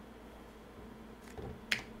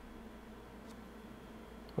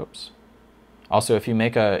 Oops. Also, if you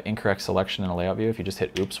make an incorrect selection in a layout view, if you just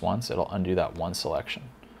hit oops once, it'll undo that one selection.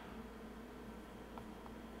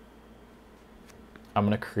 I'm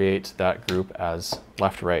going to create that group as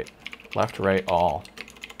left, right, all.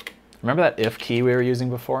 Remember that if key we were using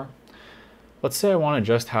before? Let's say I want to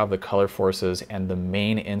just have the color forces and the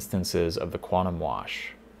main instances of the quantum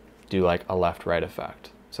wash do like a left, right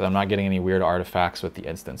effect. So I'm not getting any weird artifacts with the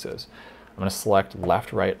instances. I'm going to select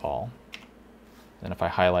left, right, all. And if I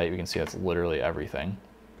highlight, you can see that's literally everything.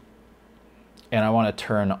 And I want to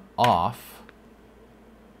turn off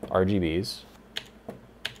RGBs.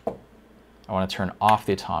 I want to turn off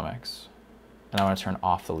the atomics. And I want to turn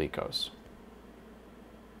off the LECOs.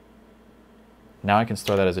 Now I can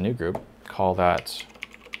store that as a new group, call that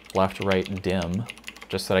left, right, dim,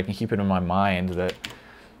 just so that I can keep it in my mind that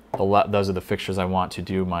those are the fixtures I want to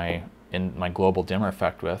do my global dimmer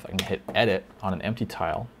effect with. I can hit edit on an empty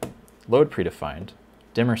tile, load predefined,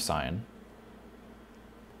 dimmer sign,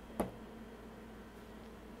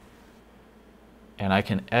 and I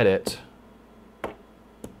can edit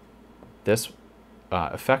this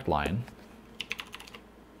effect line,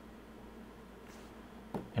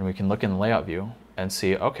 and we can look in the layout view and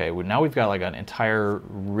see, okay, now we've got like an entire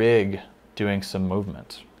rig doing some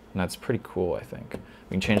movement, and that's pretty cool, I think.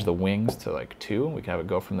 We can change the wings to like 2. We can have it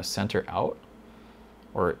go from the center out,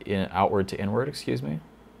 or outward to inward, excuse me.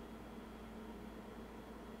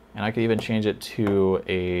 And I could even change it to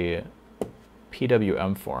a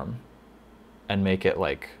PWM form and make it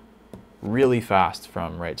like really fast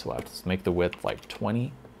from right to left. Let's make the width like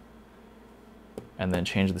 20 and then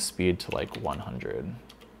change the speed to like 100.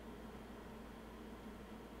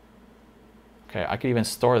 Okay, I could even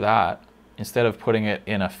store that. Instead of putting it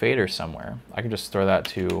in a fader somewhere, I could just store that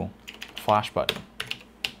to flash button.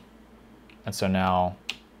 And so now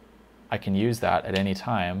I can use that at any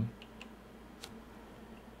time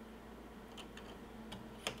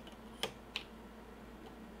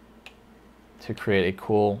to create a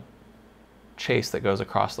cool chase that goes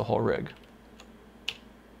across the whole rig.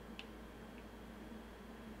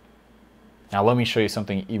 Now let me show you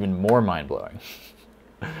something even more mind-blowing.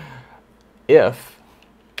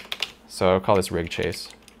 So I'll call this rig chase.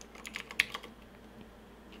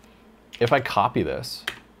 If I copy this,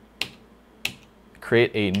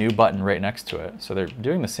 create a new button right next to it, so they're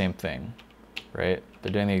doing the same thing, right?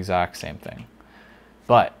 They're doing the exact same thing.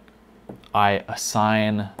 But I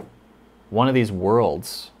assign one of these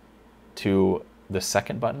worlds to the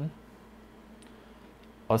second button.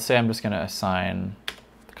 Let's say I'm just going to assign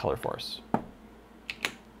the color force.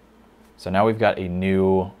 So now we've got a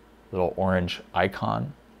new little orange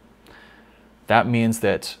icon. That means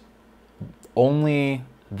that only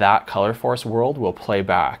that color force world will play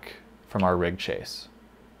back from our rig chase.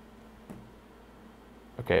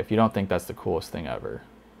 Okay, if you don't think that's the coolest thing ever,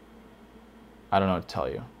 I don't know what to tell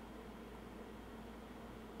you.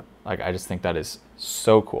 Like, I just think that is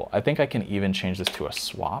so cool. I think I can even change this to a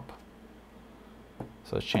swap.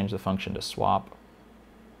 So let's change the function to swap.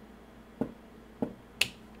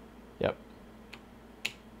 Yep.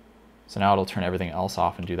 So now it'll turn everything else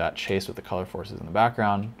off and do that chase with the color forces in the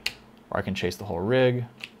background. Or I can chase the whole rig,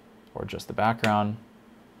 or just the background.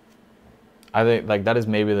 I think like that is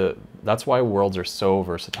maybe that's why worlds are so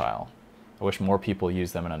versatile. I wish more people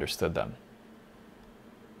used them and understood them.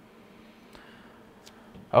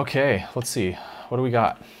 Okay, let's see. What do we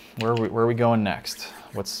got? Where are we going next?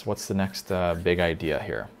 What's the next big idea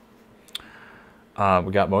here?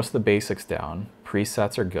 We got most of the basics down.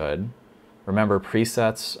 Presets are good. Remember,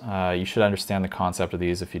 presets, you should understand the concept of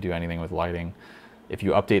these if you do anything with lighting. If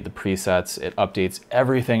you update the presets, it updates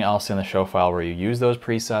everything else in the show file where you use those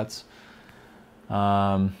presets.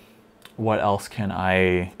 What else can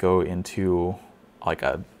I go into like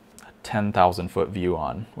a 10,000 foot view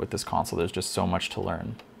on with this console? There's just so much to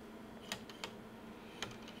learn.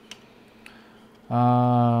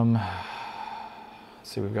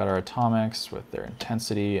 See, we've got our atomics with their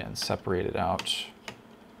intensity and separated out.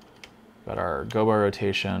 Got our gobo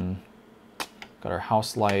rotation, got our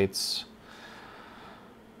house lights.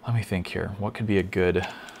 Let me think here. What could be a good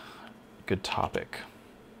topic?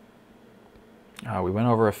 We went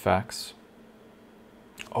over effects.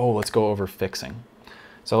 Oh, let's go over fixing.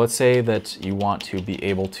 So let's say that you want to be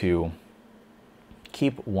able to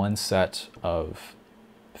keep one set of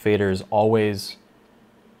faders always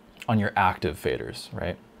on your active faders,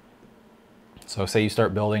 right? So say you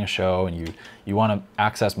start building a show and you want to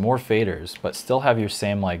access more faders, but still have your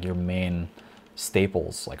same, like your main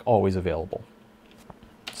staples, like always available.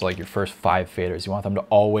 So like your first 5 faders, you want them to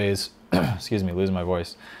always, excuse me, losing my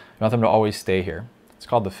voice. You want them to always stay here. It's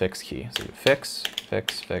called the fix key. So you fix,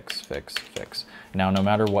 fix, fix, fix, fix. Now, no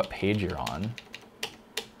matter what page you're on,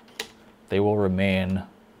 they will remain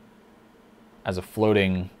as a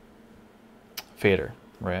floating fader,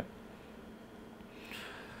 right?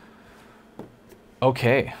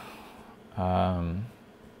 Okay.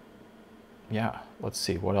 Yeah, let's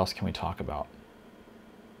see. What else can we talk about?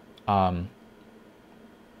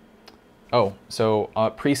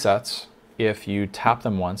 Presets. If you tap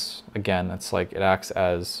them once, again, that's like it acts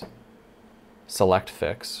as select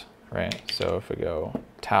fix, right? So if we go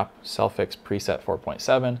tap cell fix preset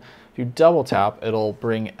 4.7, if you double tap, it'll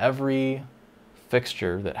bring every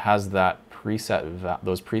fixture that has that preset,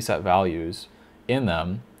 those preset values in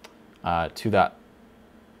them to that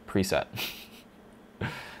preset.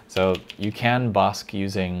 So you can busk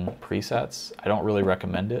using presets. I don't really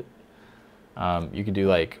recommend it. You could do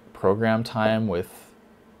like program time with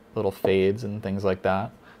little fades and things like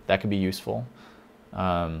that. That could be useful.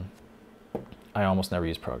 I almost never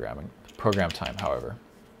use program time, however.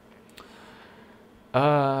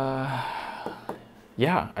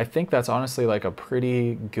 Yeah, I think that's honestly like a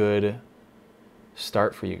pretty good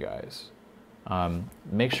start for you guys.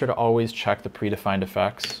 Make sure to always check the predefined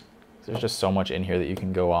effects. There's just so much in here that you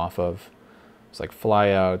can go off of. It's like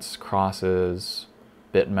flyouts, crosses,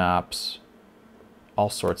 bitmaps, all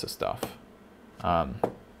sorts of stuff.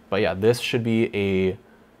 But yeah, this should be a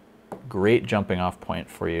great jumping off point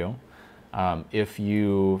for you. If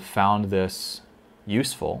you found this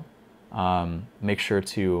useful, make sure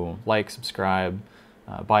to like, subscribe,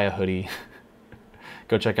 buy a hoodie,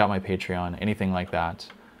 go check out my Patreon, anything like that.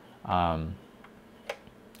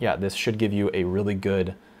 Yeah, this should give you a really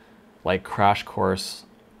good like crash course.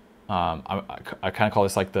 I kind of call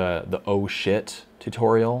this like the oh shit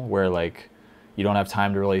tutorial, where like you don't have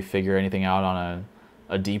time to really figure anything out on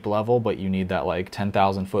a deep level, but you need that like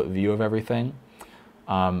 10,000 foot view of everything.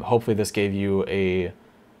 Hopefully this gave you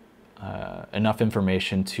enough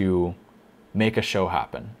information to make a show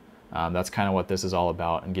happen. That's kind of what this is all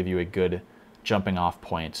about, and give you a good jumping off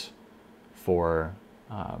point for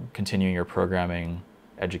continuing your programming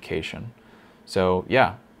education. So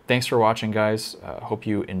yeah, thanks for watching, guys. Hope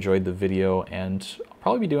you enjoyed the video, and I'll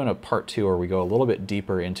probably be doing a part 2 where we go a little bit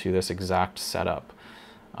deeper into this exact setup.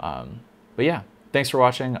 But yeah, thanks for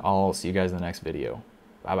watching. I'll see you guys in the next video.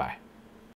 Bye-bye.